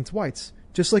violence against whites,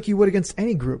 just like you would against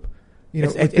any group. The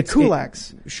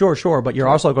kulaks. Sure, but you're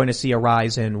also going to see a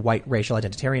rise in white racial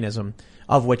identitarianism,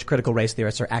 of which critical race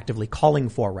theorists are actively calling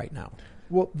for right now.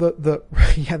 Well, the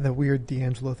weird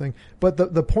D'Angelo thing. But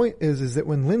the point is that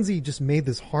when Lindsay just made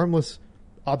this harmless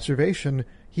observation,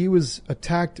 he was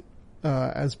attacked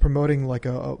as promoting like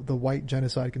the white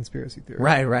genocide conspiracy theory.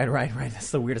 Right.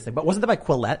 That's the weirdest thing. But wasn't that by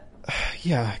Quillette?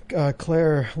 Yeah,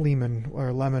 Claire Lehman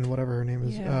or Lemon, whatever her name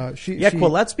is. Yeah.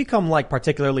 Quillette's become like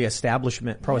particularly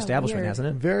pro-establishment, hasn't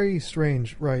it? Very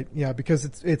strange, right? Yeah, because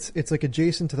it's like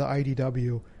adjacent to the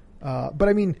IDW. But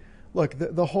I mean, look,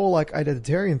 the whole like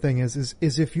identitarian thing is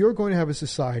if you're going to have a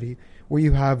society where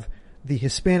you have the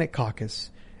Hispanic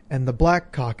caucus and the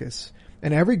Black caucus,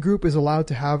 and every group is allowed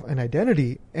to have an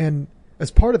identity, and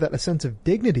as part of that, a sense of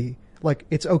dignity, like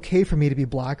it's okay for me to be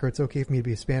Black or it's okay for me to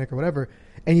be Hispanic or whatever,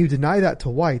 and you deny that to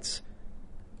whites,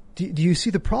 do you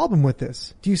see the problem with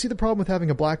this? Do you see the problem with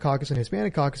having a Black caucus and a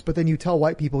Hispanic caucus, but then you tell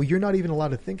white people you're not even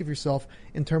allowed to think of yourself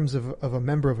in terms of a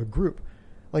member of a group?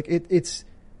 Like it's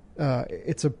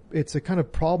a kind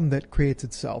of problem that creates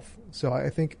itself. So I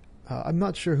think I'm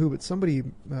not sure who, but somebody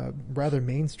rather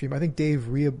mainstream. I think Dave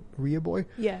Riaboy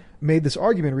made this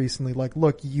argument recently. Like,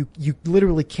 look, you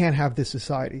literally can't have this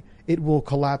society. It will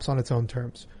collapse on its own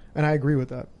terms, and I agree with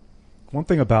that. One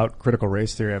thing about critical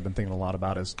race theory I've been thinking a lot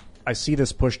about is I see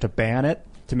this push to ban it,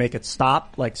 to make it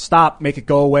stop. Like, stop, make it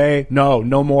go away. No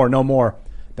more.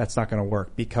 That's not going to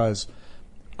work, because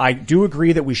I do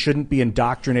agree that we shouldn't be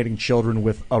indoctrinating children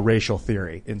with a racial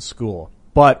theory in school,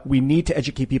 but we need to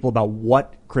educate people about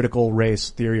what critical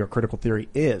race theory or critical theory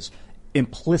is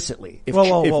implicitly. If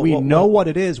we know what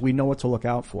it is, we know what to look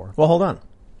out for. Well, hold on.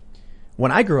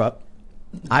 When I grew up,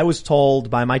 I was told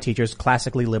by my teachers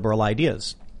classically liberal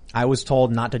ideas. I was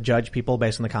told not to judge people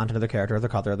based on the content of their character or the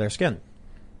color of their skin.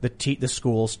 The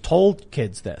schools told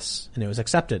kids this, and it was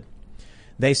accepted.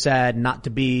 They said not to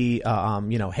be,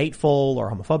 hateful or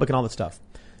homophobic and all that stuff.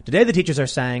 Today, the teachers are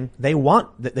saying they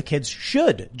want that the kids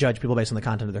should judge people based on the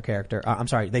content of their character.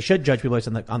 They should judge people based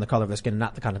on the color of their skin,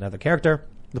 not the content of their character.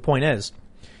 The point is,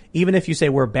 even if you say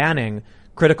we're banning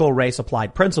critical race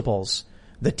applied principles,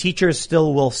 the teachers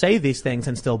still will say these things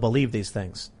and still believe these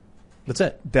things. That's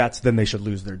it. Then they should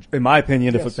lose in my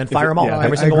opinion, Then fire them all. Yeah,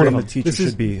 Every single one of them. The teacher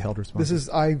should be held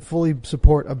responsible. I fully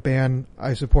support a ban.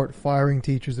 I support firing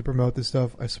teachers that promote this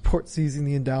stuff. I support seizing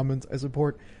the endowments. I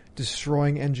support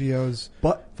destroying NGOs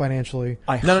financially.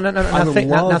 No.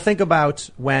 Now think about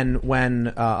when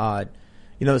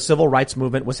the civil rights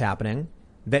movement was happening.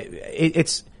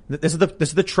 This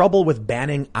is the trouble with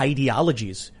banning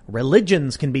ideologies.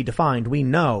 Religions can be defined. We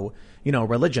know,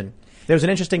 religion. There's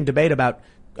an interesting debate about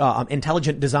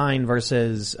intelligent design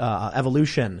versus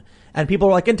evolution, and people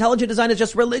are like, intelligent design is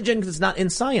just religion because it's not in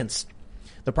science.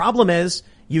 The problem is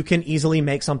you can easily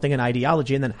make something an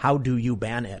ideology, and then how do you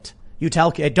ban it?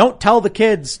 Don't tell the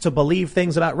kids to believe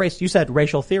things about race. You said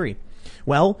racial theory.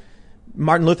 Well,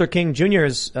 Martin Luther King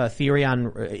Jr.'s theory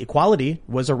on equality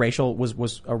was a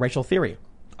racial theory.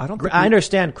 I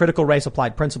understand critical race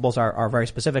applied principles are very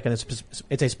specific, and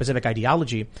it's a specific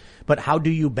ideology. But how do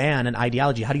you ban an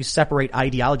ideology? How do you separate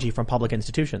ideology from public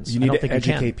institutions? You need to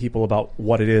educate people about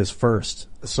what it is first,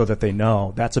 so that they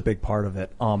know. That's a big part of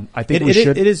it. I think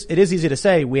it is easy to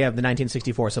say we have the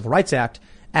 1964 Civil Rights Act,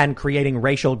 and creating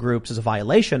racial groups is a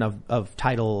violation of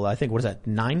Title, I think, what is that,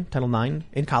 9? Title 9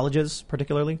 in colleges,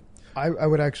 particularly? I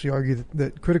would actually argue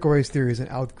that critical race theory is an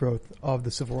outgrowth of the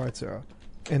civil rights era.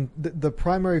 And the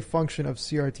primary function of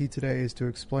CRT today is to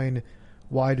explain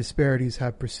why disparities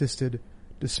have persisted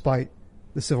despite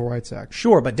the Civil Rights Act.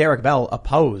 Sure, but Derek Bell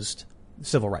opposed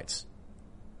civil rights.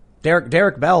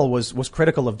 Derek Bell was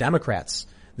critical of Democrats.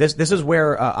 This is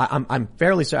where I'm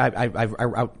fairly certain.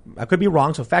 I could be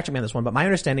wrong, so fact check me on this one. But my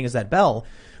understanding is that Bell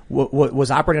was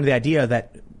operating under the idea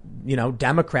that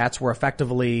Democrats were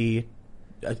effectively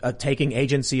taking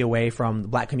agency away from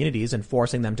black communities and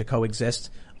forcing them to coexist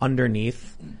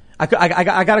underneath. I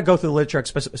got to go through the literature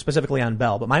specifically on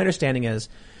Bell, but my understanding is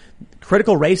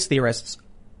critical race theorists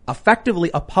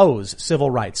effectively oppose civil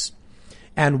rights.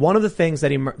 And one of the things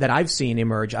that I've seen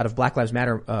emerge out of Black Lives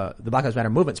Matter, the Black Lives Matter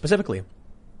movement specifically,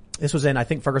 this was in, I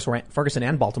think, Ferguson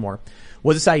and Baltimore,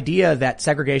 was this idea that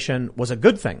segregation was a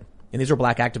good thing. And these were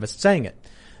black activists saying it.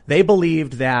 They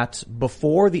believed that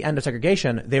before the end of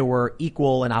segregation, there were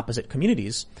equal and opposite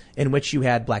communities in which you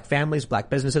had black families,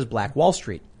 black businesses, black Wall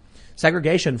Street.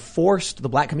 Segregation forced the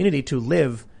black community to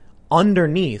live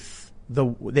underneath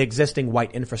the existing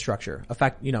white infrastructure,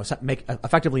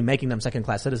 effectively making them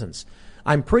second-class citizens.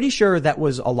 I'm pretty sure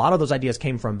a lot of those ideas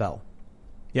came from Bell.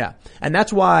 Yeah. And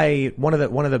that's why one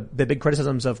of the big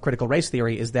criticisms of critical race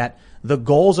theory is that the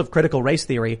goals of critical race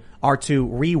theory are to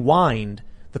rewind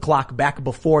the clock back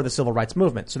before the civil rights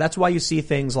movement. So that's why you see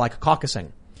things like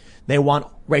caucusing. They want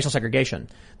racial segregation.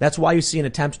 That's why you see an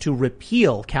attempt to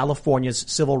repeal California's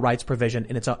civil rights provision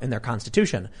in their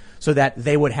constitution so that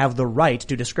they would have the right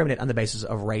to discriminate on the basis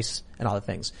of race and other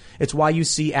things. It's why you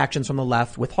see actions from the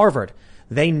left with Harvard.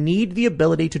 They need the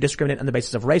ability to discriminate on the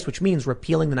basis of race, which means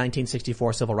repealing the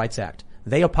 1964 Civil Rights Act.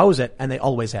 They oppose it, and they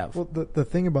always have. Well, the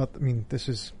thing about,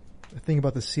 the thing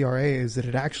about the CRA is that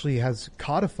it actually has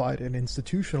codified and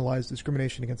institutionalized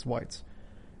discrimination against whites.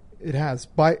 It has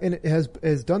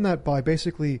has done that by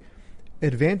basically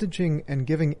advantaging and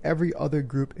giving every other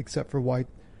group except for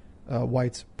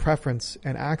whites preference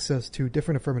and access to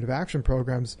different affirmative action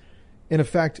programs. In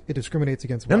effect, it discriminates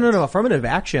against whites. No. Affirmative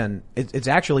action, it's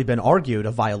actually been argued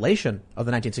a violation of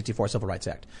the 1964 Civil Rights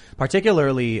Act,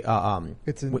 particularly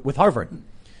with Harvard.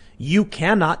 You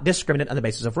cannot discriminate on the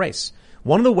basis of race.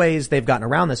 One of the ways they've gotten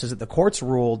around this is that the courts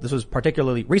ruled, this was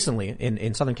particularly recently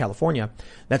in Southern California,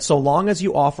 that so long as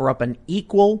you offer up an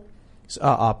equal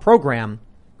program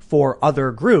for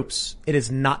other groups, it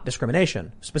is not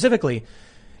discrimination. Specifically,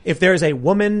 if there is a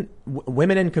women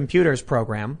in computers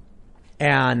program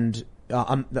and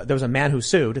there was a man who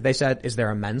sued, they said, is there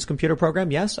a men's computer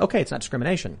program? Yes. Okay, it's not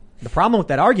discrimination. The problem with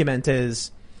that argument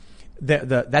is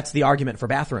that's the argument for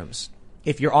bathrooms.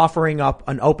 If you're offering up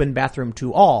an open bathroom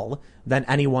to all, then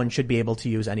anyone should be able to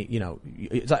use any,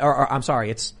 I'm sorry,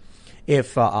 it's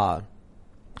if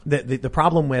the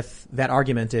problem with that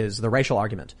argument is the racial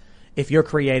argument. If you're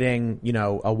creating,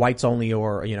 a whites only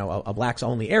or, a blacks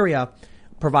only area,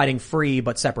 providing free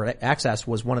but separate access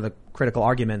was one of the critical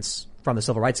arguments from the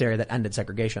civil rights area that ended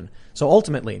segregation. So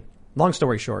ultimately, long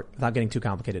story short, without getting too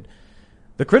complicated,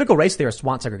 the critical race theorists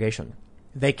want segregation.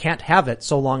 They can't have it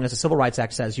so long as the Civil Rights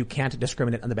Act says you can't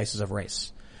discriminate on the basis of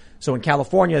race. So in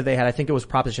California, they had, I think it was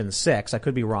Proposition 6, I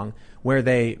could be wrong, where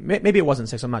maybe it wasn't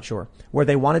 6, I'm not sure, where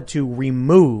they wanted to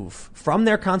remove from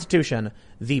their constitution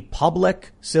the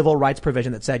public civil rights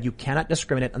provision that said you cannot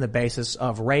discriminate on the basis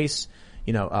of race,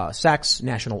 sex,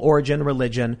 national origin,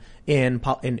 religion,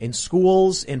 in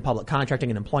schools, in public contracting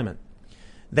and employment.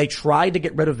 They tried to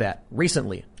get rid of that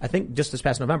recently. I think just this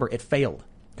past November, it failed.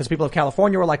 Because people of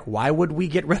California were like, why would we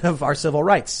get rid of our civil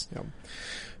rights?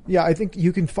 Yeah, I think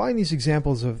you can find these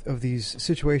examples of these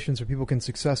situations where people can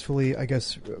successfully, I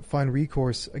guess, find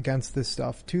recourse against this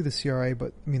stuff to the CRA.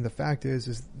 But I mean, the fact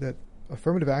is that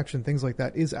affirmative action, things like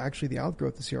that, is actually the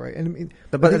outgrowth of the CRA. And I mean,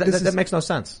 but that makes no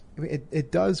sense. I mean,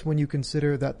 it does when you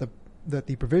consider that the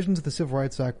provisions of the Civil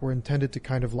Rights Act were intended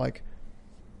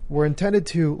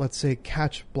to, let's say,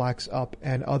 catch blacks up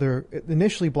and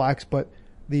initially blacks, but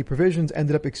the provisions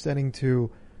ended up extending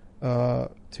to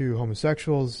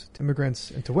homosexuals, to immigrants,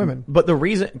 and to women. But the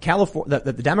reason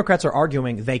the Democrats are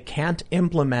arguing they can't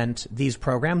implement these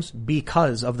programs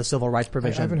because of the civil rights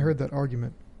provision. I haven't heard that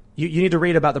argument. You need to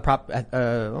read about the prop.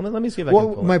 Let me see if I can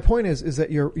pull it. My point is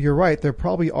that you're right. There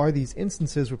probably are these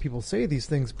instances where people say these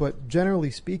things, but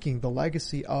generally speaking, the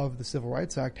legacy of the Civil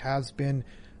Rights Act has been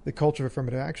the culture of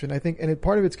affirmative action. I think, and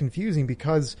part of it's confusing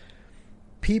because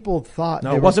people thought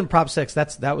it wasn't Prop 6.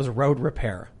 That was road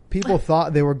repair. People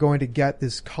thought they were going to get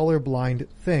this colorblind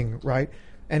thing, right?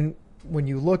 And when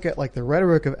you look at like the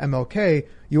rhetoric of MLK,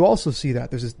 you also see that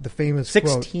there's the famous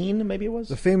 16, quote, maybe it was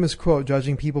the famous quote,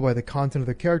 judging people by the content of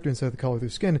their character instead of the color of their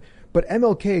skin. But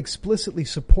MLK explicitly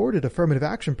supported affirmative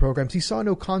action programs. He saw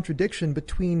no contradiction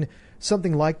between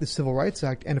something like the Civil Rights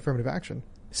Act and affirmative action.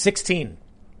 16.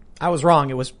 I was wrong.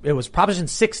 It was Proposition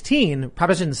 16.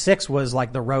 Proposition 6 was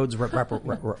like the Roads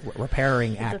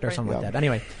Repairing Act or something like that.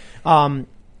 Anyway,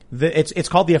 it's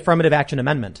called the Affirmative Action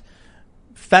Amendment.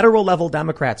 Federal level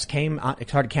Democrats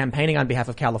started campaigning on behalf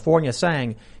of California,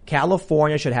 saying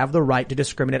California should have the right to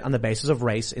discriminate on the basis of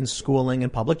race in schooling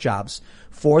and public jobs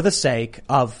for the sake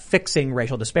of fixing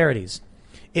racial disparities.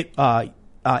 It got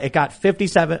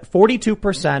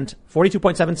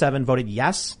 42.77 voted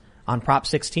yes on Prop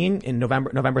 16 in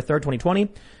November 3rd, 2020.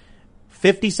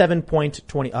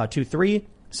 57.23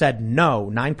 said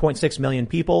no. 9.6 million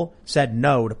people said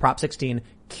no to Prop 16,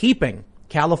 keeping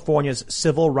California's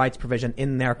civil rights provision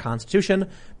in their constitution,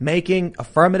 making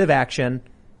affirmative action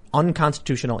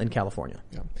unconstitutional in California.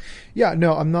 Yeah,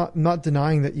 no, I'm not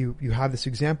denying that you have this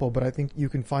example, but I think you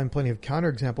can find plenty of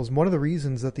counterexamples. One of the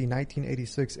reasons that the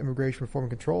 1986 Immigration Reform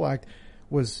and Control Act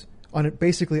was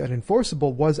basically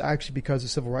unenforceable was actually because of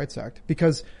the Civil Rights Act,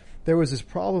 because there was this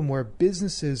problem where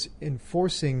businesses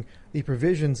enforcing the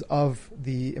provisions of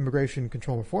the Immigration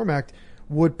Control and Reform Act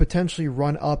would potentially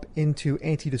run up into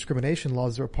anti-discrimination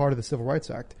laws that were part of the Civil Rights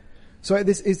Act. So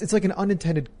it's like an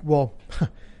unintended,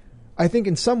 I think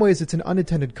in some ways it's an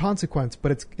unintended consequence,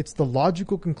 but it's the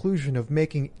logical conclusion of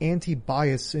making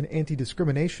anti-bias and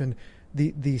anti-discrimination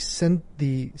the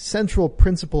central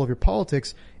principle of your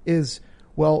politics is,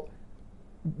 well,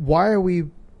 why are we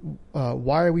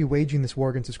waging this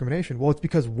war against discrimination? Well, it's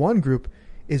because one group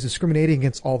is discriminating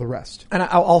against all the rest. And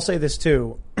I'll say this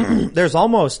too. There's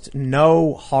almost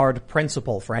no hard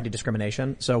principle for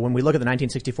anti-discrimination. So when we look at the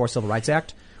 1964 Civil Rights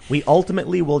Act, we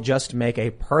ultimately will just make a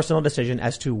personal decision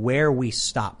as to where we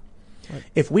stop. Right.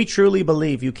 If we truly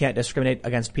believe you can't discriminate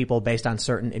against people based on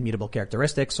certain immutable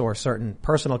characteristics or certain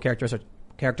personal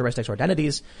characteristics or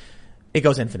identities, it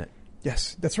goes infinite.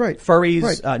 Yes, that's right.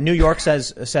 Furries, right. New York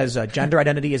says gender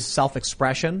identity is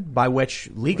self-expression, by which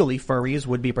legally furries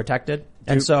would be protected.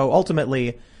 And so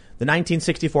ultimately, the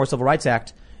 1964 Civil Rights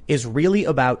Act is really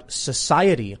about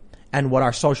society and what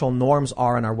our social norms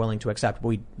are and are willing to accept.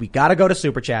 We gotta go to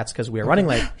Super Chats because we are running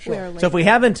late. Sure. So if we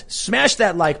haven't, smash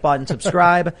that like button,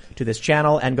 subscribe to this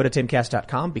channel, and go to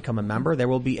timcast.com, become a member. There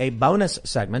will be a bonus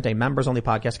segment, a members-only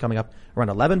podcast coming up around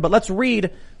 11. But let's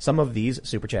read some of these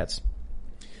Super Chats.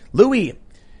 Louis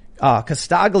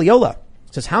Castagliola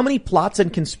says, how many plots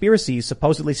and conspiracies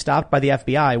supposedly stopped by the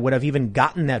FBI would have even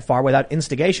gotten that far without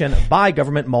instigation by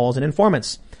government moles and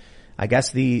informants? I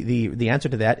guess the answer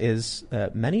to that is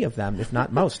many of them, if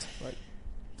not most. Right.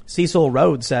 Cecil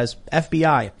Rhodes says,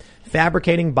 FBI,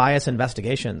 fabricating bias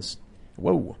investigations.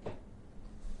 Whoa.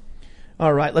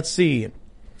 All right, let's see.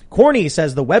 Corny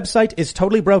says, the website is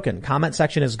totally broken. Comment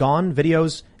section is gone.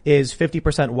 Videos is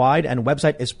 50% wide and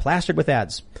website is plastered with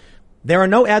ads. There are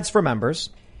no ads for members.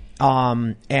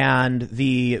 And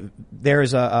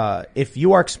there's if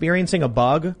you are experiencing a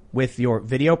bug with your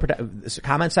video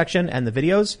comment section and the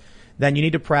videos, then you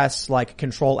need to press like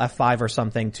Control F5 or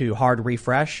something to hard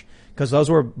refresh, because those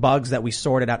were bugs that we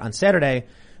sorted out on Saturday.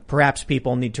 Perhaps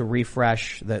people need to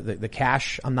refresh the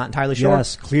cache. I'm not entirely sure.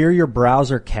 Yes, clear your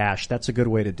browser cache. That's a good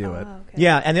way to do it. Okay.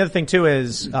 Yeah, and the other thing too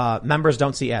is members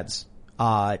don't see ads.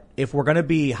 If we're going to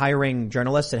be hiring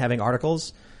journalists and having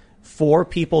articles for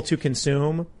people to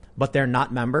consume but they're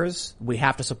not members, we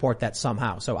have to support that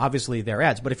somehow. So obviously they're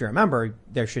ads, but if you're a member,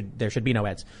 there should be no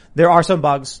ads. There are some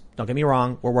bugs. Don't get me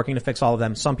wrong. We're working to fix all of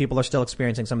them. Some people are still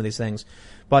experiencing some of these things,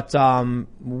 but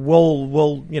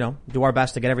we'll do our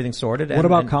best to get everything sorted. What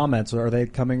about comments? Are they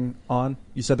coming on?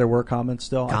 You said there were comments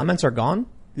still. Comments are gone.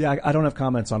 Yeah, I don't have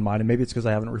comments on mine, and maybe it's because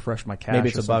I haven't refreshed my cache. Maybe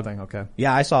it's or a bug. something. Okay.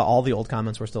 Yeah, I saw all the old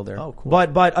comments were still there. Oh, cool.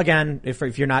 But again,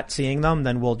 if you're not seeing them,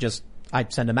 then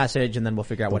I'd send a message and then we'll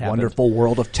figure out what happened. Wonderful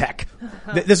world of tech.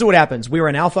 This is what happens. We were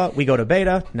in alpha, we go to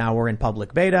beta, now we're in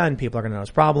public beta, and people are going to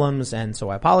notice problems, and so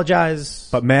I apologize.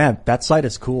 But man, that site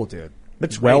is cool, dude.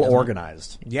 It's well great, isn't it?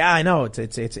 organized. Yeah, I know.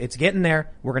 It's getting there.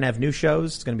 We're going to have new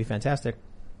shows. It's going to be fantastic.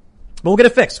 But we'll get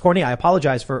it fixed. Courtney, I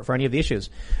apologize for any of the issues.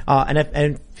 And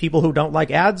if people who don't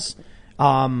like ads,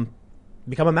 become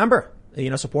a member.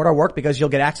 Support our work because you'll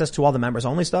get access to all the members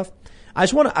only stuff. I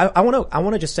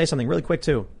want to just say something really quick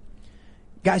too.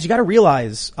 Guys, you got to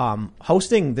realize,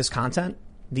 hosting this content,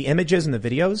 the images and the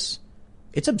videos,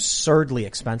 it's absurdly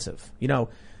expensive.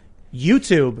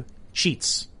 YouTube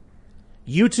cheats.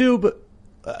 YouTube,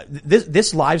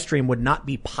 this live stream would not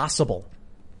be possible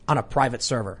on a private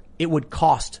server. It would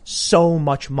cost so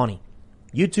much money.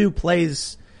 YouTube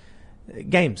plays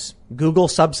games. Google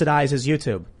subsidizes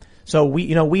YouTube. So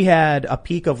we had a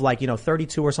peak of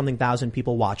 32 or something thousand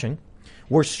people watching.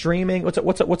 We're streaming.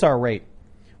 What's our rate?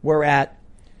 We're at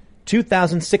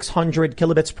 2,600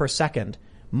 kilobits per second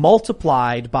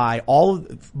multiplied by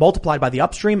the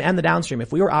upstream and the downstream.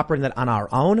 If we were operating that on our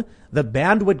own, the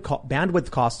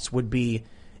bandwidth costs would be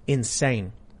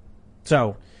insane.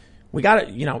 So we got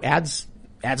to, ads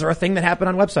are a thing that happen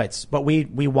on websites, but we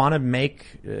want to make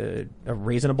a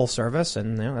reasonable service,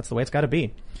 and that's the way it's got to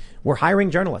be. We're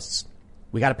hiring journalists.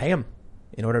 We got to pay them.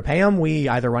 In order to pay them, we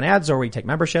either run ads or we take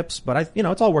memberships, but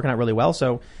it's all working out really well.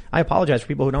 So I apologize for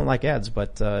people who don't like ads,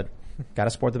 but got to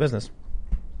support the business.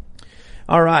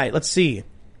 All right, let's see.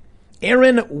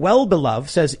 Aaron Wellbeloved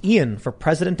says Ian for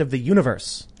president of the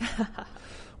universe.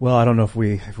 Well, I don't know if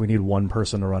we need one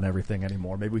person to run everything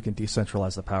anymore. Maybe we can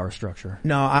decentralize the power structure.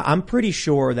 No, I'm pretty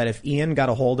sure that if Ian got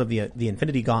a hold of the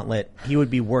Infinity Gauntlet, he would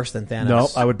be worse than Thanos. No,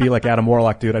 I would be like Adam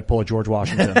Warlock, dude. I'd pull a George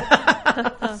Washington.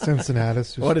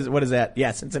 Cincinnatus. What is that?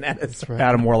 Yeah, Cincinnatus. Right.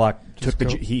 Adam Warlock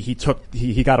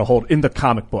he got a hold in the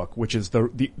comic book, which is the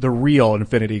real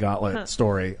Infinity Gauntlet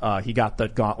story. He got the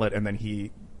gauntlet and then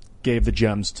he gave the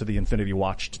gems to the Infinity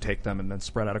Watch to take them and then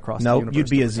spread out across the universe. You'd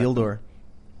be a Zildor.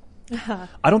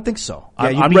 I don't think so.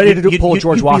 Yeah, I'm ready to pull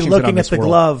George Washington. You'd be looking on this at the world.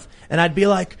 glove, and I'd be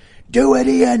like, "Do it,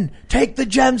 Ian! Take the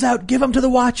gems out, give them to the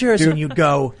Watchers." Dude. And you'd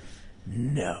go,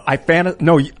 "No."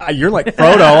 You're like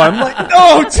Frodo. I'm like,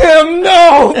 "No, Tim,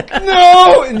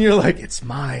 no!" And you're like, "It's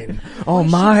mine. Oh,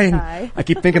 mine." I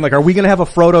keep thinking, like, are we gonna have a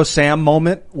Frodo Sam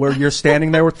moment where you're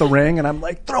standing there with the ring, and I'm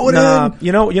like, "Throw it in."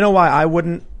 You know why I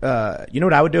wouldn't? You know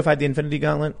what I would do if I had the Infinity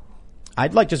Gauntlet?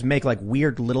 I'd just make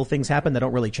weird little things happen that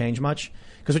don't really change much.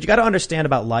 Because what you got to understand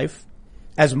about life,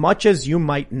 as much as you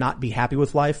might not be happy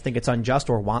with life, think it's unjust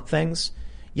or want things,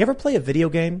 you ever play a video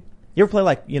game? You ever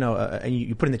play and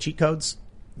you put in the cheat codes?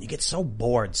 You get so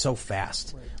bored so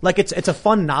fast. Right. It's a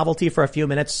fun novelty for a few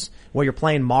minutes where you're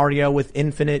playing Mario with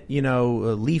infinite,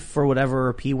 Leaf or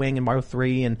whatever, P-Wing in Mario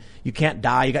 3 and you can't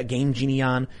die, you got Game Genie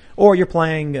on. Or you're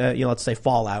playing, let's say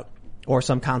Fallout. Or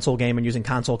some console game and using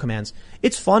console commands.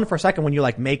 It's fun for a second when you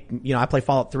I play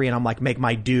Fallout 3 and I'm make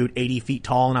my dude 80 feet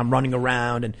tall and I'm running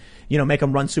around and, make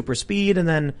him run super speed and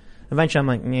then eventually I'm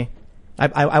like, meh.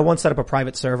 I once set up a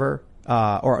private server,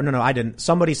 I didn't.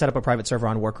 Somebody set up a private server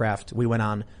on Warcraft. We went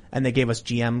on and they gave us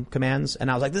GM commands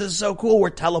and I was like, this is so cool. We're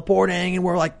teleporting and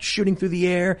we're shooting through the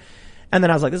air. And then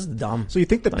I was like, this is dumb. So you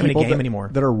think that people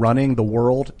that are running the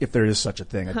world, if there is such a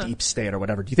thing, a deep state or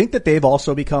whatever, do you think that they've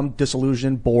also become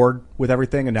disillusioned, bored with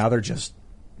everything, and now they're just...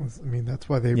 I mean, that's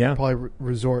why they probably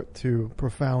resort to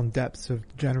profound depths of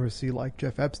degeneracy like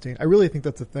Jeff Epstein. I really think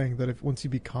that's a thing, that once you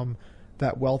become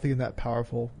that wealthy and that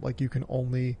powerful, you can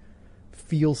only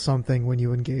feel something when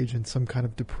you engage in some kind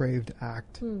of depraved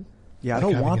act. Yeah, I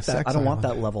don't want that. I don't want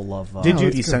that level of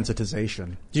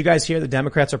desensitization. Did you guys hear the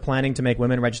Democrats are planning to make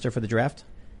women register for the draft?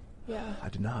 Yeah, I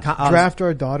did not. Draft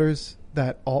our daughters.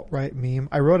 That alt-right meme.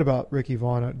 I wrote about Ricky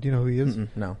Vaughn. Do you know who he is?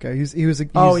 No. Okay, he's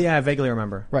I vaguely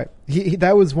remember. Right. He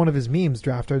that was one of his memes.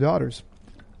 Draft our daughters.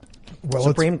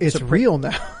 Well, it's real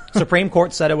now. Supreme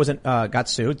Court said it wasn't. Got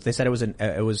sued. They said it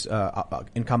was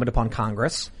incumbent upon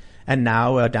Congress. And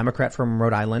now a Democrat from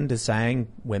Rhode Island is saying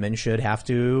women should have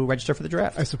to register for the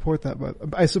draft. I support that, but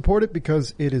I support it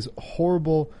because it is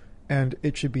horrible and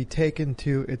it should be taken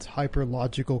to its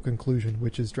hyper-logical conclusion,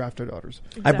 which is draft our daughters.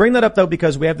 Exactly. I bring that up, though,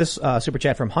 because we have this super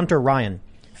chat from Hunter Ryan.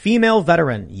 Female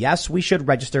veteran. Yes, we should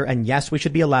register, and yes, we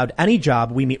should be allowed any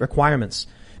job we meet requirements.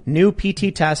 New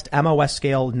PT test, MOS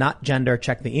scale, not gender.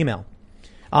 Check the email.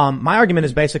 My argument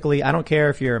is basically, I don't care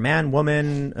if you're a man,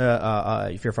 woman,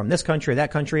 if you're from this country or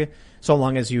that country, so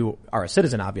long as you are a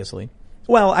citizen, obviously.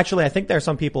 Well, actually, I think there are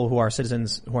some people who are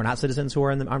citizens, who are not citizens, who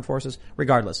are in the armed forces.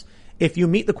 Regardless, if you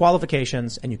meet the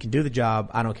qualifications and you can do the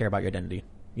job, I don't care about your identity.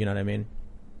 You know what I mean?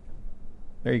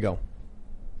 There you go.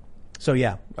 So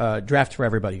yeah, draft for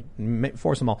everybody.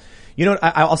 Force them all. You know what?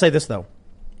 I'll say this though.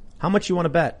 How much you want to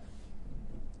bet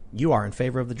you are in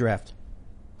favor of the draft?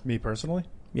 Me personally?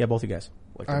 Yeah, both you guys.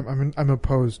 I'm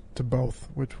opposed to both,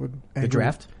 which would The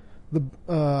draft?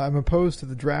 I'm opposed to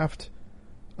the draft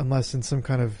unless in some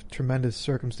kind of tremendous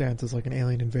circumstances like an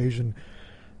alien invasion.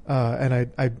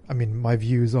 And I mean, my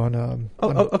views on.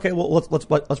 Okay. Well,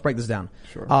 let's break this down.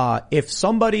 Sure. If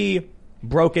somebody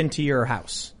broke into your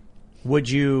house, would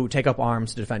you take up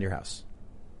arms to defend your house?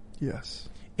 Yes.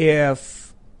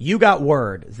 If you got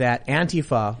word that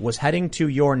Antifa was heading to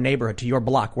your neighborhood, to your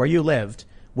block where you lived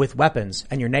with weapons,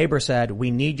 and your neighbor said, "We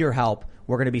need your help.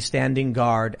 We're going to be standing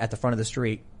guard at the front of the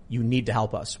street. You need to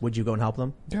help us." Would you go and help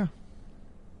them? Yeah.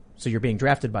 So you're being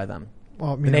drafted by them.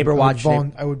 Well, I mean, the neighbor watch.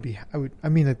 I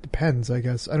mean, it depends, I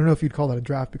guess. I don't know if you'd call that a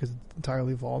draft because it's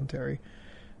entirely voluntary.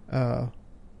 I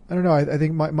don't know. I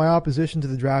think my opposition to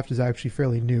the draft is actually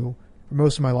fairly new. For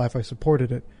most of my life, I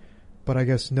supported it. But I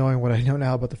guess knowing what I know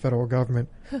now about the federal government,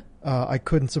 I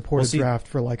couldn't support a draft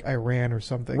for like Iran or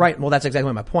something. Right. Well, that's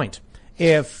exactly my point.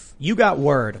 If you got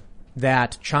word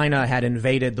that China had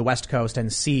invaded the West Coast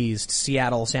and seized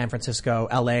Seattle, San Francisco,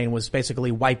 LA, and was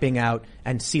basically wiping out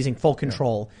and seizing full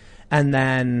control, and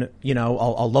then, you know,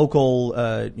 a local,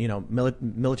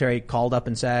 military called up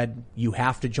and said, "You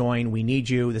have to join. We need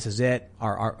you. This is it.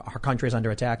 Our country is under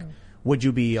attack." Would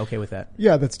you be okay with that?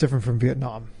 Yeah, that's different from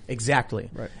Vietnam. Exactly.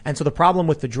 Right. And so the problem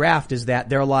with the draft is that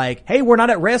they're like, "Hey, we're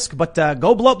not at risk, but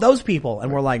go blow up those people."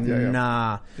 And we're like,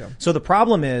 nah. Yeah. So the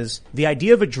problem is the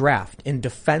idea of a draft in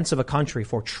defense of a country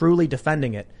for truly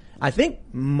defending it, I think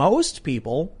most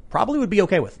people probably would be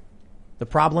okay with. The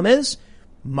problem is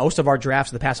most of our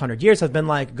drafts of the past 100 years have been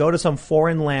like, go to some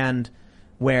foreign land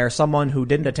where someone who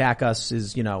didn't attack us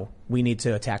is, you know, we need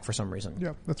to attack for some reason.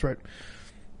 Yeah, that's right.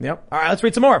 Yep. All right, let's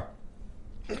read some more.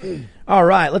 All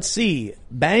right, let's see.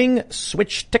 Bang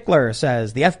Switch Tickler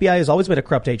says, the FBI has always been a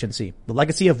corrupt agency. The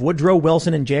legacy of Woodrow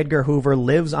Wilson and J. Edgar Hoover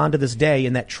lives on to this day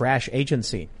in that trash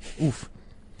agency. Oof.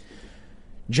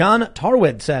 John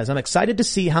Tarwood says, I'm excited to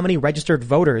see how many registered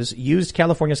voters used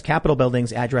California's Capitol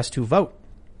building's address to vote.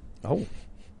 Oh.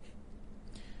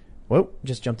 Whoa,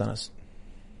 just jumped on us.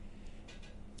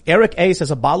 Eric A.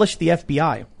 says, abolish the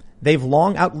FBI. They've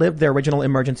long outlived their original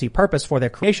emergency purpose for their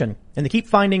creation, and they keep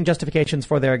finding justifications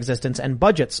for their existence and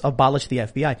budgets. Abolish the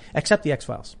FBI, except the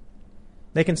X-Files.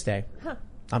 They can stay. Huh.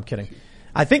 I'm kidding.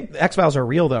 I think the X-Files are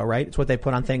real though, right? It's what they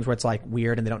put on things where it's like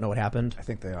weird and they don't know what happened. I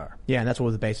think they are. Yeah, and that's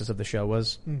what the basis of the show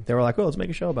was. They were like, oh, let's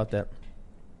make a show about that.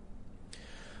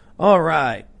 All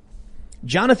right.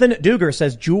 Jonathan Duger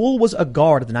says, Jewell was a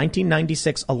guard at the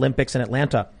 1996 Olympics in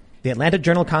Atlanta. The Atlanta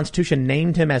Journal-Constitution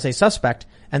named him as a suspect,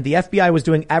 and the FBI was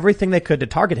doing everything they could to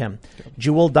target him.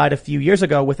 Jewell died a few years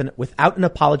ago without an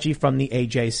apology from the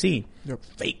AJC. Yep.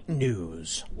 Fake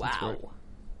news. Wow. Right.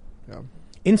 Yeah.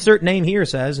 Insert name here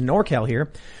says, NorCal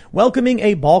here, welcoming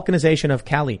a balkanization of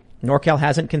Cali. NorCal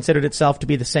hasn't considered itself to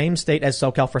be the same state as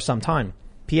SoCal for some time.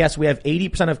 P.S. We have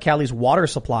 80% of Cali's water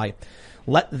supply.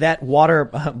 Let that water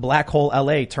black hole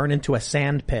LA turn into a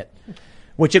sand pit,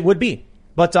 which it would be.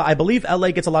 But I believe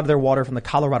LA gets a lot of their water from the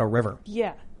Colorado River.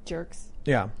 Yeah, jerks.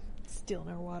 Yeah. Stealing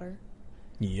our water.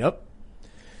 Yep.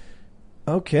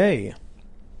 Okay.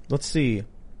 Let's see. I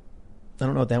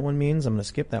don't know what that one means. I'm going to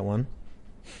skip that one.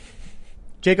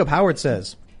 Jacob Howard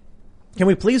says, can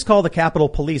we please call the Capitol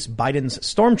Police Biden's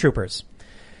stormtroopers?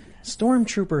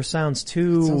 Stormtrooper sounds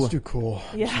too cool.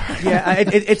 Yeah.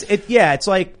 Yeah, it's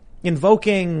like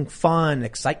invoking fun,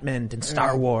 excitement, and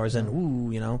Star Wars, and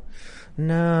ooh, you know.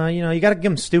 No, you know, you got to give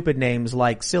them stupid names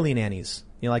like silly nannies.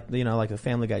 Like the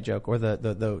Family Guy joke, or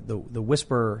the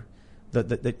whisper,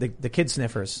 the kid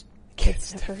sniffers. Kid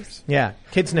sniffers. Yeah,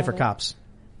 kid sniffer cops.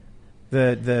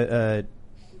 The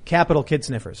Capitol kid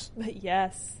sniffers.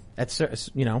 Yes. That's like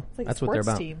that's what they're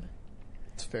about. Team.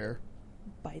 It's fair.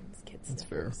 Biden's kid That's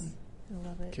sniffers. fair. I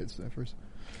love it. Kid sniffers.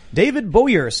 David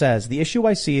Boyer says, the issue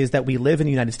I see is that we live in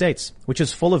the United States, which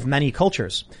is full of many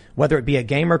cultures, whether it be a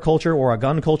gamer culture or a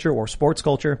gun culture or sports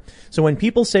culture. So when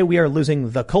people say we are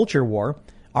losing the culture war,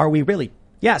 are we really?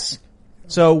 Yes.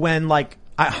 So when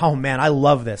I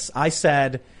love this. I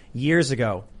said years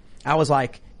ago, I was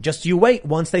like, just you wait.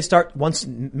 Once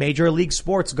Major League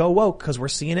Sports go woke, because we're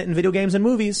seeing it in video games and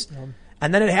movies.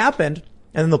 And then it happened.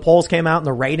 And then the polls came out and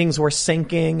the ratings were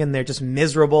sinking and they're just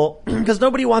miserable because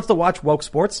nobody wants to watch woke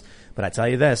sports. But I tell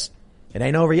you this, it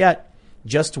ain't over yet.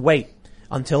 Just wait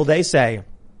until they say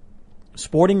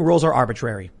sporting rules are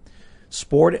arbitrary.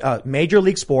 Major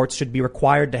League Sports should be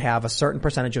required to have a certain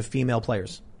percentage of female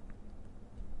players.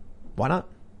 Why not?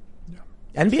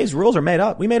 NBA's rules are made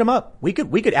up. We made them up. We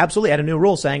could absolutely add a new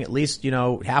rule saying at least,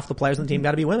 half the players on the team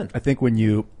got to be women. I think when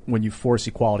you force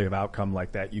equality of outcome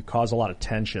like that, you cause a lot of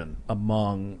tension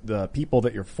among the people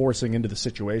that you're forcing into the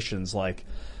situations. Like,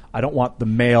 I don't want the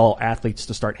male athletes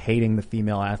to start hating the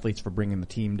female athletes for bringing the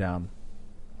team down.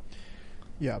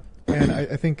 Yeah. And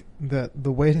I think that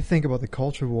the way to think about the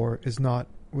culture war is not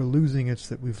we're losing, it's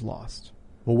that we've lost.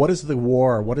 Well, what is the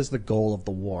war? What is the goal of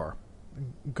the war?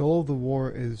 Goal of the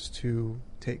war is to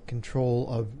take control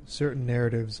of certain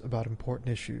narratives about important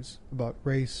issues, about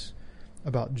race,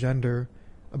 about gender,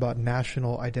 about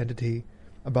national identity,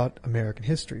 about American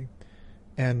history.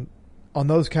 And on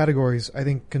those categories, I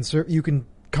think you can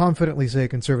confidently say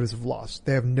conservatives have lost.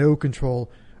 They have no control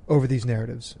over these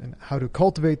narratives and how to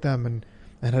cultivate them and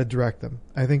how to direct them.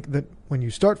 I think that when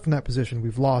you start from that position,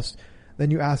 we've lost,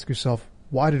 then you ask yourself,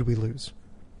 why did we lose?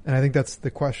 And I think that's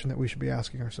the question that we should be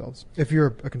asking ourselves. If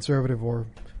you're a conservative or,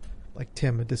 like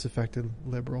Tim, a disaffected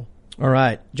liberal. All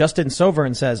right. Justin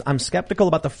Sovern says, I'm skeptical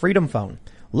about the Freedom Phone.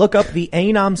 Look up the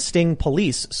Anom Sting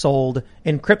police sold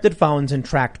encrypted phones and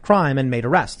tracked crime and made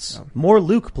arrests. Oh. More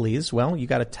Luke, please. Well, you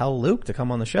got to tell Luke to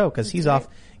come on the show because he's off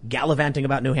gallivanting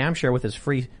about New Hampshire with his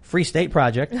free state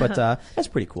project. But that's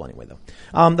pretty cool anyway,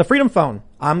 though. The Freedom Phone.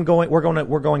 We're going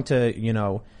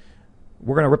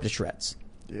to rip to shreds.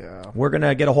 Yeah. We're going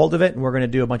to get a hold of it and we're going to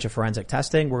do a bunch of forensic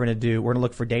testing. We're going to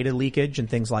look for data leakage and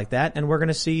things like that. And we're going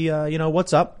to see,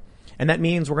 what's up. And that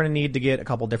means we're going to need to get a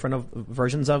couple different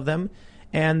versions of them.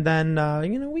 And then,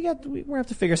 we have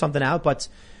to figure something out. But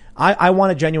I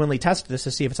want to genuinely test this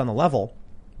to see if it's on the level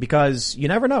because you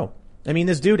never know. I mean,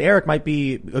 this dude, Eric, might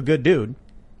be a good dude,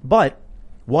 but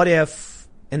what if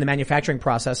in the manufacturing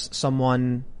process,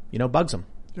 someone, bugs him?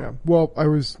 Yeah. Well,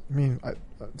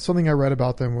 something I read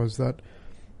about them was that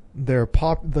they're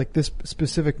this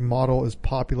specific model is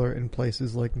popular in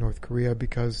places like North Korea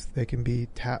because they can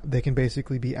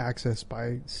basically be accessed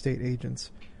by state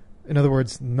agents. In other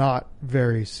words, not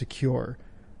very secure.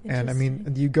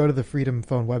 And you go to the Freedom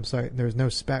Phone website and there's no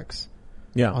specs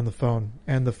on the phone.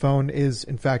 And the phone is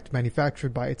in fact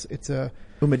manufactured by it's a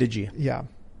Umidigi. Yeah,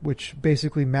 which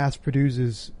basically mass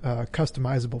produces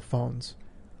customizable phones.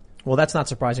 Well, that's not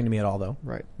surprising to me at all, though.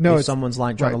 Right. No, if someone's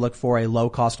trying to look for a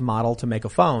low-cost model to make a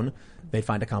phone, they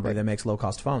find a company that makes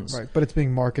low-cost phones. Right, but it's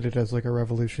being marketed as like a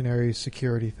revolutionary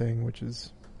security thing, which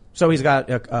is... So he's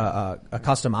got a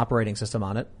custom operating system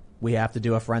on it. We have to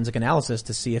do a forensic analysis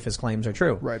to see if his claims are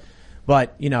true. Right.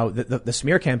 But, the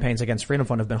smear campaigns against Freedom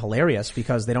Phone have been hilarious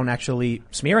because they don't actually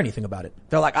smear anything about it.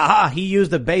 They're like, he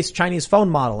used a base Chinese phone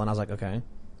model. And I was like, okay,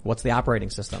 what's the operating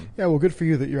system? Yeah, well, good for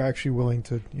you that you're actually willing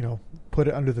to, put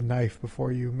it under the knife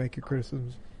before you make your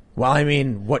criticisms. Well, I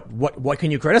mean, what can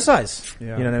you criticize?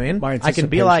 Yeah. You know what I mean? I can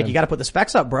be like, you got to put the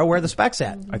specs up, bro. Where are the specs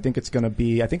at? I think it's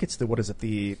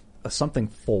the something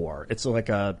 4. It's like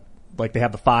they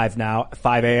have the 5 now,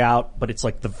 5A out, but it's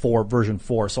like the 4 version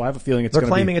 4. So I have a feeling they're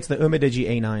claiming it's the Umidigi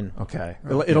A9. Okay.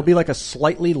 It'll be like a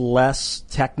slightly less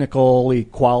technical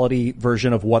quality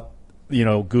version of what,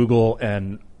 Google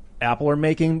and Apple are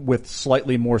making with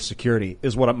slightly more security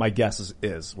is what my guess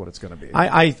is what it's going to be.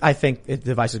 I think the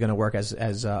device is going to work as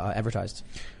advertised.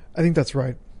 I think that's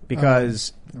right.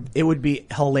 Because it would be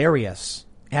hilarious,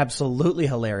 absolutely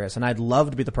hilarious, and I'd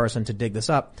love to be the person to dig this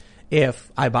up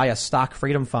if I buy a stock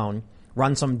Freedom Phone,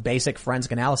 run some basic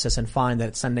forensic analysis, and find that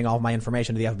it's sending all my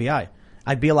information to the FBI.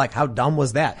 I'd be like, how dumb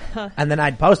was that? And then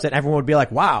I'd post it, and everyone would be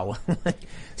like, wow.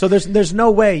 So there's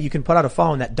no way you can put out a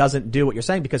phone that doesn't do what you're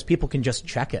saying because people can just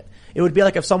check it. It would be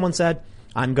like if someone said,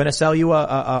 I'm going to sell you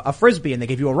a Frisbee, and they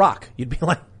gave you a rock. You'd be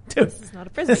like, dude, this is not a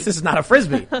Frisbee. This is not a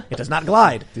Frisbee. It does not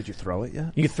glide. Did you throw it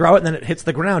yet? You throw it, and then it hits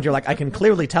the ground. You're like, I can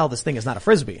clearly tell this thing is not a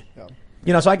Frisbee.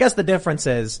 Yeah. So I guess the difference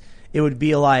is it would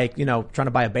be like, trying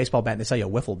to buy a baseball bat and they sell you a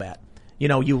wiffle bat.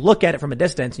 You look at it from a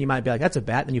distance and you might be like, that's a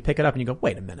bat. Then you pick it up and you go,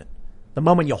 wait a minute. The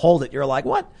moment you hold it, you're like,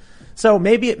 what? So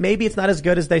maybe it's not as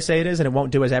good as they say it is and it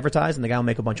won't do as advertised and the guy will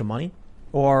make a bunch of money.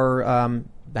 Or,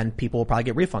 then people will probably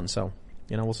get refunds. So,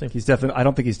 we'll see. I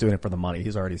don't think he's doing it for the money.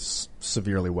 He's already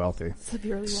severely wealthy.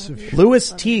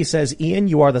 Louis T says, Ian,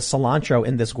 you are the cilantro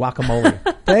in this guacamole.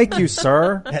 Thank you,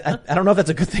 sir. I don't know if that's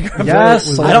a good thing or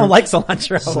yes. I don't like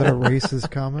cilantro. Is that a racist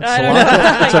comment?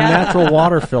 Cilantro, it's a natural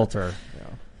water filter.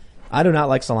 I do not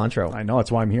like cilantro. I know,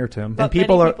 that's why I'm here, Tim. But And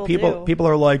people many are people people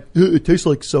are like, it tastes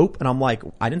like soap, and I'm like,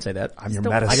 I didn't say that. I'm your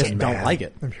Don't- medicine I just man. don't like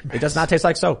it. It does not taste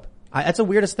like soap. That's the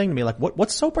weirdest thing to me. Like,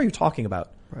 what soap are you talking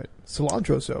about? Right.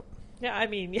 Cilantro soap. Yeah, I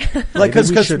mean, Like,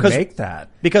 Maybe we should make that.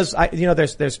 because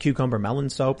there's cucumber melon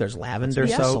soap, there's lavender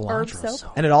Yeah, soap, herb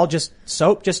soap. and it all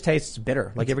soap just tastes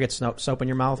bitter. Like, you ever get soap in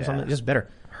your mouth or something? It's just bitter.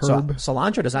 Herb. So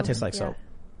cilantro does not taste like Yeah. soap.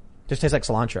 Just tastes like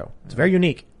cilantro. It's very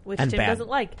unique which and Tim bad. doesn't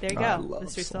like. There you I go, love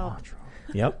Mr. Salt.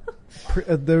 cilantro. Yep.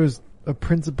 There's a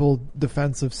principled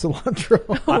defense of cilantro.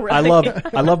 Oh, I really?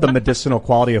 love the medicinal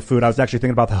quality of food. I was actually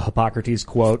thinking about the Hippocrates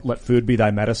quote, "Let food be thy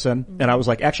medicine." And I was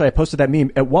like, actually, I posted that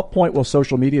meme. At what point will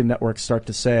social media networks start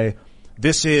to say,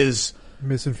 this is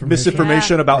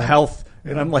Misinformation. about health?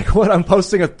 And I'm like, what? I'm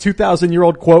posting a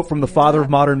 2,000-year-old quote from the father of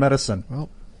modern medicine. Well,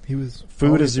 he was. Food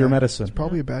probably is your bad. medicine. He's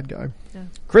probably a bad guy.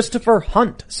 Christopher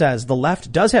Hunt says the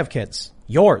left does have kids.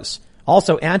 Yours.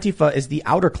 Also, Antifa is the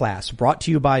outer class, brought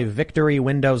to you by Victory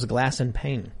Windows Glass and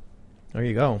Pane. There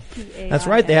you go. That's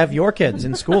right. They have your kids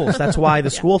in schools. That's why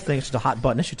the school thing is just a hot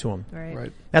button issue to them.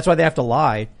 Right. That's why they have to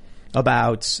lie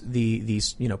about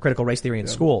these critical race theory in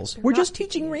schools. We're just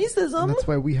teaching racism. And that's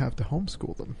why we have to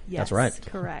homeschool them. Yes, That's right.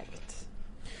 Correct.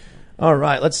 All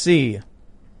right, let's see.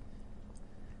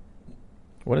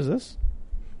 What is this?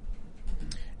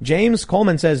 James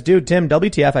Coleman says, dude, Tim,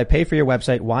 WTF, I pay for your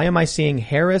website. Why am I seeing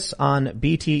Harris on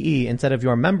BTE instead of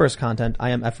your members' content?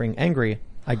 I am effing angry.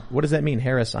 What does that mean,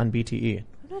 Harris on BTE? I'm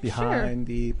not Behind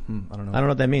the, I don't know. I don't know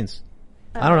what that means.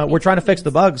 I don't know. We're trying to fix the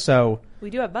bug, so We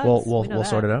do have bugs. we'll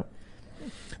sort it out.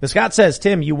 The Scott says,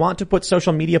 Tim, you want to put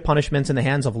social media punishments in the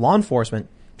hands of law enforcement.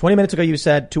 20 minutes ago you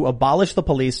said to abolish the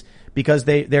police because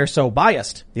they're so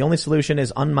biased. The only solution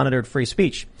is unmonitored free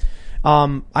speech.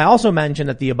 I also mentioned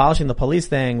that the abolishing the police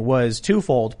thing was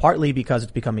twofold, partly because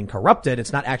it's becoming corrupted.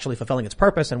 It's not actually fulfilling its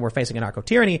purpose and we're facing a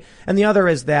narco-tyranny. And the other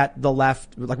is that the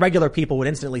left, like regular people, would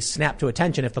instantly snap to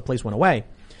attention if the police went away.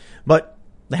 But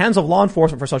the hands of law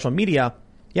enforcement for social media,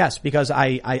 yes, because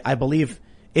I believe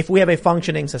if we have a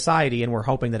functioning society and we're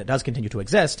hoping that it does continue to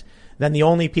exist, then the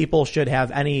only people should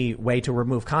have any way to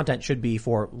remove content should be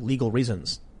for legal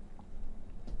reasons.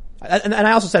 And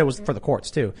I also said it was for the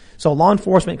courts too. So law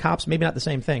enforcement, cops, maybe not the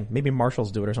same thing. Maybe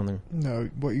marshals do it or something. No,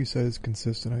 what you said is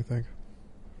consistent, I think.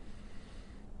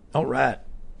 All right.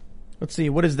 Let's see.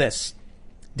 What is this?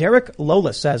 Derek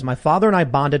Lolis says, my father and I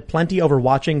bonded plenty over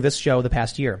watching this show the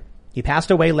past year. He passed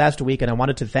away last week and I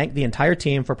wanted to thank the entire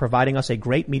team for providing us a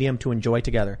great medium to enjoy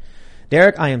together.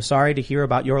 Derek, I am sorry to hear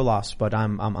about your loss, but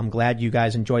I'm glad you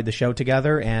guys enjoyed the show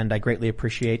together and I greatly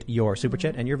appreciate your super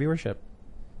chat and your viewership.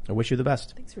 I wish you the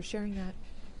best. Thanks for sharing that.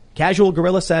 Casual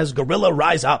Gorilla says, Gorilla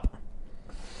rise up.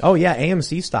 Oh yeah,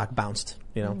 AMC stock bounced,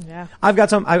 Yeah. I've got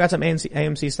some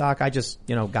AMC stock. I just,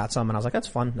 got some and I was like, that's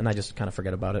fun. And I just kind of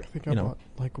forget about it. I think I bought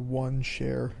like one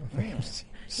share of AMC.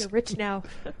 You're rich now.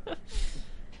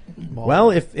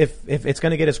 Well, if it's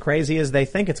going to get as crazy as they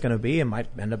think it's going to be, it might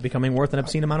end up becoming worth an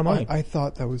obscene amount of money. I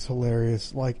thought that was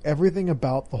hilarious. Like everything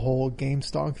about the whole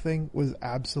GameStop thing was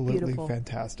absolutely Beautiful.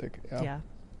 fantastic. Yeah.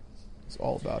 It's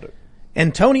all about it.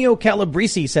 Antonio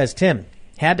Calabresi says, Tim,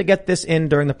 had to get this in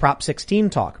during the Prop 16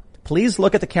 talk. Please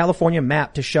look at the California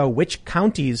map to show which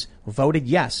counties voted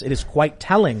yes. It is quite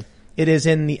telling. It is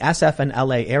in the SF and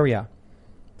LA area.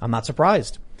 I'm not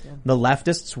surprised. Yeah. The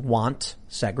leftists want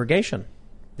segregation.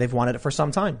 They've wanted it for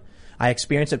some time. I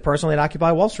experienced it personally at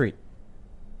Occupy Wall Street.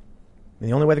 And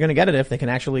the only way they're going to get it is if they can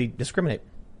actually discriminate.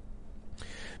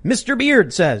 Mr.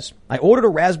 Beard says, I ordered a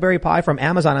Raspberry Pi from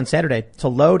Amazon on Saturday to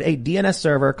load a DNS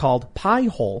server called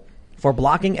Pi-hole for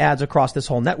blocking ads across this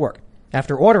whole network.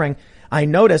 After ordering, I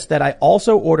noticed that I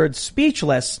also ordered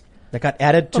Speechless that got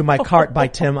added to my cart by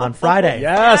Tim on Friday.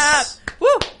 Yes. Yeah.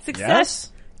 Woo!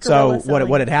 Success. So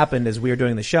what had happened is we were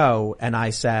doing the show and I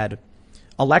said,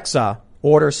 Alexa,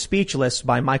 order Speechless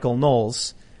by Michael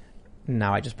Knowles.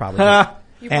 Now I just probably...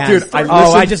 Dude,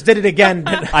 I just did it again.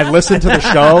 I listened to the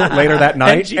show later that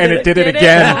night, and it did it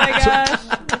again. Oh my gosh,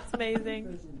 that's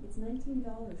amazing. It's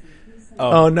 $19.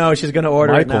 Oh no, she's going to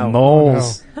order it now. Michael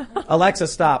Knowles. Alexa,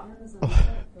 stop.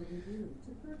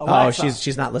 Alexa, Oh,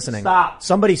 she's not listening. stop.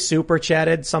 Somebody super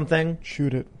chatted something,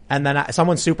 Shoot it and then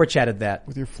someone super chatted that.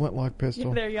 with your flintlock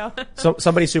pistol. There you go. So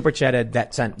somebody super chatted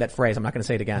that phrase. I'm not going to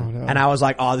say it again. Oh, no. And I was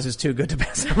like, oh, this is too good to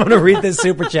pass. I'm going to read this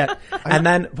super chat. And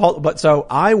then, so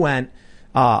I went.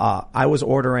 I was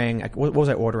ordering. What was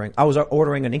I ordering? I was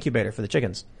ordering an incubator for the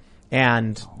chickens,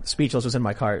 and Speechless was in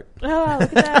my cart. Oh,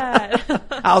 look at that.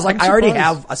 I was like, I'm I already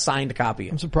surprised. have a signed copy.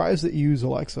 I'm surprised that you use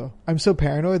Alexa. I'm so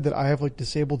paranoid that I have like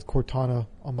disabled Cortana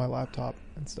on my laptop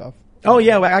and stuff. Oh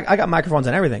yeah, well, I got microphones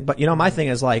and everything. But my thing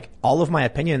is like all of my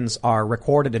opinions are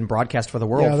recorded and broadcast for the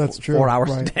world. Yeah, that's true. 4 hours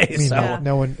right. a day. I mean, So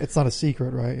no one. It's not a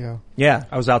secret, right? Yeah. yeah.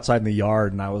 I was outside in the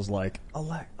yard and I was like,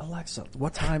 Alexa,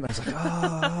 what time? I was like,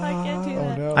 I can't do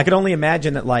that. No. I could only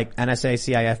imagine that like NSA,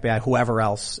 CIA, FBI, whoever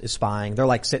else is spying, they're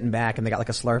like sitting back and they got like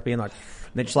a Slurpee and like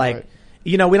they're just like, Right.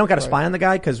 we don't got to spy on the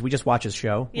guy because we just watch his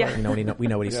show. Yeah. We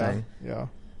know what he's saying. Yeah.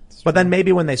 But then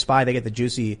maybe when they spy, they get the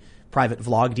juicy private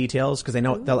vlog details because they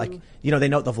know they're like, they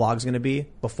know what the vlog's going to be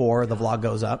before the vlog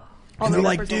goes up. All And the they're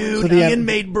like, numbers will dude, So the Ian end-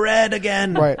 made bread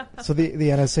again. Right. So the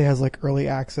NSA has like early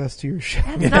access to your show.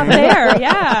 It's not there.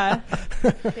 Yeah.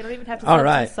 They don't even have to All set up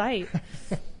right. the site.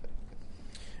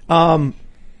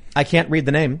 I can't read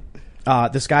the name.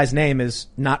 This guy's name is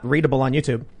not readable on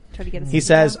YouTube. Try to get He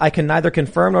says, I can neither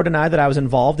confirm nor deny that I was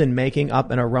involved in making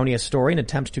up an erroneous story in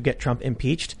attempt to get Trump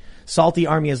impeached. Salty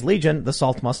army is legion. The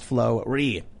salt must flow.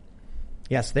 Re.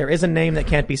 Yes, there is a name that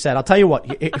can't be said. I'll tell you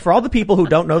what, for all the people who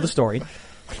don't know the story,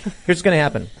 here's what's going to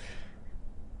happen.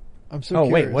 I'm so Oh,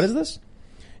 curious. wait, what is this?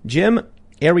 Jim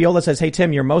Areola says, hey,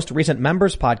 Tim, your most recent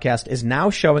members podcast is now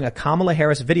showing a Kamala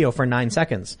Harris video for 9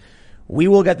 seconds. We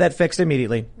will get that fixed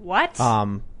immediately. What?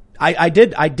 I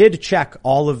did check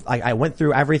I went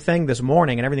through everything this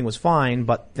morning and everything was fine,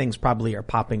 but things probably are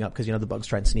popping up because, the bugs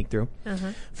try and sneak through.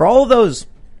 For all of those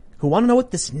who want to know what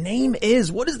this name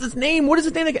is, what is this name? What is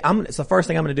this name? It's the first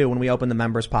thing I'm going to do when we open the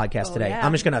members podcast today. yeah.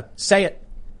 I'm just going to say it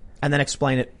and then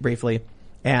explain it briefly.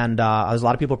 And, there's a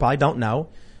lot of people who probably don't know.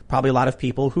 Probably a lot of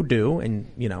people who do,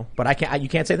 and but you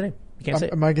can't say the name. You can't say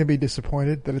it. Am I going to be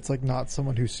disappointed that it's like not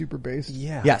someone who's super based?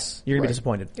 yeah. Yes, you're gonna be Right.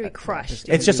 disappointed. You're crushed.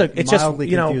 It's just mildly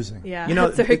confusing. Yeah. You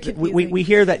It's very we confusing.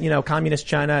 hear that communist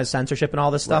China is censorship and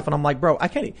all this stuff, and I'm like, bro, I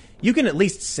can't. You can at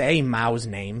least say Mao's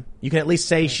name. You can at least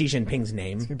say Xi Jinping's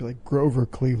name. It's going to be like Grover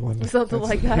Cleveland. Something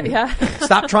like that, yeah.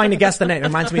 Stop trying to guess the name. It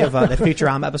reminds me of the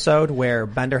Futurama episode where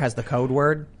Bender has the code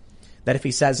word. That if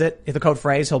he says it, if the code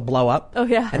phrase, he'll blow up. Oh,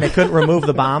 yeah. And they couldn't remove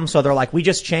the bomb, so they're like, we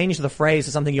just changed the phrase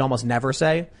to something you almost never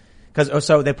say.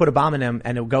 So they put a bomb in him,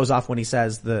 and it goes off when he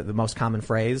says the most common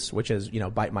phrase, which is,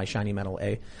 bite my shiny metal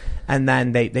A. And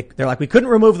then they're like, we couldn't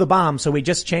remove the bomb, so we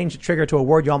just changed the trigger to a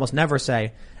word you almost never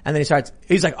say. And then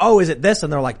he's like, oh, is it this?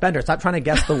 And they're like, Bender, stop trying to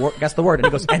guess the word. And he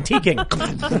goes, antiquing.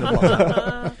 And it blows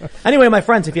up. Anyway, my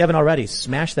friends, if you haven't already,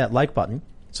 smash that like button.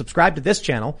 Subscribe to this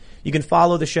channel. You can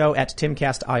follow the show at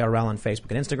Timcast IRL on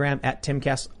Facebook and Instagram, at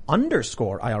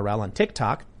Timcast_IRL on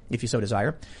TikTok, if you so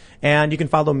desire. And you can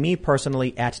follow me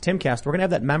personally at Timcast. We're going to have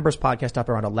that members podcast up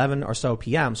around 11 or so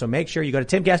p.m. So make sure you go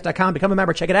to timcast.com, become a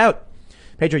member, check it out.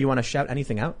 Pedro, you want to shout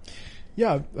anything out?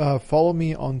 Yeah, follow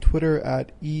me on Twitter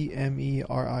at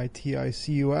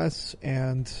EMERITICUS,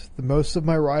 and the most of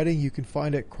my writing you can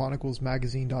find at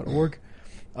chroniclesmagazine.org.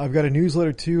 I've got a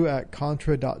newsletter too at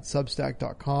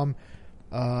contra.substack.com.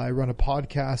 I run a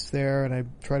podcast there, and I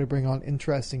try to bring on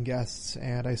interesting guests,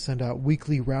 and I send out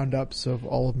weekly roundups of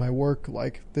all of my work,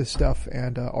 like this stuff,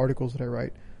 and articles that I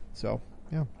write. So,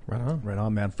 yeah. Right on. Right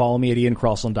on, man. Follow me at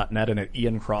iancrossland.net and at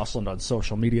iancrossland on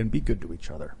social media, and be good to each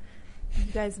other.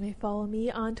 You guys may follow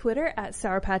me on Twitter at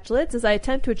Sour Patch Lids as I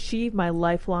attempt to achieve my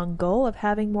lifelong goal of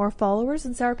having more followers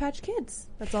than Sour Patch Kids.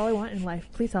 That's all I want in life.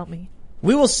 Please help me.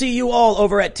 We will see you all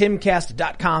over at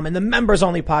timcast.com and the members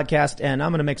only podcast. And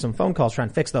I'm going to make some phone calls trying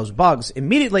to fix those bugs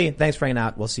immediately. Thanks for hanging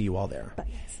out. We'll see you all there. Bye,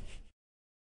 guys.